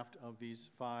draft of these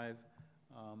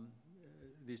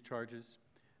these charges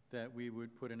that we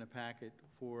would put in a packet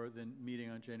for the meeting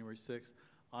on January 6th.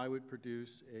 I would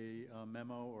produce a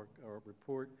memo or a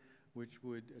report which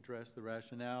would address the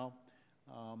rationale.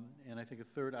 And I think a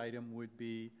third item would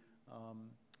be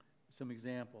some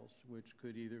examples, which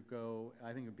could either go,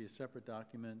 I think it would be a separate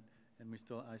document, and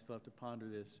I still have to ponder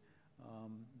this.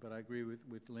 But I agree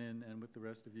with Lynn and with the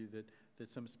rest of you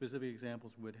that some specific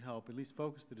examples would help, at least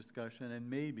focus the discussion, and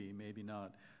maybe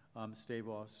not, stave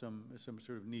off some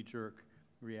sort of knee-jerk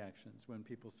reactions when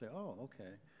people say, oh,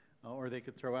 okay. Or they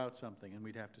could throw out something, and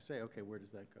we'd have to say, okay, where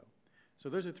does that go? So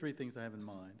those are 3 things I have in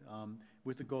mind.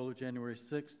 With the goal of January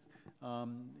 6th,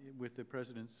 with the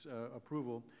President's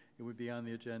approval, it would be on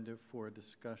the agenda for a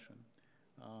discussion.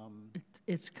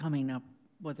 It's coming up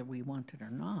whether we want it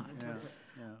or not.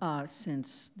 Yeah.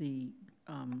 Since the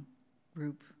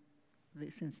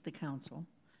since the council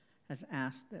has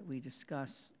asked that we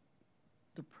discuss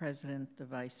the president, the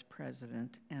vice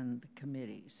president, and the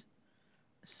committees.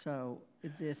 So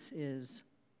this is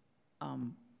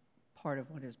part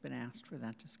of what has been asked for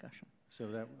that discussion. So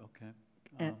that, okay.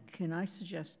 And can I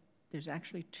suggest there's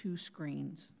actually two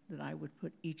screens that I would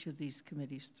put each of these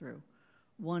committees through.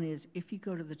 One is, if you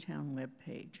go to the town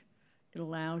webpage, it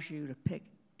allows you to pick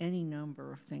any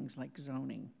number of things like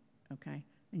zoning, okay?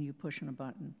 And you push on a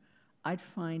button. I'd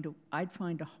find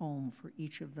a home for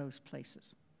each of those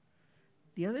places.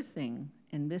 The other thing,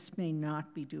 and this may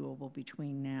not be doable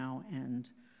between now and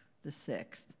the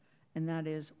 6th, and that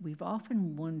is, we've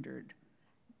often wondered,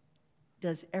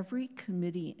 does every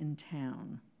committee in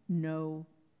town know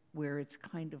where its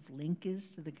kind of link is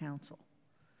to the council?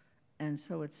 And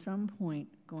so at some point,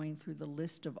 going through the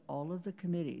list of all of the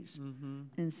committees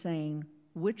and saying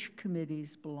which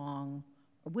committees belong,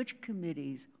 or which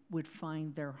committees would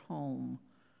find their home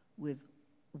with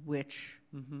which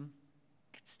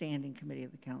standing committee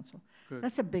of the council. Good.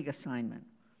 That's a big assignment.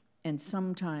 And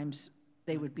sometimes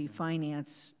they would be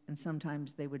finance, and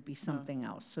sometimes they would be something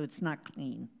else. So it's not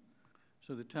clean.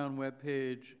 So the town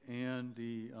webpage and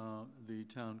the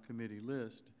town committee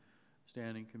list,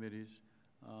 standing committees,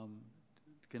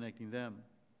 connecting them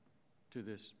to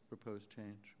this proposed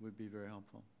change would be very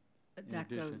helpful. In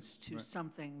That addition, goes to right.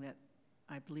 something that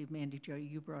I believe, Mandy Jo,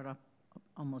 you brought up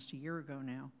almost a year ago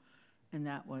now, and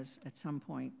that was, at some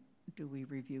point, do we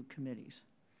review committees?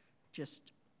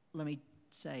 Just let me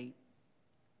say,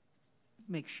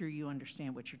 make sure you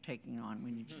understand what you're taking on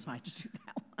when you decide to do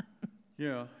that one.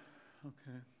 Yeah,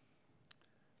 okay.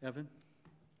 Evan?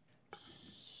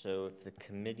 So if the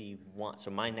committee wants,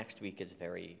 so my next week is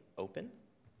very open.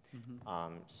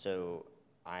 So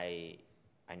I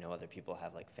know other people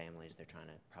have like families they're trying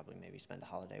to probably maybe spend a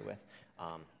holiday with,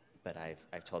 but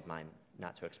I've told mine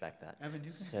not to expect that. Evan, you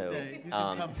can So, stay. You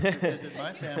can come to visit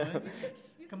my family.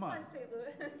 Come on.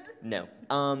 No.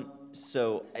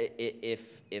 So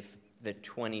if the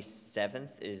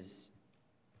 27th is,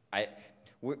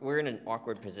 we're in an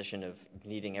awkward position of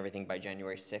needing everything by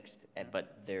January 6th,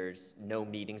 but there's no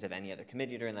meetings of any other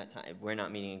committee during that time. We're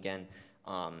not meeting again.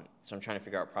 So I'm trying to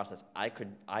figure out a process. I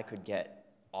could get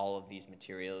all of these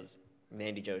materials.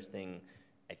 Mandy Jo's thing,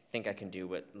 I think I can do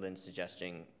what Lynn's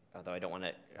suggesting, although I don't want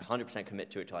to 100%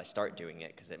 commit to it till I start doing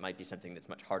it, because it might be something that's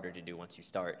much harder to do once you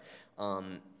start.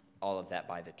 All of that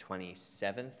by the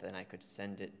 27th, and I could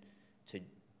send it to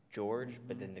George,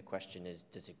 but then the question is,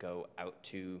 does it go out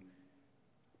to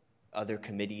other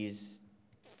committees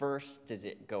first? Does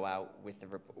it go out with the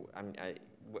report?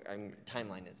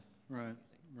 Timeline is. Right.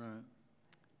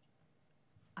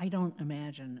 I don't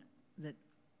imagine that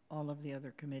all of the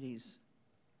other committees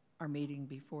are meeting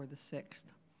before the 6th.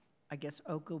 I guess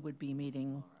OCA would be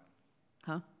meeting,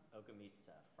 huh? OCA meets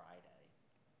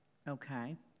Friday. Okay.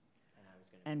 And I was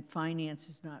going And finance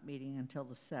is not meeting until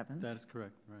the 7th. That is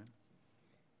correct, right,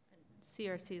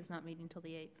 CRC is not meeting till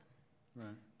the 8th.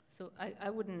 right. So I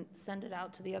wouldn't send it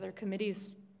out to the other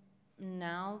committees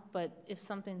now, but if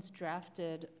something's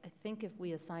drafted, I think if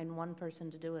we assign one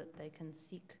person to do it, they can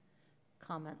seek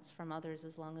comments from others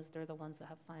as long as they're the ones that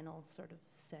have final sort of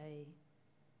say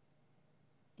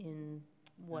in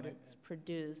what it's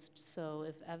produced. So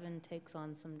if Evan takes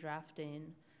on some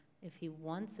drafting, if he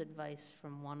wants advice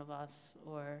from one of us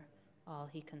or all,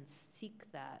 he can seek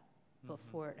that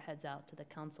before it heads out to the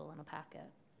council in a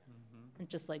packet. And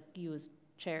just like you as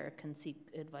chair can seek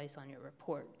advice on your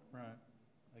report Right.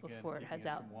 before it heads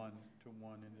out. To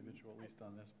one individual, at least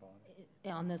on this body.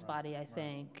 On this Right, body, I right.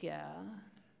 think, yeah.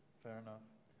 Fair enough.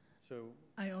 So,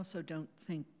 I also don't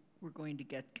think we're going to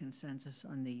get consensus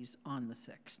on these on the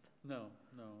 6th. no.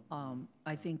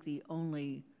 I think the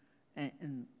only,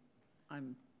 and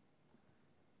I'm,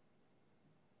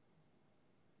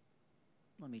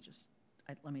 let me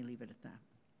leave it at that.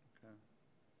 Okay.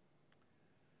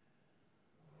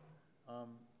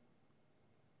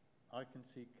 I can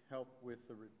seek help with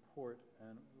the report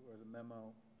or the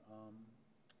memo.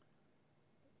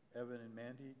 Evan and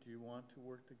Mandy, do you want to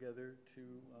work together to?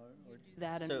 Or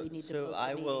That, and we need to So post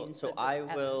I a will. meeting. So just I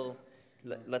Evan- will.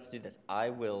 Let's do this. I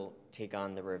will take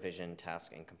on the revision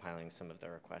task and compiling some of the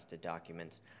requested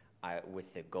documents,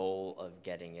 with the goal of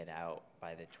getting it out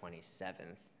by the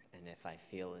 27th. And if I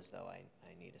feel as though I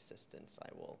need assistance, I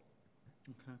will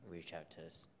Okay. reach out to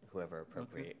whoever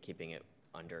appropriate, keeping it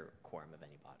under quorum of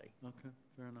anybody. Okay,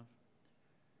 fair enough.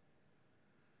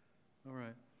 All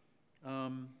right.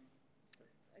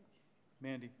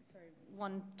 Mandy? Sorry,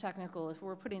 one technical, if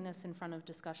we're putting this in front of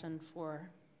discussion for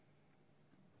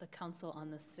the council on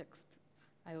the 6th,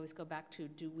 I always go back to,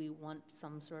 do we want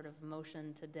some sort of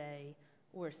motion today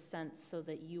or sense so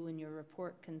that you in your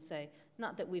report can say,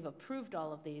 not that we've approved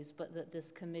all of these, but that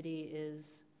this committee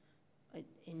is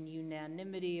in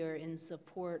unanimity or in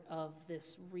support of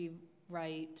this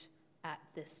rewrite at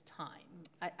this time?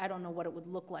 I don't know what it would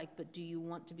look like, but do you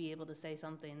want to be able to say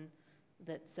something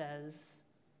that says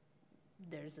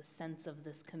there's a sense of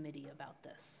this committee about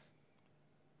this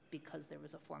because there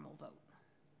was a formal vote.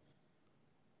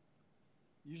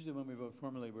 Usually when we vote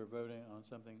formally, we're voting on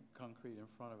something concrete in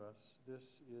front of us.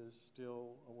 This is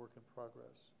still a work in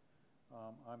progress.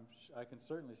 I can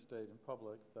certainly state in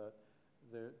public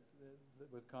that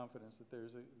with confidence that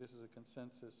this is a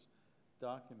consensus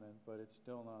document, but it's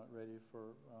still not ready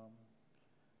for,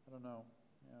 I don't know,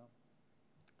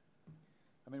 yeah.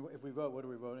 I mean, if we vote, what are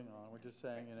we voting on? We're just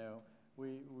saying, you know,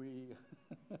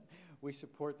 we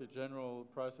support the general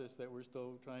process that we're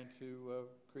still trying to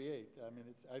create. I mean,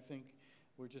 I think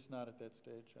we're just not at that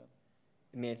stage yet.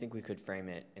 I mean, I think we could frame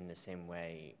it in the same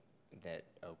way that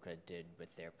OCA did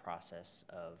with their process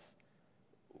of,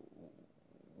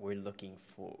 we're looking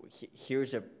for,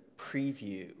 here's a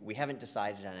preview. We haven't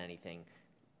decided on anything.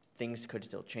 Things could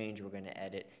still change. We're going to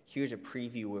edit. Here's a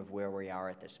preview of where we are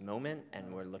at this moment,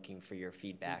 and we're looking for your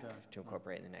feedback to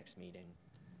incorporate in the next meeting.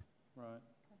 Right,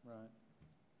 right.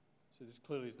 So this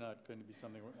clearly is not going to be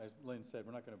something, as Lynn said,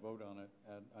 we're not going to vote on it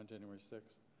on January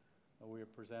 6th. We are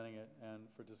presenting it and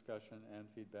for discussion and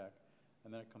feedback,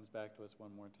 and then it comes back to us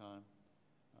one more time.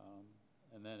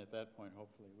 And then at that point,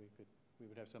 hopefully, we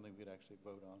would have something we could actually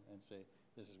vote on and say,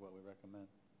 this is what we recommend.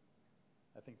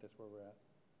 I think that's where we're at.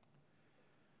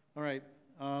 All right.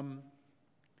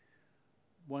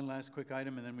 One last quick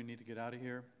item, and then we need to get out of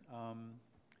here.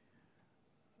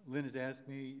 Lynn has asked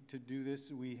me to do this.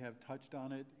 We have touched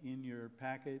on it in your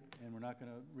packet, and we're not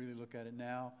going to really look at it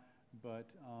now, but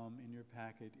in your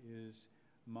packet is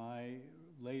my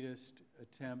latest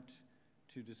attempt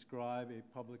to describe a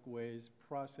public ways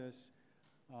process.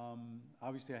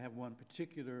 Obviously, I have one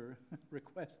particular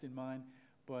request in mind,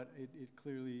 but it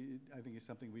clearly, I think, is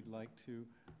something we'd like to.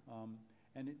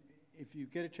 If you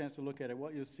get a chance to look at it,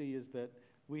 what you'll see is that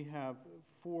we have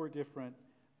 4 different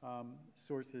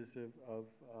sources of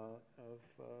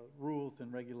rules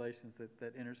and regulations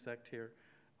that intersect here.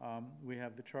 We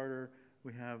have the charter,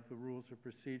 we have the rules of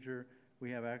procedure, we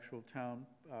have actual town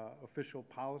official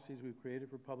policies we've created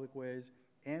for public ways,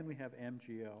 and we have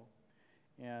MGL.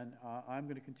 And I'm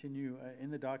going to continue.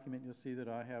 In the document, you'll see that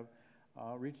I have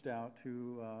reached out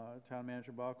to Town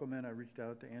Manager Bockelman, I reached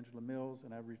out to Angela Mills,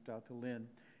 and I've reached out to Lynn.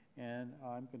 And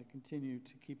I'm going to continue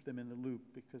to keep them in the loop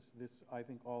because this, I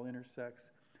think, all intersects.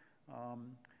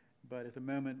 But at the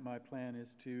moment, my plan is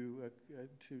to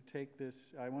take this.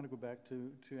 I want to go back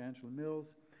to Angela Mills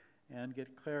and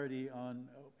get clarity on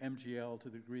MGL to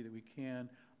the degree that we can.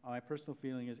 My personal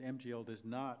feeling is MGL does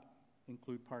not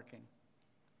include parking.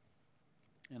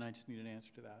 And I just need an answer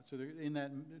to that. So in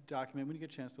that document, when you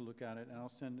get a chance to look at it, and I'll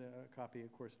send a copy,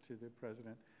 of course, to the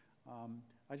president.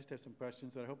 I just have some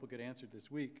questions that I hope will get answered this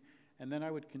week. And then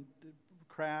I would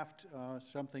craft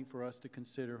something for us to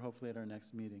consider, hopefully, at our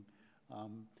next meeting.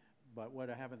 But what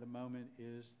I have at the moment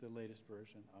is the latest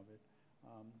version of it.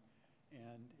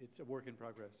 And it's a work in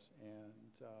progress. And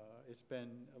it's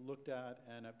been looked at,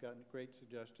 and I've gotten great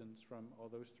suggestions from all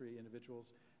those 3 individuals.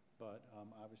 But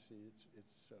obviously,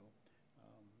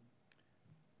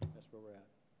 that's where we're at.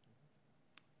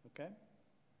 Okay?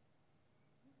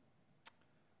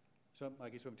 So I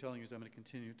guess what I'm telling you is I'm going to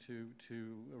continue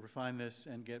to refine this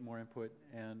and get more input,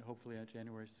 and hopefully on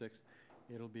January 6th,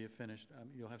 it'll be finished.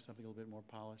 You'll have something a little bit more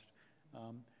polished.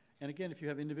 And again, if you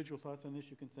have individual thoughts on this,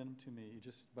 you can send them to me,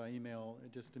 just by email,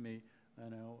 just to me. I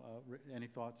know any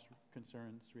thoughts,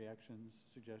 concerns, reactions,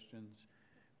 suggestions.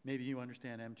 Maybe you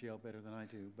understand MGL better than I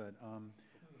do, but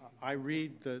I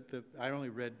only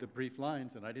read the brief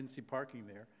lines, and I didn't see parking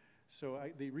there. So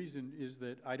the reason is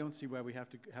that I don't see why we have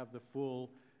to have the full,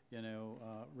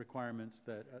 requirements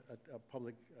that a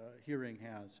public hearing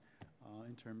has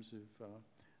in terms of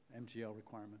MGL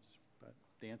requirements. But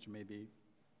the answer may be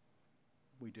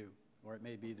we do, or it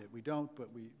may be that we don't, but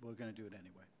we're going to do it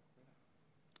anyway.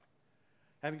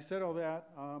 Having said all that,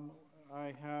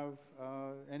 I have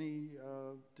any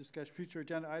discussion, future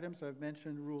agenda items. I've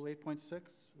mentioned Rule 8.6.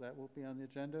 That will be on the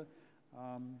agenda.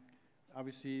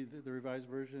 Obviously, the revised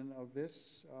version of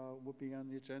this will be on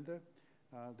the agenda.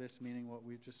 This meaning what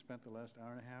we've just spent the last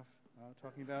hour and a half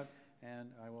talking about.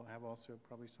 And I will have also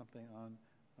probably something on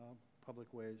public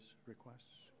ways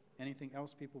requests. Anything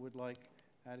else people would like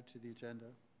added to the agenda?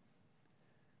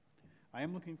 I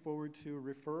am looking forward to a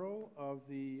referral of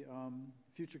the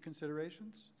future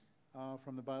considerations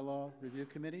from the Bylaw Review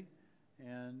Committee,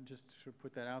 and just to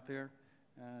put that out there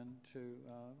and to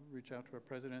reach out to our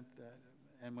president.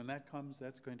 And when that comes,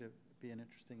 that's going to be an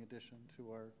interesting addition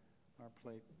to our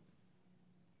plate.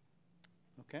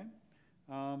 Okay.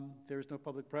 There is no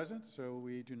public presence, so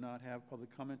we do not have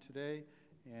public comment today.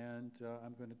 And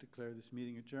I'm going to declare this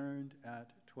meeting adjourned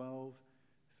at 12:30.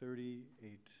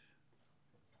 5:38.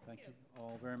 Thank you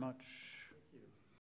all very much.